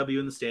got a W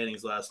in the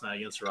standings last night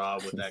against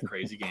Rob with that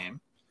crazy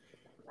game.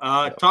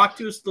 Talk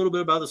to us a little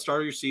bit about the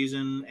start of your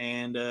season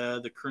and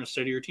the current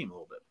state of your team a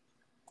little bit.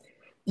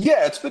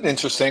 Yeah, it's been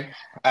interesting.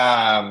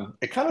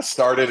 It kind of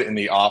started in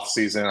the off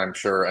season. I'm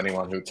sure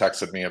anyone who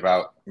texted me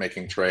about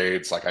making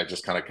trades, I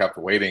just kind of kept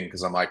waiting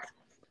because I'm like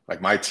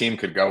my team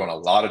could go in a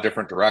lot of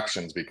different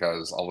directions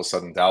because all of a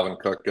sudden Dalvin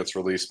Cook gets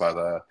released by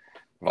the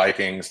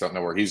Vikings. Don't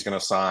know where he's going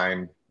to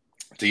sign.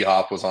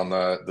 D-Hop was on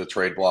the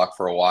trade block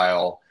for a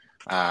while.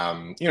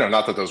 Not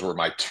that those were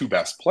my 2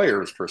 best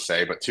players per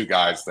se, but 2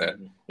 guys that,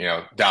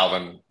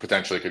 Dalvin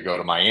potentially could go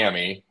to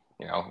Miami.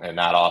 And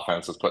that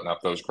offense is putting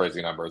up those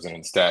crazy numbers. And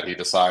instead he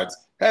decides,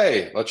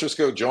 hey, let's just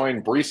go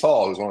join Breece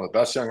Hall, who's one of the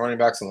best young running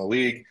backs in the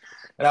league.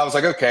 And I was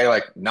like, okay,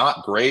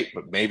 not great,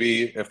 but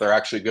maybe if they're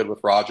actually good with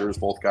Rodgers,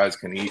 both guys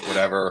can eat,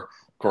 whatever.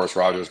 course,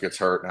 Rodgers gets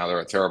hurt. Now they're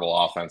a terrible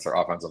offense. Their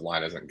offensive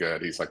line isn't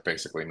good. He's like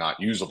basically not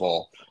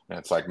usable. And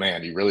it's like,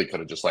 man, you really could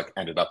have just like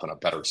ended up in a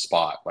better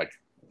spot. Like,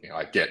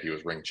 I get he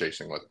was ring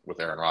chasing with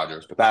Aaron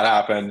Rodgers, but that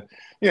happened.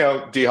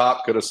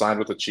 D-Hop could have signed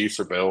with the Chiefs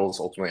or Bills,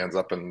 ultimately ends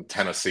up in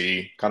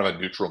Tennessee, kind of a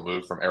neutral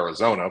move from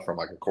Arizona from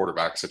like a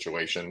quarterback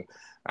situation.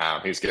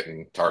 He's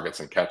getting targets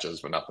and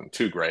catches, but nothing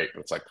too great. But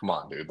it's like, come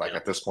on, dude. Like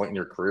at this point in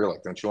your career,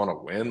 like, don't you want to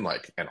win?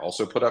 Like, and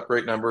also put up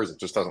great numbers? It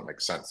just doesn't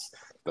make sense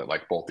that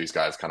like both these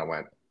guys kind of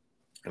went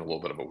in a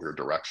little bit of a weird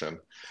direction.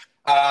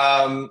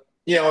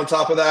 On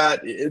top of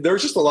that,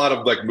 there's just a lot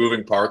of like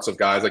moving parts of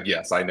guys. Like,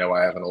 yes, I know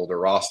I have an older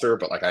roster,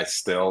 but like I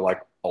still like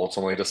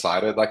ultimately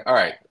decided like, all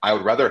right, I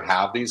would rather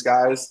have these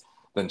guys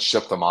than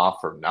ship them off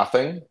for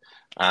nothing.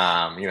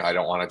 I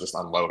don't want to just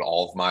unload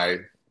all of my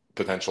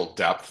potential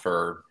depth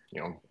for,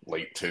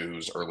 late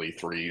twos, early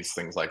threes,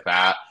 things like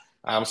that.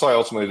 So I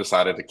ultimately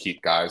decided to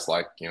keep guys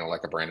like,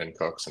 like a Brandon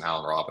Cooks and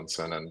Allen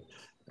Robinson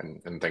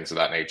and things of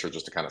that nature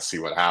just to kind of see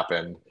what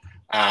happened.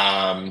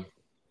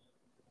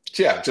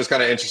 So yeah, just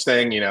kind of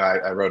interesting.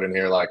 I wrote in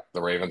here like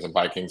the Ravens and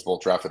Vikings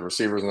both drafted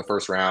receivers in the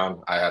first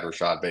round. I had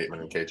Rashad Bateman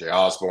and KJ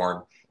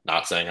Osborne.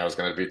 Not saying I was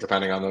going to be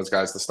depending on those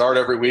guys to start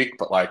every week,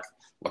 but like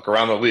look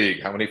around the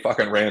league, how many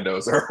fucking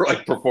randos are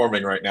like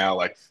performing right now?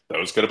 Like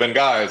those could have been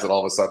guys that all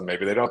of a sudden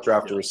maybe they don't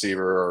draft a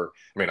receiver.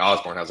 Or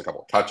Osborne has a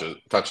couple of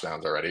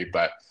touchdowns already,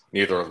 but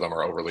neither of them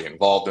are overly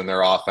involved in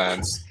their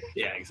offense.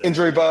 Yeah, exactly.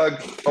 Injury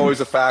bug, always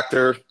a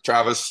factor.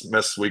 Travis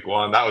missed week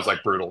 1. That was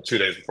like brutal. 2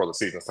 days before the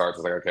season starts,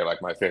 it's like, okay,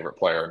 like my favorite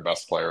player and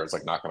best player is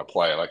like not going to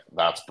play. Like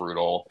that's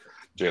brutal.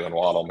 Jalen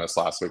Waddle missed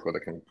last week with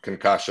a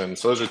concussion.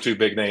 So those are 2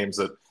 big names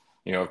that,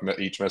 have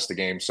each missed a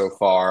game so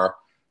far.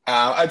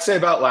 I'd say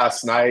about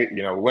last night,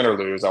 win or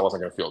lose, I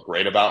wasn't going to feel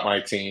great about my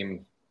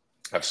team.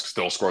 I've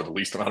still scored the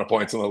least amount of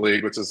points in the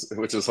league, which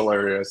is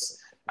hilarious.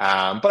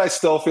 But I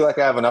still feel like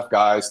I have enough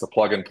guys to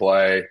plug and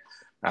play.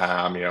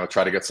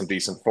 Try to get some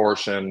decent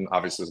fortune.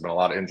 Obviously, there's been a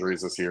lot of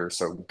injuries this year,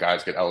 so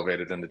guys get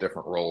elevated into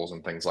different roles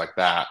and things like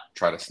that.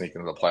 Try to sneak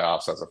into the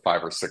playoffs as a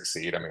 5 or 6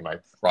 seed. My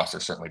roster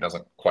certainly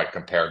doesn't quite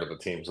compare to the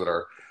teams that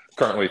are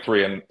currently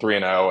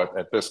 3-0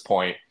 at this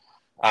point.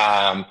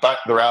 But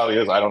the reality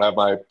is I don't have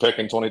my pick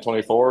in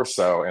 2024.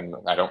 And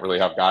I don't really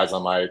have guys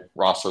on my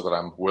roster that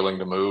I'm willing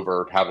to move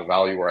or have a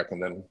value where I can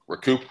then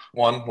recoup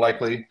one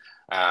likely.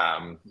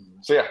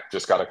 So yeah,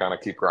 just got to kind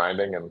of keep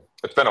grinding, and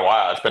it's been a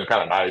while. It's been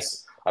kind of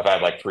nice. I've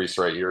had like 3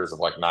 straight years of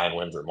like 9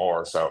 wins or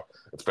more. So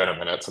it's been a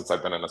minute since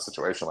I've been in a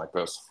situation like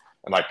this.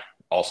 And like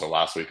also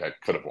last week I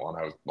could have won.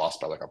 I was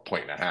lost by like 1.5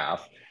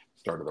 points.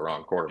 Started the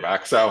wrong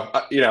quarterback. So,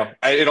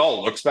 it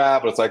all looks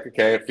bad, but it's like,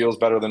 okay, it feels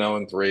better than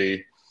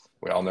 0-3.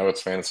 We all know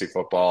it's fantasy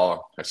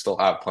football. I still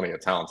have plenty of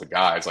talented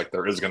guys. Like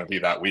there is going to be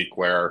that week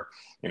where,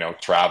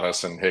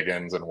 Travis and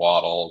Higgins and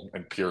Waddle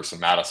and Pierce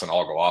and Madison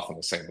all go off in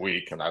the same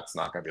week. And that's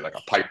not going to be like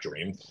a pipe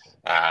dream.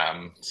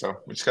 So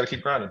we just got to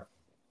keep grinding.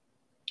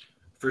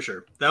 For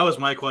sure. That was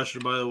my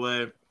question, by the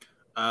way.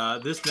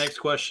 This next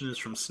question is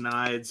from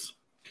Snides.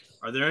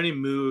 Are there any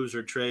moves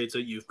or trades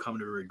that you've come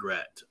to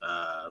regret?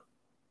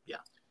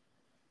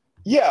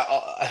 Yeah,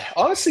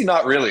 honestly,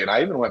 not really. And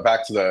I even went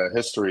back to the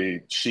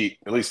history sheet,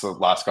 at least the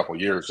last couple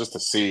of years, just to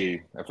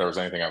see if there was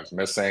anything I was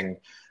missing.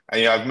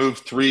 And, I've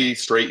moved 3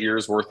 straight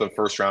years worth of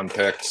first-round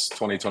picks,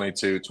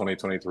 2022,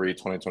 2023,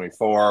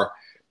 2024.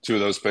 2 of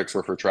those picks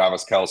were for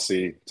Travis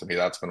Kelce. To me,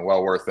 that's been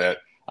well worth it.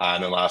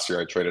 And then last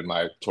year, I traded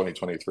my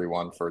 2023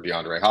 one for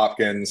DeAndre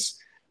Hopkins.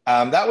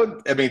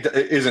 It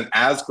isn't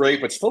as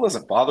great, but still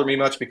doesn't bother me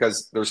much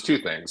because there's 2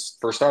 things.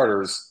 For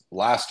starters,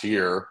 last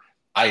year,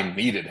 I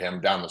needed him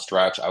down the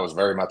stretch. I was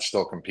very much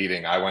still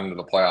competing. I went into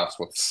the playoffs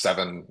with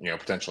 7,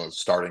 potentially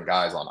starting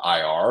guys on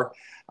IR.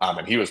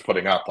 And he was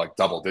putting up like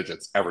double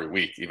digits every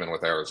week, even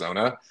with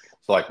Arizona.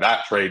 So like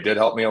that trade did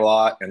help me a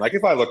lot. And like,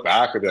 if I look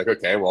back, I'd be like,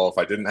 okay, well, if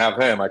I didn't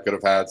have him, I could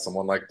have had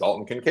someone like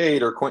Dalton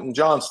Kincaid or Quentin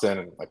Johnston.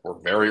 And like, we're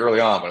very early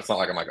on, but it's not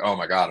like I'm like, oh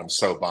my God, I'm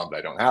so bummed I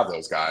don't have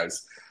those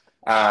guys.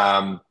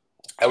 I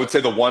would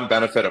say the one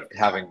benefit of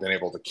having been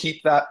able to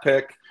keep that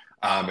pick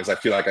is I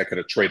feel like I could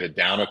have traded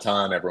down a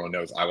ton. Everyone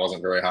knows I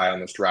wasn't very high on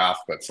this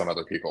draft, but some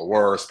other people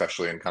were,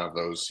 especially in kind of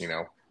those,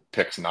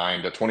 picks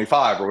 9 to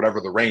 25 or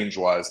whatever the range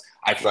was.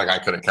 I feel like I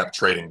could have kept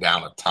trading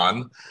down a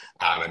ton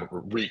and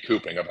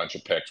recouping a bunch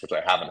of picks, which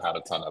I haven't had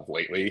a ton of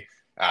lately.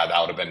 That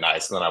would have been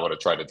nice. And then I would have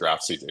tried to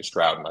draft CJ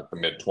Stroud in like the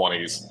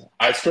mid-20s.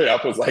 I straight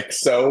up was like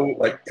so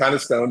like kind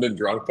of stoned and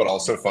drunk, but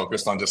also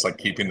focused on just like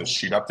keeping the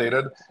sheet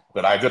updated,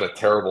 that I did a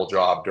terrible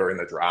job during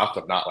the draft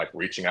of not like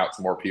reaching out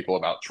to more people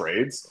about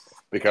trades.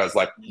 Because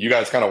like you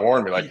guys kind of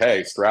warned me like,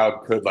 hey,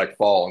 Stroud could like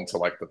fall into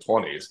like the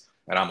 20s.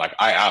 And I'm like,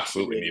 I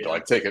absolutely need to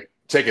like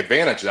take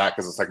advantage of that,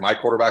 because it's like my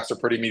quarterbacks are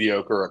pretty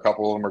mediocre. A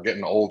couple of them are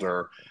getting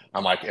older.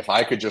 I'm like, if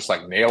I could just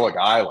like nail a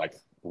guy like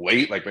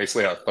late, like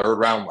basically a 3rd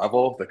round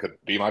level that could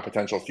be my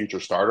potential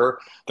future starter,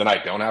 then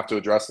I don't have to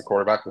address the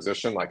quarterback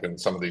position like in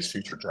some of these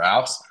future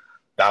drafts.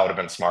 That would have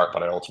been smart,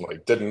 but I ultimately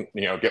didn't,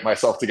 get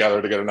myself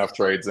together to get enough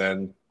trades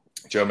in.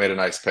 Joe made a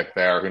nice pick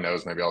there. Who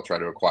knows? Maybe I'll try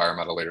to acquire him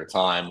at a later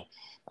time.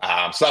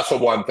 So that's the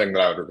one thing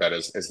that I would regret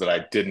is that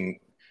I didn't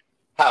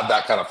have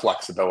that kind of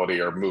flexibility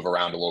or move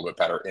around a little bit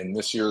better in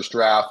this year's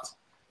draft.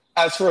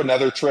 As for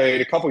another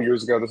trade, a couple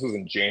years ago, this was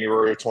in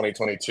January of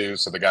 2022,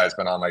 so the guy's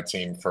been on my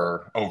team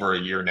for over a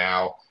year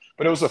now.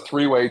 But it was a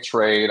three-way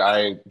trade.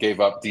 I gave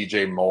up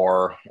DJ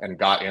Moore and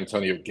got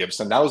Antonio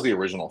Gibson. That was the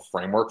original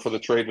framework for the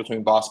trade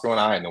between Bosco and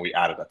I, and then we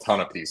added a ton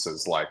of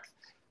pieces, like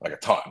a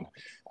ton.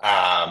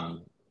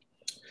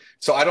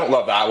 So I don't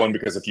love that one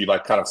because if you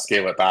like kind of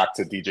scale it back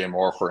to DJ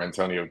Moore for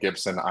Antonio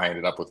Gibson, I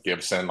ended up with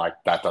Gibson. Like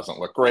that doesn't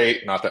look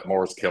great. Not that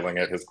Moore's killing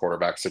it. His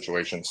quarterback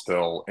situation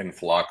still in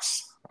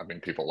flux. I mean,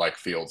 people like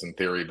Fields in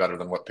theory better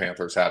than what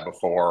Panthers had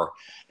before.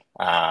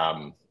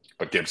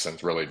 But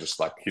Gibson's really just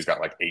like, he's got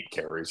like 8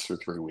 carries through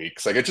 3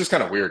 weeks. Like, it's just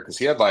kind of weird because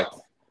he had like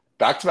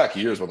back-to-back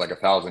years with like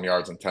 1,000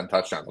 yards and 10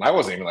 touchdowns. And I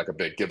wasn't even like a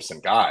big Gibson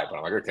guy, but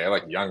I'm like, okay,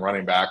 like young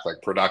running back,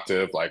 like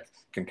productive, like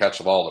can catch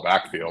the ball in the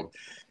backfield.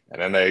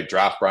 And then they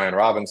draft Brian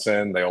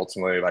Robinson. They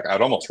ultimately, like,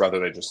 I'd almost rather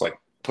they just like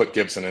put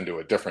Gibson into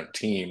a different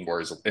team where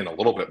he's in a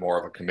little bit more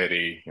of a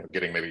committee,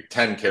 getting maybe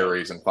 10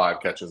 carries and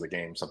 5 catches a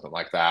game, something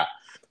like that.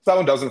 That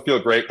one doesn't feel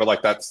great, but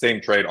like that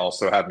same trade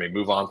also had me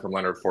move on from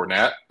Leonard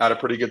Fournette at a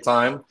pretty good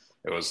time.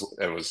 It was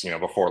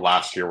before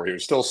last year where he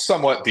was still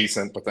somewhat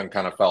decent, but then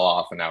kind of fell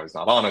off, and now he's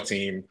not on a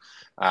team.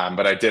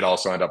 But I did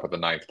also end up with the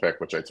 9th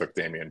pick, which I took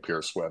Dameon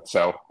Pierce with.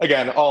 So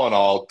again, all in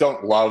all,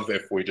 don't love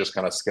if we just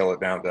kind of scale it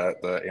down to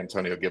the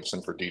Antonio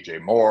Gibson for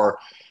DJ Moore,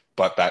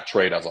 but that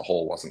trade as a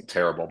whole wasn't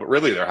terrible. But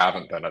really, there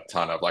haven't been a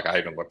ton of, like, I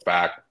even looked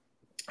back.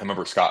 I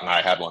remember Scott and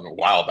I had one a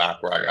while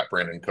back where I got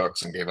Brandon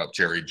Cooks and gave up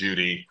Jerry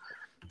Jeudy.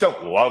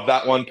 Don't love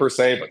that one per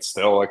se, but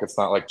still, like, it's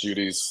not like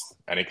Judy's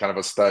any kind of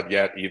a stud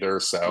yet either.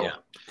 So yeah.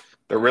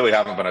 There really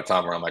haven't been a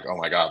time where I'm like, oh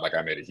my God, like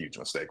I made a huge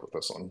mistake with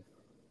this one.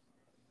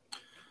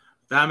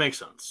 That makes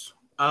sense.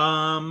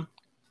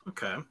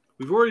 Okay.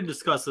 We've already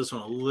discussed this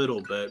one a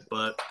little bit,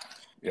 but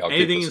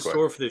anything in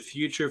store for the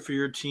future for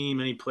your team?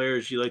 Any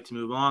players you like to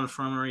move on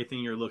from or anything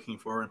you're looking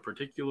for in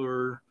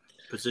particular,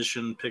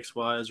 position picks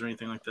wise or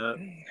anything like that?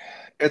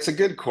 It's a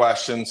good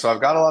question. So I've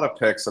got a lot of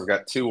picks. I've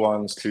got 2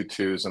 1s, 2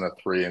 2s, and a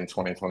 3 in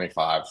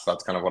 2025. So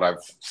that's kind of what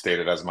I've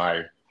stated as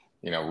my,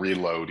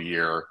 reload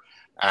year.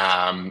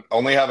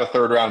 Only have a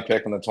 3rd round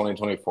pick in the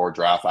 2024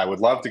 draft. I would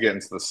love to get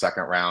into the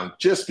 2nd round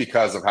just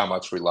because of how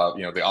much we love,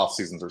 the off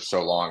seasons are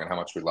so long and how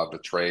much we love to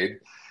trade.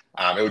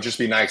 It would just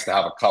be nice to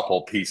have a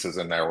couple pieces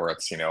in there where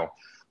it's,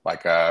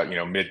 like a,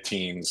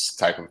 mid-teens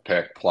type of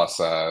pick plus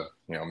a,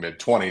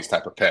 mid-20s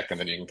type of pick. And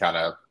then you can kind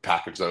of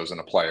package those in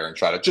a player and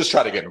try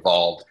to get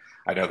involved.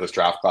 I know this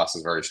draft class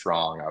is very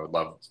strong. I would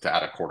love to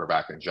add a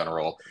quarterback in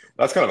general.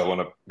 That's kind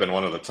of been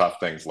one of the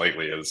tough things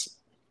lately is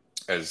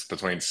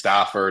between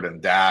Stafford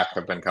and Dak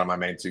have been kind of my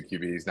main 2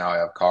 QBs. Now I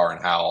have Carr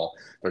and Howell.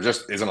 There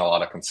just isn't a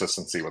lot of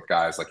consistency with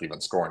guys like even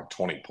scoring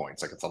 20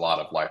 points. Like it's a lot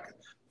of like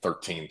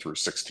 13 through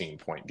 16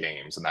 point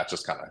games. And that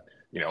just kind of,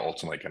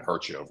 ultimately can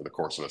hurt you over the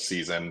course of a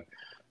season.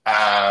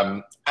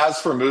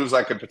 As for moves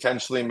I could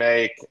potentially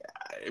make,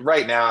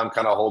 right now I'm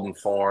kind of holding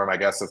form. I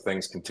guess if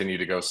things continue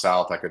to go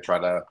south, I could try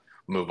to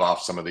move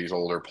off some of these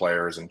older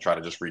players and try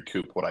to just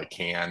recoup what I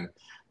can.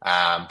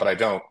 But I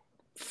don't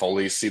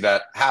fully see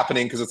that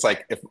happening because it's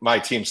like if my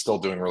team's still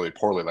doing really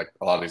poorly, like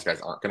a lot of these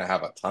guys aren't going to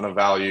have a ton of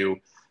value.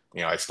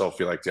 I still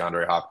feel like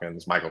DeAndre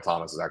Hopkins, Michael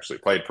Thomas has actually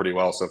played pretty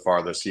well so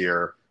far this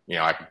year.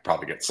 I could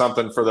probably get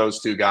something for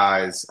those 2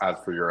 guys. As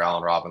for your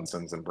Allen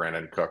Robinsons and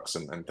Brandon Cooks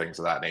and things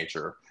of that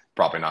nature,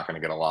 probably not going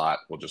to get a lot.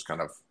 We'll just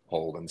kind of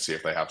hold and see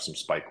if they have some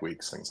spike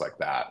weeks, things like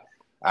that.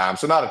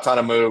 So not a ton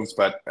of moves,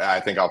 but I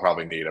think I'll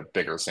probably need a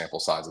bigger sample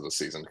size of the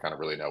season to kind of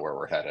really know where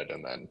we're headed.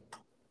 And then,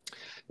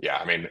 yeah,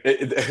 I mean,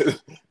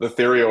 the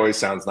theory always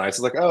sounds nice. It's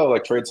like, oh,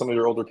 like trade some of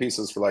your older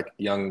pieces for like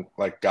young,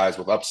 like guys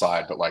with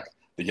upside, but like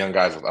the young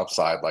guys with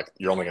upside, like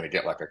you're only going to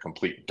get like a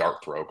complete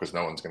dart throw because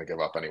no one's going to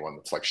give up anyone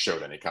that's like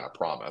showed any kind of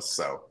promise.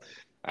 So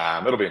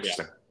it'll be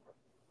interesting.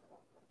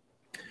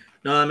 Yeah.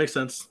 No, that makes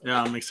sense.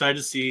 Yeah, I'm excited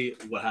to see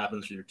what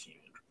happens for your team.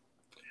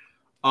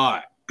 All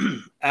right.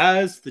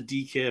 As the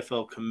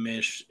DKFL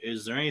commish,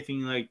 is there anything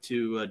you'd like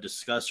to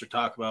discuss or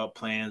talk about,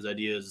 plans,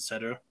 ideas,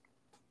 etc.?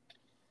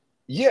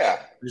 Yeah.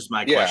 This is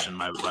my question,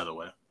 by the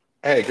way.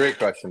 Hey, great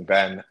question,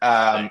 Ben.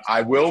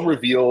 I will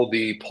reveal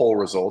the poll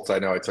results. I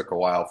know it took a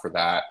while for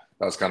that.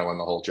 That was kind of when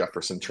the whole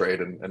Jefferson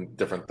trade and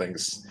different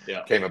things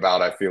came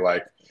about, I feel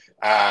like.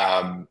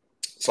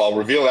 So I'll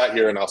reveal that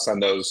here, and I'll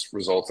send those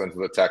results into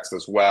the text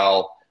as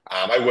well.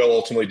 I will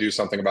ultimately do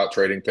something about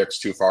trading picks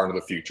too far into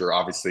the future.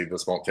 Obviously,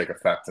 this won't take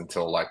effect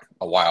until like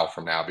a while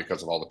from now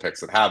because of all the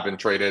picks that have been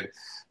traded.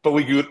 But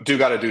we do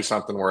got to do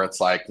something where it's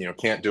like,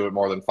 can't do it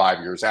more than 5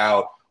 years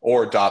out,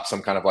 or adopt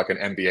some kind of like an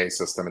NBA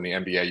system. In the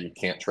NBA, you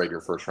can't trade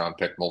your 1st round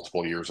pick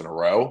multiple years in a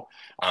row.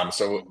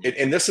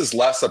 And this is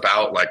less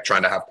about like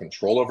trying to have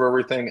control over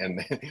everything.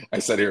 And I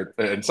said here,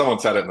 and someone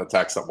said it in the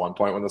text at one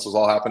point when this was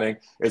all happening,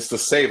 it's to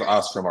save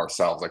us from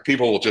ourselves. Like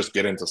people will just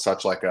get into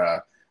such like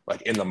a,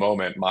 like in the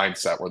moment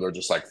mindset where they're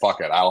just like,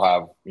 fuck it, I'll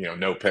have,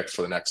 no picks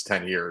for the next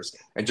 10 years.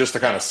 And just to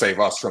kind of save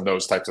us from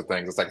those types of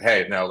things. It's like,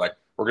 hey, no, like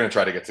we're going to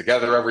try to get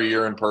together every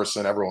year in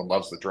person. Everyone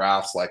loves the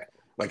drafts. Like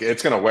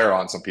it's going to wear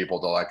on some people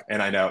to like,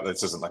 and I know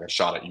this isn't like a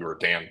shot at you or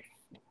Dan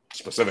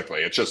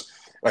specifically. It's just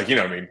like, you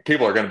know what I mean?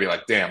 People are going to be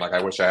like, damn, like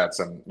I wish I had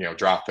some, you know,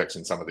 draft picks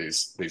in some of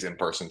these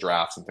in-person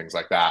drafts and things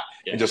like that.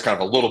 Yeah. And just kind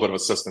of a little bit of a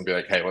system, be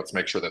like, hey, let's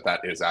make sure that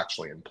that is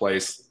actually in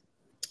place.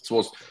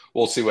 So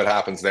we'll see what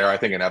happens there. I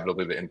think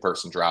inevitably the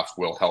in-person drafts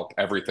will help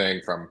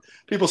everything from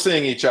people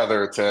seeing each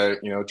other to,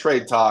 you know,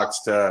 trade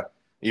talks to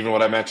even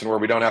what I mentioned where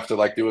we don't have to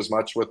like do as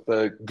much with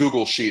the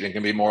Google Sheet and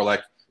can be more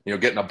like, you know,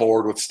 getting a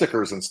board with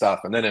stickers and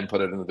stuff and then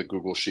input it into the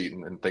Google Sheet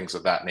and things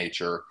of that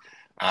nature.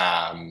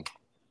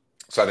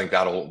 So I think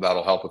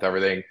that'll help with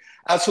everything.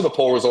 As for the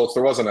poll results,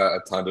 there wasn't a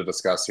ton to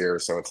discuss here,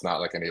 so it's not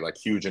like any like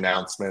huge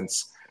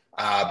announcements.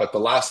 But the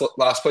last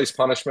place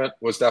punishment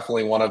was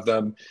definitely one of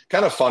them.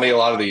 Kind of funny, a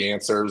lot of the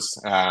answers,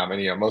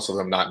 and you know, most of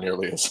them not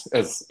nearly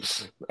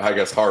as I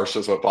guess harsh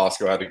as what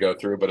Bosco had to go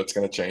through, but it's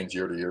going to change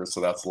year to year,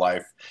 so that's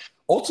life.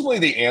 Ultimately,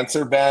 the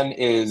answer, Ben,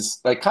 is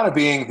like kind of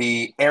being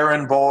the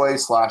errand boy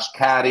 /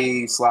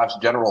 caddy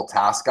 / general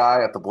task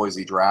guy at the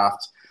Boise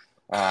draft.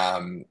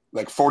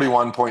 Like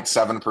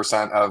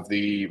 41.7% of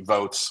the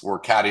votes were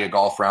caddy a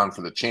golf round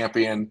for the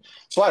champion.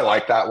 So I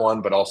like that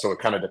one, but also it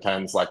kind of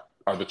depends, like,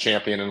 are the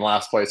champion and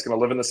last place going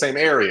to live in the same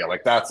area?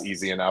 Like, that's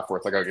easy enough where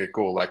it's like, okay,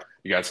 cool. Like,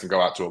 you guys can go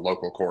out to a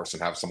local course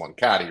and have someone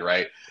caddy,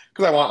 right?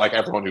 Because I want, like,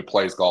 everyone who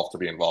plays golf to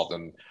be involved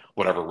in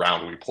whatever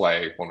round we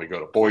play when we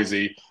go to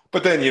Boise.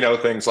 But then, you know,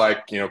 things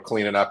like, you know,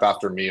 cleaning up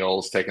after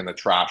meals, taking the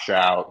trash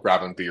out,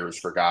 grabbing beers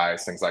for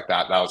guys, things like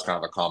that. That was kind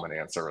of a common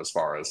answer as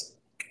far as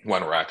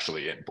when we're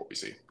actually in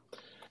Boise.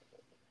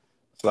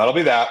 So that'll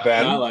be that,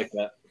 Ben. I like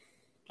that.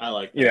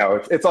 You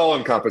know, it's all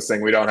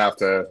encompassing. We don't have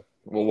to,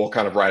 we'll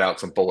kind of write out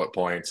some bullet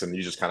points and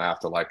you just kind of have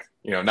to like,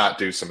 you know, not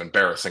do some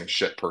embarrassing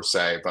shit per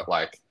se, but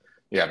like,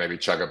 yeah, maybe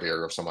chug a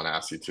beer if someone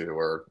asks you to,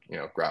 or, you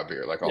know, grab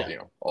beer, like all, you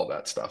know, all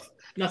that stuff.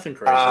 Nothing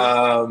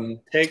crazy.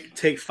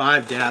 Take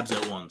 5 dabs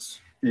at once.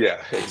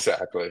 Yeah,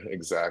 exactly.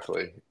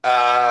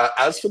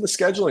 As for the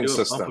scheduling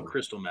system,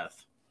 crystal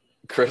meth,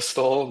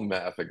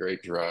 a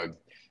great drug.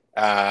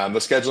 The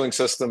scheduling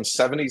system,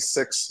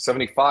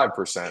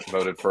 75%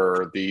 voted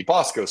for the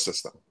Bosco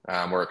system,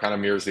 where it kind of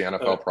mirrors the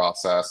NFL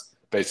process,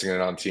 basing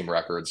it on team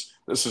records.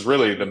 This is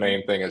really the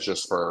main thing, is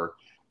just for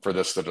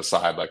this to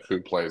decide like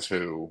who plays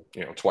who,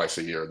 you know, twice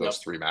a year, those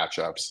 3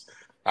 matchups.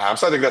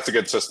 So I think that's a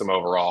good system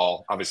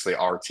overall. Obviously,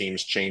 our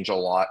teams change a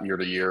lot year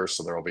to year,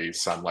 so there will be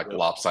some like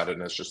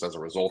lopsidedness just as a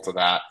result of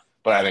that.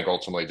 But I think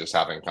ultimately just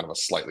having kind of a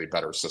slightly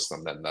better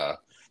system than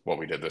what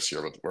we did this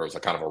year, where it was a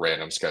kind of a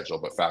random schedule,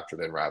 but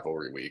factored in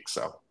rivalry week.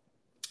 So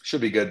should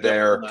be good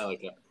there. I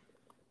like it.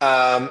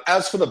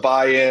 As for the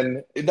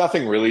buy-in,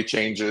 nothing really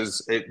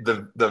changes.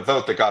 The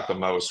vote that got the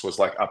most was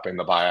like upping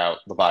the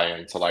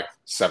buy-in to like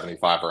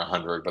 75 or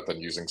 100, but then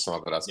using some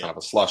of it as kind of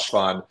a slush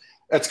fund.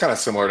 It's kind of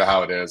similar to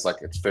how it is. Like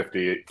it's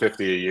 50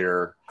 a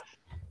year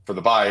for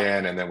the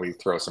buy-in, and then we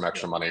throw some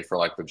extra money for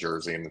like the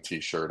jersey and the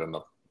T-shirt and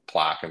the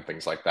plaque and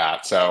things like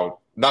that. So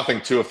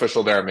nothing too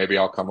official there. Maybe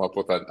I'll come up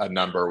with a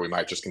number. We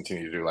might just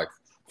continue to do like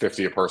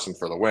 50 a person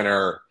for the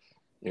winner,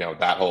 you know,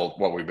 that whole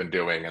what we've been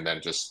doing, and then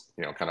just,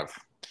 you know, kind of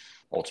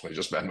ultimately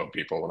just Venmo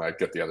people when I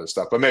get the other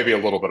stuff, but maybe a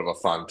little bit of a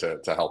fund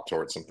to help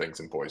towards some things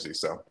in Boise.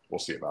 So we'll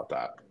see about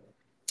that.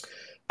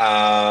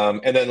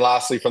 And then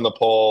lastly from the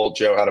poll,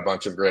 Joe had a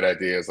bunch of great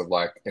ideas of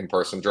like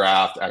in-person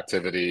draft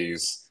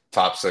activities,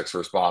 top 6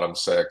 versus bottom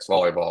 6,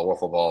 volleyball,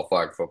 wiffle ball,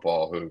 flag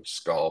football, hoops,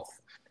 golf,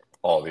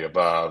 all the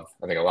above.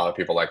 I think a lot of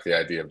people like the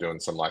idea of doing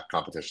some like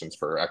competitions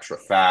for extra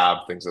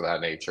fab, things of that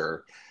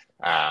nature.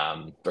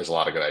 There's a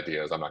lot of good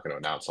ideas. I'm not going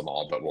to announce them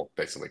all, but we'll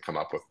basically come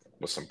up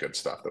with some good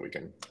stuff that we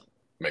can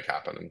make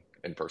happen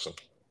in person.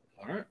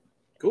 All right,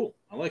 cool.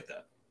 I like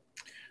that.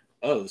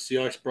 Oh, the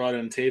Seahawks brought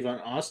in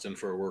Tavon Austin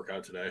for a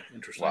workout today.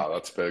 Interesting. Wow,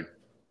 that's big.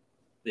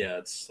 Yeah,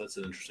 that's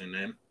an interesting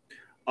name.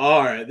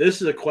 All right,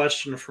 this is a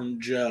question from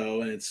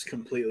Joe, and it's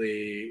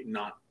completely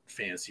not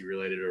fantasy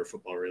related or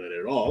football related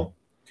at all.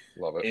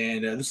 Love it.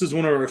 And this is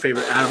one of our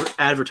favorite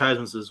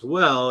advertisements as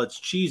well. It's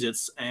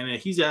Cheez-Its, and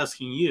he's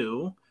asking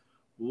you,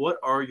 what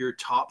are your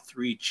top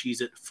 3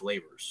 Cheez-It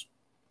flavors?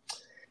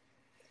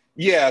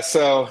 Yeah,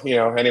 so, you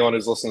know, anyone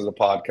who's listened to the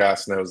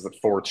podcast knows that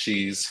 4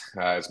 cheese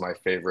is my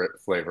favorite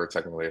flavor.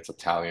 Technically, it's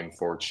Italian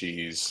 4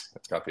 cheese.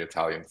 It's got the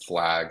Italian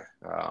flag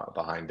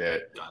behind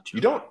it.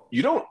 Gotcha.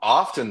 You don't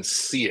often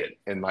see it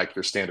in like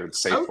your standard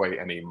Safeway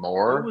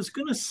anymore. I was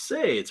gonna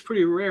say it's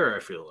pretty rare. I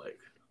feel like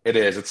it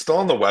is. It's still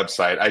on the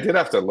website. I did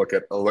have to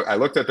I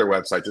looked at their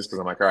website just because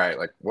I'm like, all right,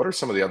 like what are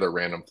some of the other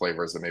random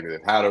flavors that maybe they've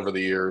had over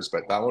the years?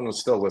 But that one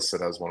was still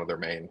listed as one of their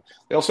main.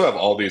 They also have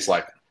all these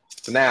like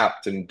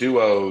snapped and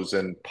duos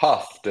and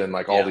puffed and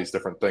like all these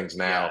different things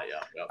now.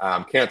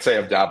 Can't say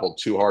I've dabbled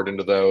too hard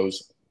into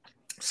those.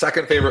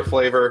 Second favorite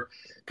flavor,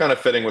 kind of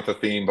fitting with the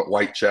theme, but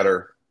white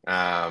cheddar.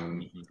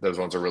 Those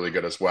ones are really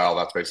good as well.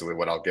 That's basically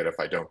what I'll get if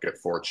I don't get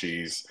 4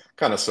 cheese.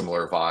 Kind of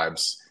similar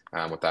vibes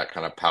with that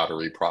kind of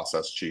powdery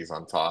processed cheese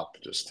on top.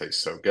 It just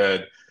tastes so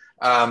good.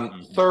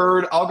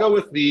 Third, I'll go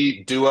with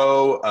the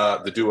duos,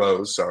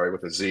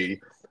 with a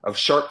Z, of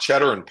sharp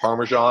cheddar and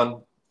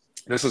Parmesan.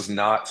 This is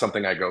not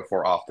something I go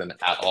for often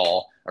at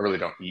all. I really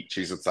don't eat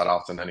Cheez-Its that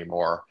often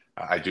anymore.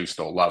 I do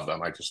still love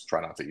them. I just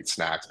try not to eat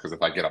snacks because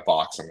if I get a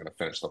box, I'm going to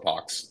finish the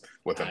box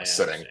within a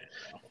sitting.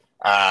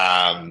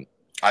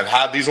 I've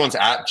had these ones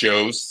at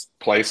Joe's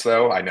place,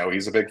 though. I know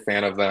he's a big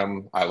fan of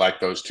them. I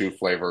like those two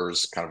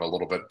flavors, kind of a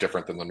little bit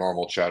different than the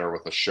normal cheddar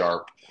with the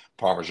sharp.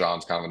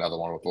 Parmesan's kind of another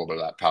one with a little bit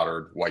of that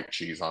powdered white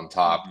cheese on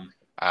top.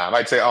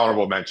 I'd say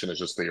honorable mention is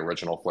just the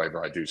original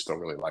flavor. I do still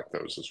really like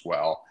those as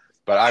well.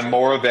 But I'm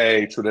more of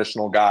a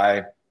traditional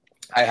guy.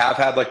 I have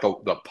had like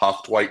the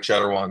puffed white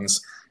cheddar ones.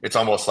 It's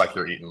almost like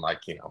you're eating like,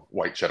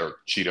 white cheddar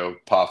Cheeto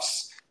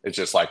puffs. It's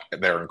just like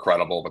they're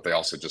incredible, but they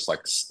also just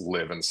like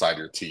live inside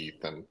your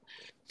teeth. And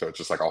so it's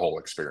just like a whole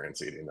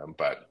experience eating them.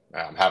 But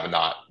have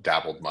not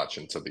dabbled much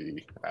into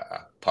the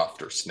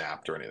puffed or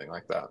snapped or anything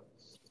like that.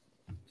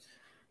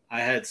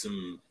 I had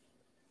some,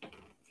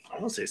 I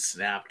won't say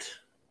snapped,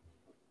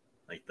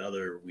 like the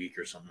other week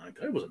or something like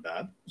that. It wasn't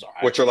bad. It was all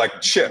right. Which are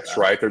like chips,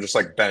 right? They're just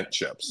like bent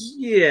chips.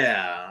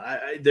 Yeah,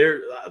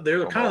 they're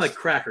kind of like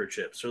cracker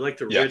chips. They're like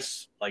the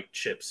Ritz like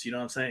chips. You know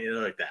what I'm saying?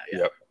 They're like that. Yeah.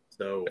 Yep.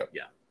 So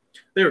yeah,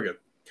 they were good.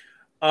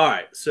 All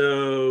right,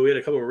 so we had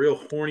a couple of real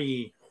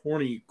horny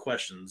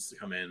questions to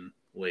come in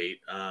late.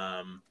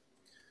 Some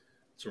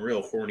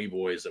real horny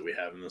boys that we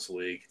have in this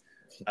league.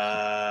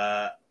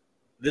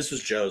 This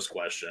was Joe's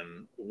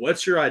question.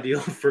 What's your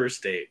ideal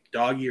first date,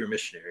 doggy or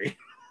missionary?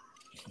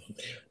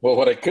 Well,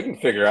 what I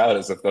couldn't figure out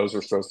is if those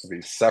are supposed to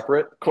be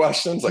separate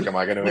questions. Like, am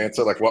I going to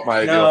answer like what my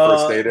ideal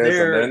first date is,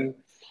 and then?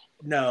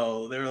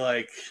 No, they're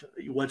like,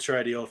 what's your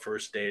ideal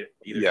first date?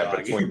 Either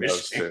doggy between or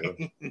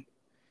missionary. those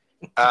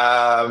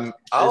two.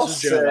 I'll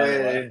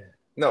say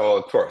no.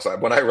 Of course,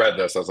 when I read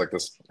this, I was like,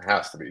 this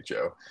has to be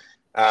Joe.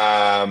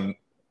 I'll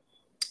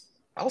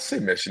say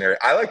missionary.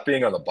 I like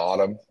being on the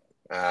bottom.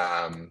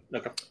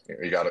 Okay.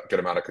 You got a good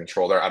amount of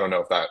control there. I don't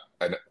know if that.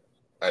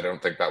 I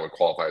don't think that would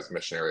qualify as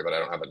missionary, but I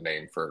don't have a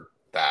name for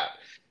that.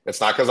 It's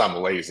not because I'm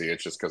lazy.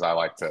 It's just because I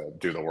like to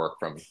do the work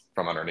from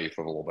underneath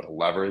with a little bit of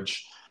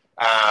leverage.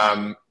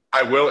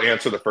 I will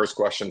answer the first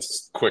question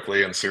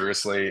quickly and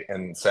seriously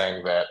in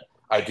saying that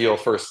ideal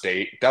first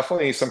date,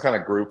 definitely some kind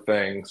of group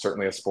thing.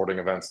 Certainly a sporting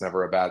event's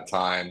never a bad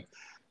time.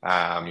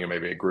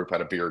 Maybe a group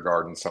at a beer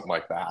garden, something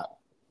like that.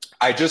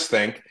 I just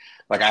think,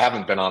 like, I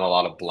haven't been on a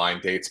lot of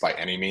blind dates by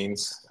any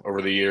means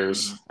over the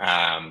years.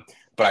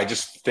 But I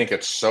just think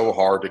it's so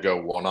hard to go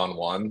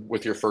one-on-one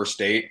with your first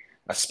date,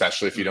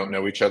 especially if you don't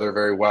know each other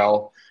very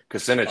well,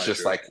 because then it's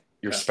just like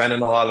you're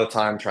spending a lot of the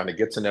time trying to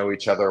get to know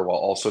each other while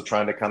also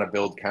trying to kind of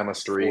build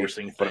chemistry.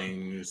 Forcing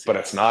things. But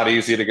it's not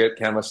easy to get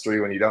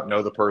chemistry when you don't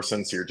know the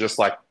person. So you're just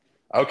like,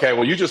 okay,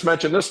 well, you just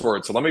mentioned this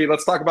word, so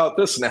let's talk about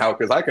this now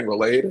because I can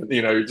relate.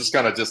 You're just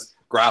kind of just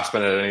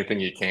grasping at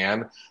anything you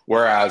can.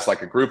 Whereas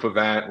like a group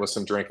event with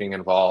some drinking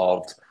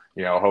involved,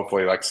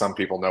 hopefully like some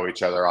people know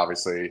each other,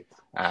 obviously.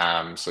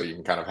 So you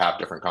can kind of have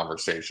different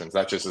conversations.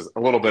 That just is a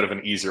little bit of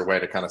an easier way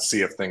to kind of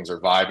see if things are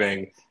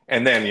vibing.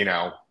 And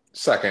then,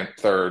 second,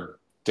 third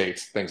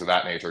dates, things of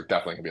that nature,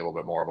 definitely can be a little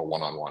bit more of a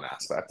one-on-one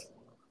aspect.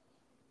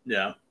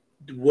 Yeah.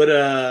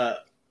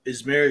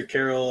 Is Mary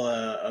Carroll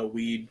a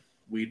weed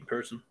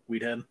person,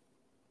 weed head?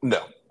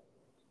 No.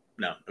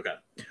 Okay.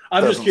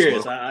 I'm just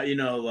curious.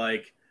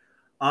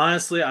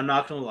 Honestly, I'm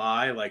not going to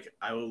lie. Like,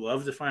 I would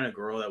love to find a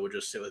girl that would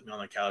just sit with me on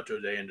the couch all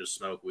day and just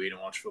smoke weed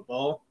and watch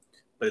football.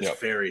 But it's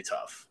very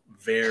tough.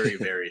 Very,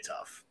 very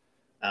tough.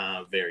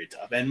 Very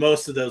tough. And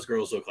most of those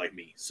girls look like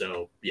me.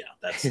 So, yeah,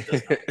 that's not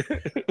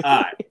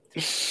all right.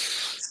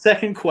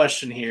 Second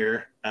question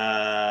here.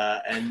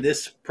 And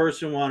this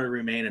person wanted to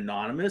remain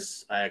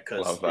anonymous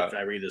because if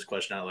I read this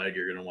question out loud,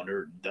 you're going to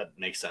wonder. That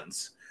makes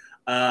sense.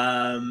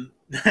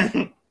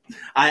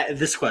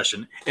 This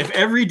question. If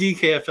every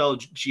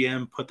DKFL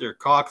GM put their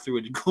cock through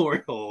a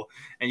glory hole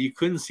and you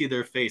couldn't see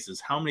their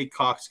faces, how many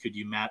cocks could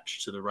you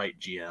match to the right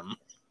GM?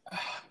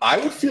 I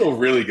would feel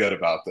really good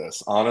about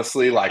this,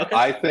 honestly. Like,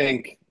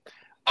 okay.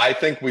 I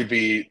think we'd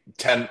be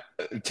 10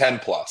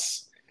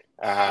 plus.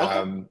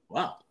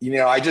 Wow.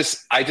 I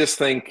just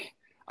think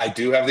I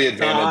do have the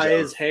advantage.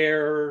 Eyes,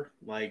 hair,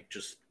 like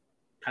just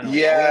kind of.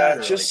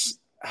 Yeah,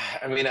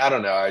 I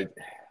don't know.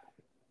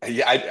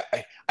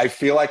 I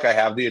feel like I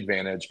have the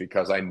advantage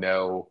because I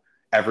know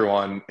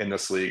everyone in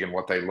this league and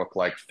what they look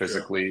like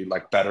physically,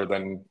 like better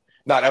than.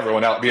 Not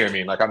everyone else. You know what I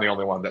mean? Like, I'm the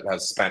only one that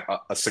has spent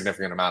a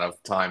significant amount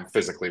of time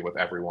physically with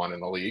everyone in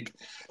the league.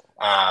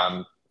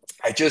 I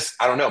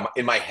don't know.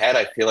 In my head,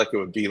 I feel like it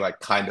would be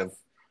like kind of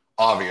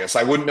obvious.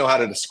 I wouldn't know how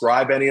to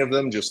describe any of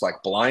them just like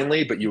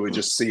blindly, but you would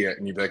just see it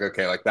and you'd be like,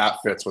 okay, like that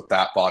fits with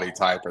that body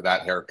type or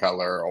that hair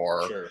color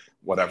or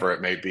whatever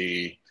it may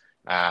be.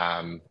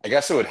 I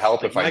guess it would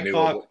help if I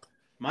knew.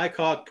 My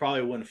cock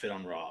probably wouldn't fit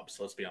on Rob's.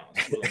 Let's be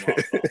honest.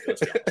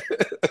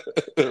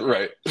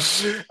 Right.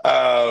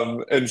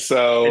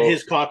 And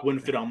his cock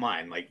wouldn't fit on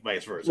mine, like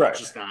vice versa. Right. It's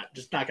just not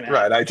going to happen.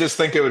 Right. I just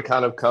think it would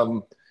kind of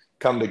come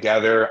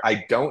together.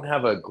 I don't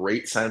have a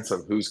great sense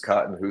of who's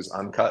cut and who's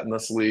uncut in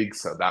this league,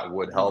 so that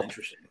would help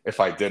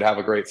if I did have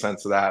a great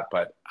sense of that.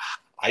 But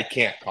I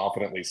can't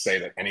confidently say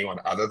that anyone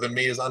other than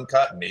me is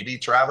uncut. Maybe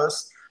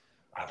Travis.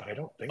 But I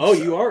don't think Oh,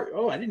 so. you are?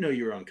 Oh, I didn't know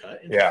you were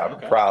uncut. Yeah,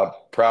 Okay.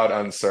 proud,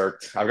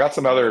 uncirced. I've got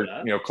some other,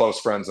 close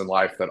friends in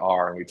life that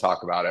are, and we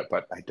talk about it,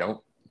 but I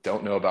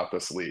don't know about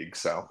this league.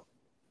 So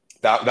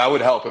that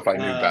would help if I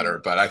knew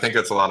better, but I think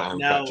it's a lot of uncut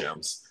Now,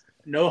 gems.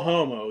 no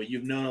homo.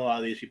 You've known a lot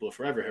of these people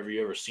forever. Have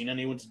you ever seen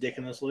anyone's dick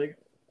in this league?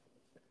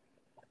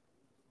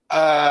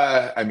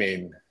 I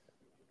mean,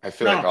 I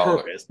feel Not like on all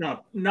purpose.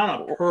 Not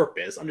on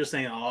purpose. I'm just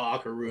saying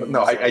locker rooms.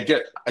 no, I like,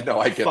 get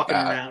fucking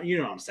that. around. You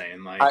know what I'm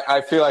saying? Like,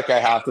 I feel like I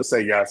have to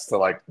say yes to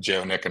like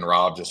Joe, Nick, and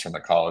Rob just from the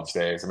college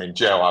days. I mean,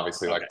 Joe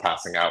obviously like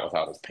passing out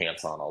without his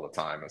pants on all the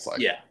time is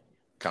like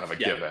kind of a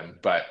given.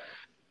 But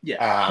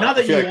not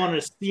that you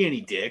want to see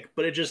any dick,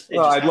 but it just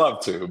I'd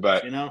love to,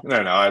 but no,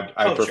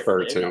 I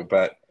prefer to.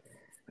 But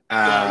you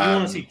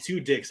want to see two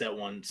dicks at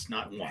once,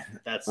 not one.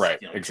 That's right,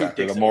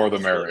 exactly. The more the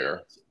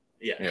merrier.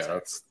 Yeah,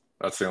 exactly.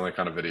 That's the only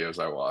kind of videos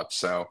I watch.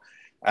 So,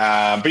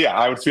 but yeah,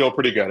 I would feel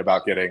pretty good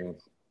about getting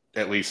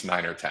at least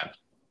 9 or 10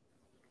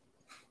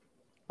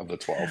 of the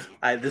 12.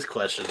 This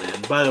question,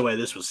 man. By the way,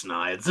 this was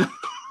Snides.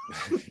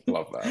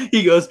 Love that.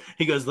 He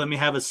goes, let me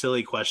have a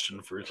silly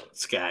question for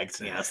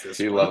Skaggs. And he asked this.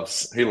 He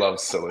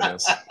loves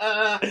silliness.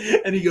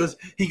 And he goes,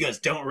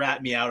 don't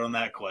rat me out on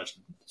that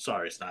question.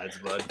 Sorry, Snides,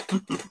 bud.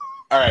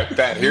 All right,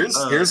 Ben,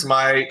 here's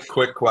my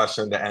quick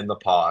question to end the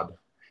pod.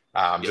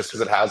 Just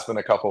because it has been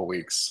a couple of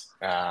weeks.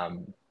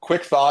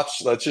 Quick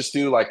thoughts. Let's just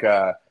do like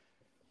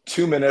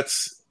 2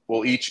 minutes.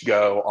 We'll each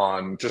go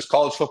on just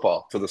college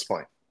football to this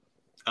point.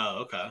 Oh,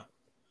 okay.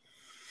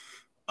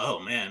 Oh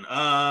man.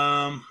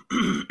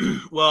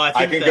 Well, I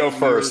think I can go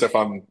first if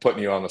I'm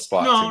putting you on the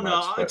spot.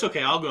 No, it's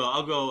okay. I'll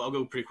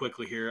go pretty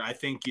quickly here. I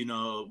think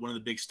one of the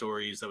big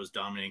stories that was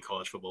dominating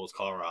college football was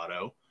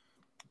Colorado.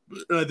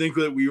 I think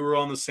that we were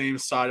on the same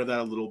side of that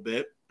a little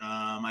bit.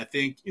 I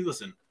think.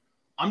 Listen,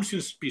 I'm just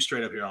going to be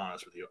straight up here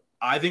honest with you.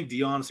 I think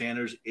Deion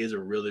Sanders is a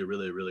really,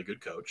 really, really good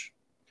coach.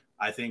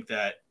 I think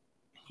that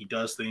he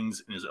does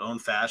things in his own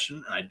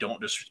fashion, and I don't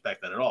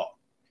disrespect that at all.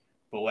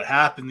 But what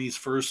happened these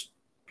first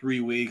 3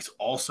 weeks,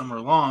 all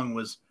summer long,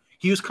 was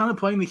he was kind of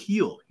playing the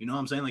heel. You know what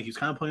I'm saying? Like, he was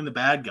kind of playing the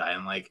bad guy.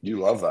 And like, you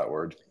love that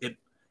word.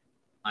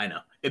 I know.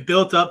 It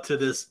built up to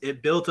this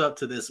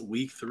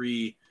week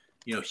 3,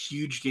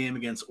 huge game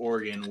against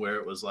Oregon where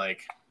it was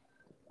like,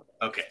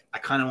 okay, I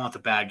kind of want the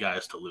bad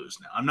guys to lose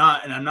now. I'm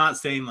not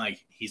saying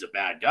like he's a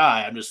bad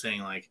guy. I'm just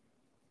saying like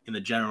in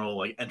the general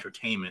like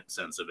entertainment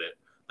sense of it,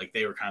 like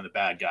they were kind of the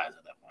bad guys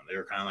at that point. They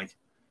were kind of like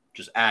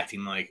just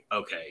acting like,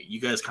 okay, you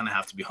guys kind of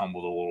have to be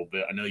humbled a little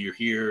bit. I know you're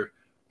here,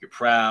 you're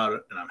proud,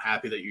 and I'm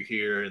happy that you're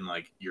here and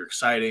like you're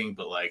exciting,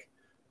 but like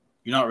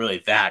you're not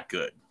really that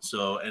good.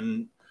 So,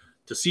 and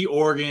to see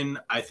Oregon,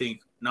 I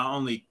think not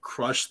only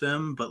crush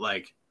them, but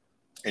like,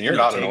 and you're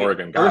not an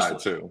Oregon guy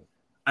too.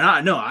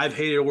 I know I've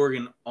hated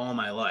Oregon all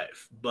my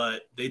life,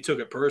 but they took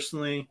it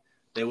personally.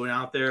 They went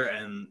out there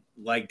and,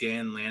 like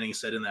Dan Lanning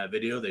said in that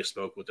video, they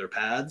spoke with their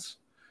pads.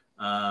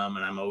 And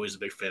I'm always a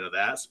big fan of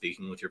that,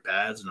 speaking with your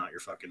pads, not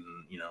your fucking,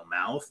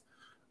 mouth.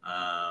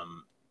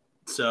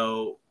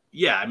 So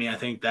yeah, I mean, I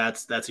think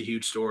that's a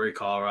huge story.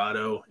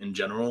 Colorado in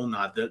general,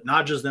 not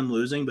just them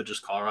losing, but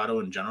just Colorado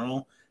in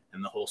general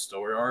and the whole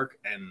story arc.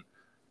 And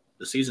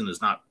the season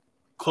is not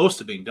close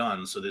to being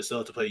done, so they still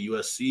have to play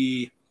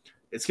USC.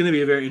 It's going to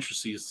be a very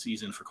interesting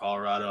season for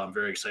Colorado. I'm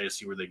very excited to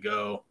see where they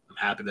go. I'm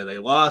happy that they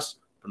lost,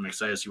 but I'm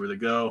excited to see where they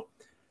go.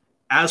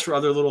 As for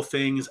other little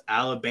things,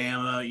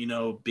 Alabama,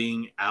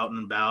 being out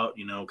and about,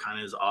 kind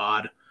of is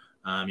odd.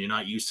 You're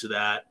not used to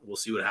that. We'll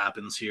see what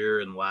happens here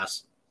in the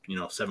last,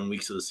 7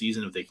 weeks of the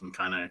season, if they can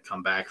kind of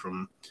come back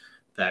from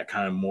that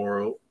kind of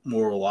moral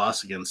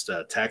loss against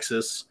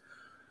Texas.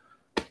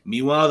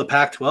 Meanwhile, the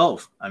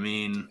Pac-12. I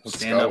mean,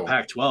 stand up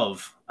Pac-12.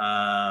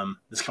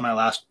 This is kind of my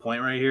last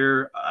point right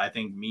here. I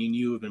think me and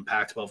you have been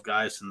Pac-12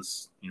 guys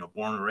since,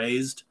 born and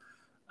raised.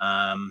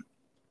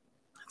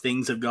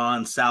 Things have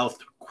gone south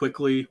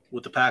quickly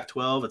with the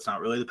Pac-12. It's not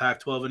really the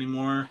Pac-12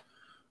 anymore.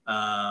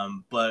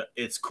 But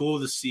it's cool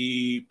to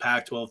see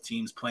Pac-12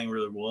 teams playing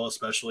really well,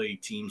 especially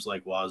teams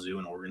like Wazoo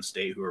and Oregon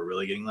State who are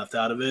really getting left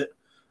out of it.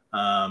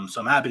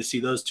 So I'm happy to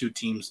see those two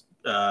teams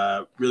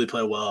really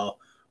play well.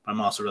 But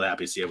I'm also really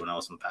happy to see everyone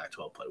else in the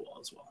Pac-12 play well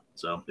as well.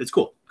 So it's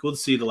cool. Cool to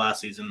see the last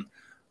season.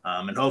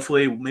 And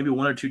hopefully maybe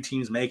one or two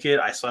teams make it.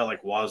 I saw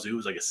like Wazoo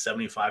was like a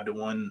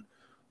 75-1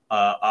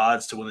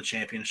 odds to win the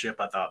championship.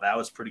 I thought that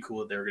was pretty cool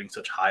that they were getting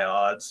such high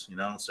odds,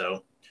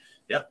 So,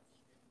 yeah.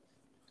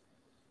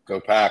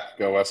 Go Pack,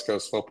 go West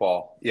Coast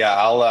football. Yeah,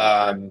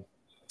 I'll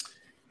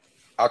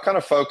kind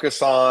of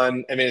focus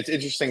on. I mean, it's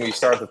interesting. We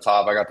start at the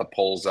top. I got the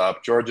polls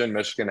up. Georgia and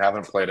Michigan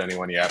haven't played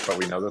anyone yet, but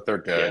we know that they're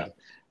good.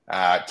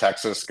 Yeah.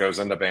 Texas goes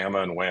into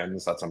Bama and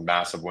wins. That's a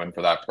massive win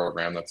for that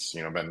program. That's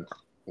been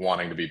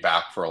wanting to be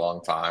back for a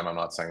long time. I'm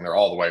not saying they're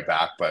all the way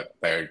back, but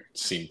they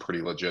seem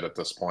pretty legit at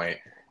this point.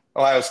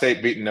 Ohio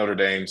State beating Notre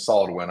Dame,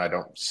 solid win. I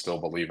don't still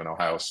believe in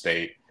Ohio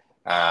State.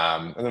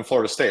 And then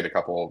Florida State, a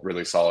couple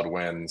really solid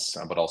wins,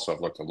 but also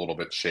have looked a little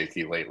bit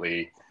shaky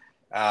lately.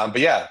 But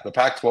yeah, the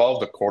Pac-12,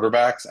 the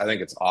quarterbacks, I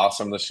think it's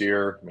awesome this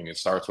year. I mean, it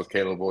starts with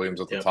Caleb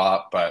Williams at the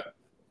top, but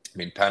I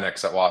mean,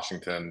 Penix at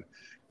Washington,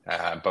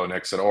 Bo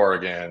Nix at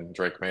Oregon,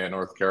 Drake May at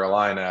North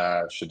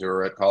Carolina,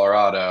 Shadur at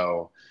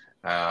Colorado,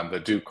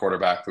 the Duke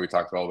quarterback that we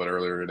talked about a little bit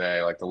earlier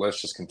today. Like the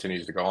list just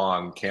continues to go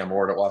on. Cam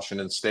Ward at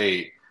Washington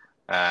State.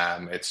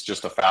 It's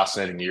just a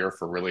fascinating year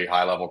for really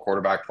high-level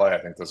quarterback play.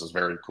 I think this is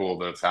very cool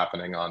that it's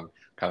happening on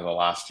kind of the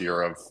last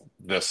year of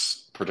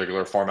this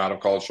particular format of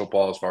college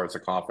football as far as the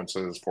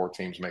conferences, 4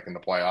 teams making the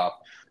playoff,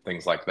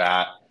 things like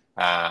that.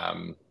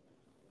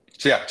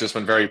 So yeah, just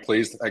been very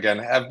pleased. Again,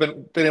 have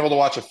been able to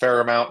watch a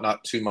fair amount,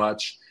 not too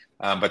much,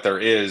 but there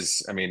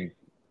is. I mean,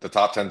 the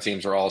top 10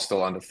 teams are all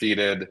still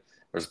undefeated.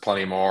 There's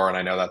plenty more, and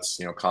I know that's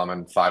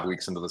common 5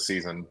 weeks into the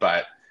season,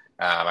 but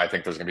I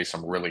think there's going to be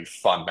some really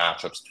fun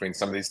matchups between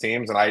some of these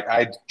teams, and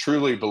I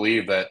truly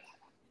believe that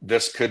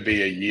this could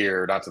be a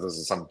year. Not that this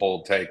is some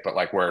bold take, but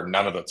like where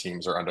none of the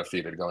teams are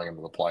undefeated going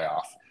into the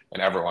playoff,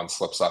 and everyone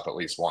slips up at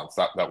least once.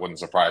 That wouldn't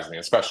surprise me,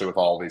 especially with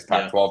all these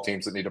Pac-12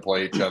 teams that need to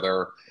play each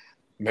other.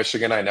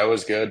 Michigan, I know,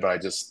 is good, but I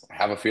just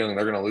have a feeling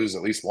they're going to lose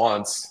at least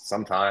once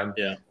sometime.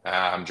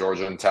 Yeah.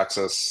 Georgia and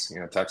Texas.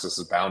 Texas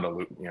is bound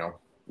to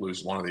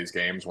lose one of these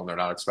games when they're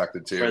not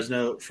expected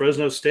to.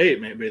 Fresno State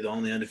may be the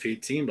only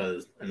undefeated team by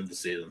the end of the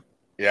season.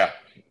 Yeah,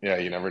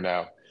 you never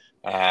know.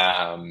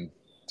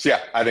 So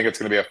yeah, I think it's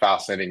going to be a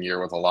fascinating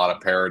year with a lot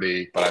of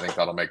parity, but I think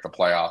that'll make the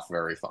playoff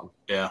very fun.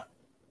 Yeah.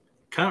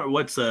 Kind of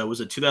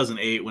was it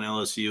 2008 when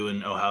LSU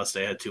and Ohio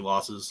State had 2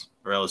 losses,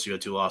 or LSU had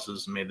 2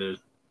 losses and made the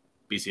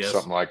BCS?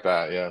 Something like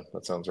that. Yeah,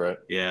 that sounds right.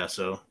 Yeah,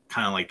 so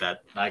kind of like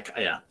that.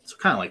 So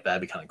kind of like that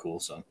would be kind of cool.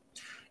 So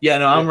yeah,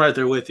 no, I'm right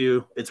there with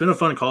you. It's been a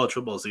fun college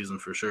football season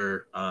for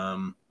sure.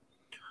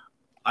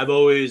 I've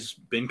always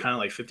been kind of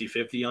like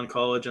 50-50 on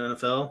college and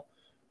NFL.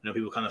 I know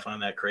people kind of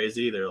find that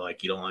crazy. They're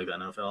like, you don't like the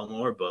NFL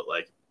more, but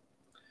like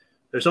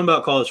there's something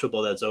about college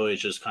football that's always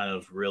just kind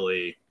of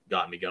really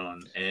got me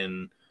going.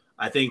 And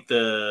I think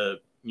the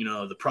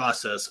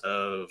process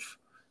of,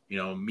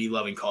 me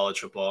loving college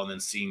football and then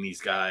seeing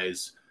these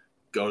guys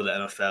go to the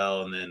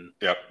NFL and then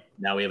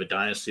now we have a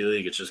Dynasty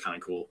league. It's just kind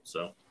of cool.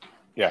 So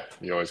yeah,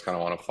 you always kind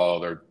of want to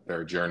follow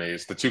their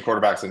journeys. The 2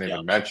 quarterbacks I didn't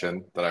even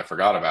mention that I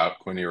forgot about,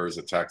 Quinn Ewers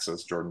at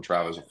Texas, Jordan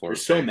Travis at Florida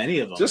State. There's so many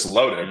of them. Just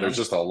loaded. There's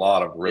just a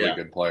lot of really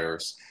good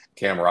players.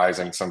 Cam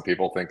Rising, some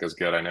people think is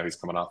good. I know he's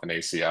coming off an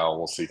ACL.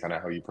 We'll see kind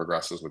of how he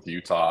progresses with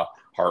Utah.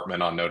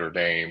 Hartman on Notre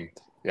Dame.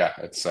 Yeah,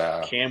 it's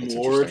Cam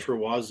Ward for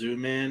Wazoo,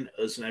 man.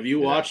 Listen, have you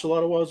watched a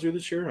lot of Wazoo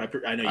this year?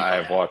 I know you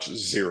have. I've watched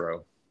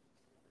 0.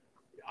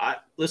 I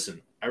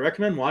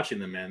recommend watching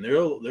them, man. They're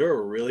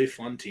a really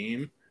fun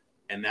team,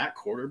 and that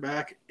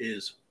quarterback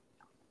is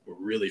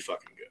really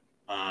fucking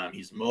good.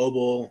 He's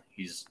mobile.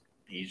 He's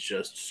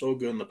just so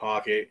good in the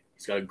pocket.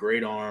 He's got a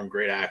great arm,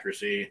 great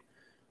accuracy.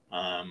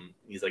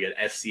 He's like an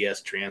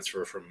FCS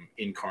transfer from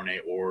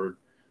Incarnate Ward.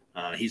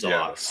 He's a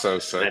lot of fun. So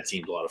sick. That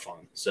team's a lot of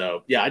fun.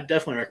 So yeah, I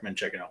definitely recommend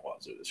checking out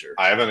Wazoo this year.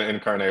 I have an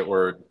Incarnate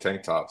Word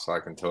tank top, so I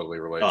can totally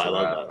relate to I that.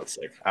 love that. That's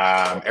sick.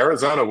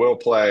 Arizona will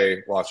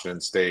play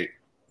Washington State.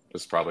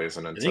 This probably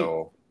isn't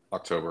until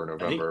October,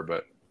 November,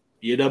 but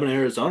UW and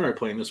Arizona are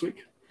playing this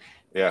week.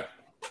 Yeah,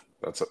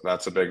 that's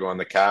a big one.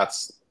 The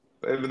Cats,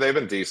 they've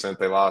been decent.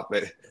 They lost.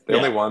 They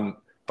only won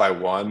by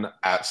 1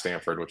 at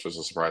Stanford, which was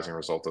a surprising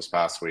result this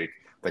past week.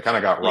 They kind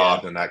of got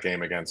robbed in that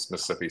game against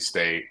Mississippi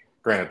State.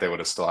 Granted, they would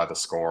have still had to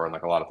score, and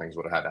like a lot of things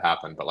would have had to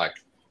happen. But like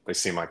they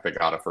seem like they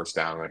got a first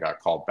down and they got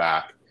called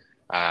back.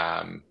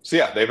 So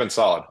yeah, they've been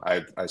solid.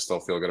 I still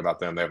feel good about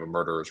them. They have a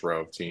murderer's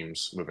row of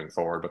teams moving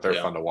forward, but they're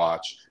fun to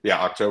watch. Yeah,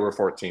 October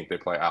 14th they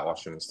play at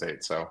Washington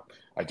State. So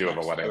I do have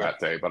a wedding that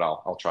day, but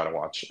I'll try to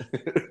watch.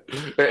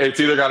 It's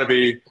either got to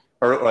be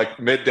like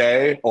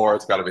midday or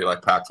it's got to be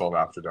like Pac-12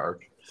 after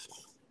dark.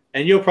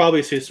 And you'll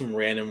probably see some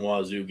random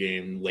Wazoo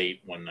game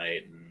late one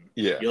night, and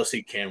you'll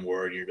see Cam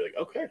Ward, and you'll be like,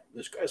 okay,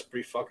 this guy's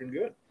pretty fucking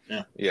good.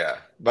 Yeah.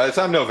 By the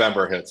time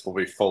November hits, we'll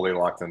be fully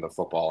locked into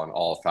football and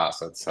all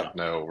facets, have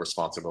no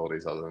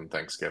responsibilities other than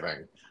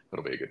Thanksgiving.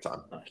 It'll be a good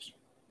time. Nice.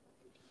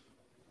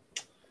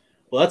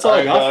 Well, that's all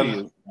I got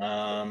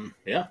for you.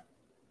 Yeah.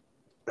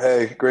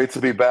 Hey, great to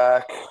be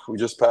back. We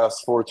just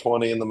passed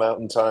 4:20 in the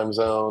Mountain Time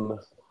Zone.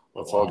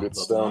 Let's all get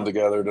stoned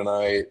together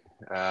tonight.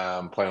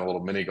 Playing a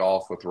little mini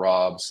golf with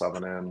Rob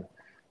subbing in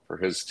for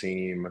his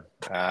team.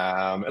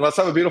 And let's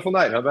have a beautiful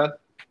night, huh, Ben?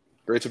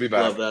 Great to be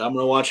back. Love that. I'm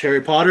going to watch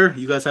Harry Potter.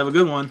 You guys have a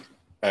good one.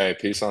 Hey,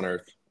 peace on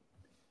earth.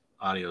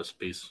 Adios.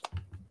 Peace.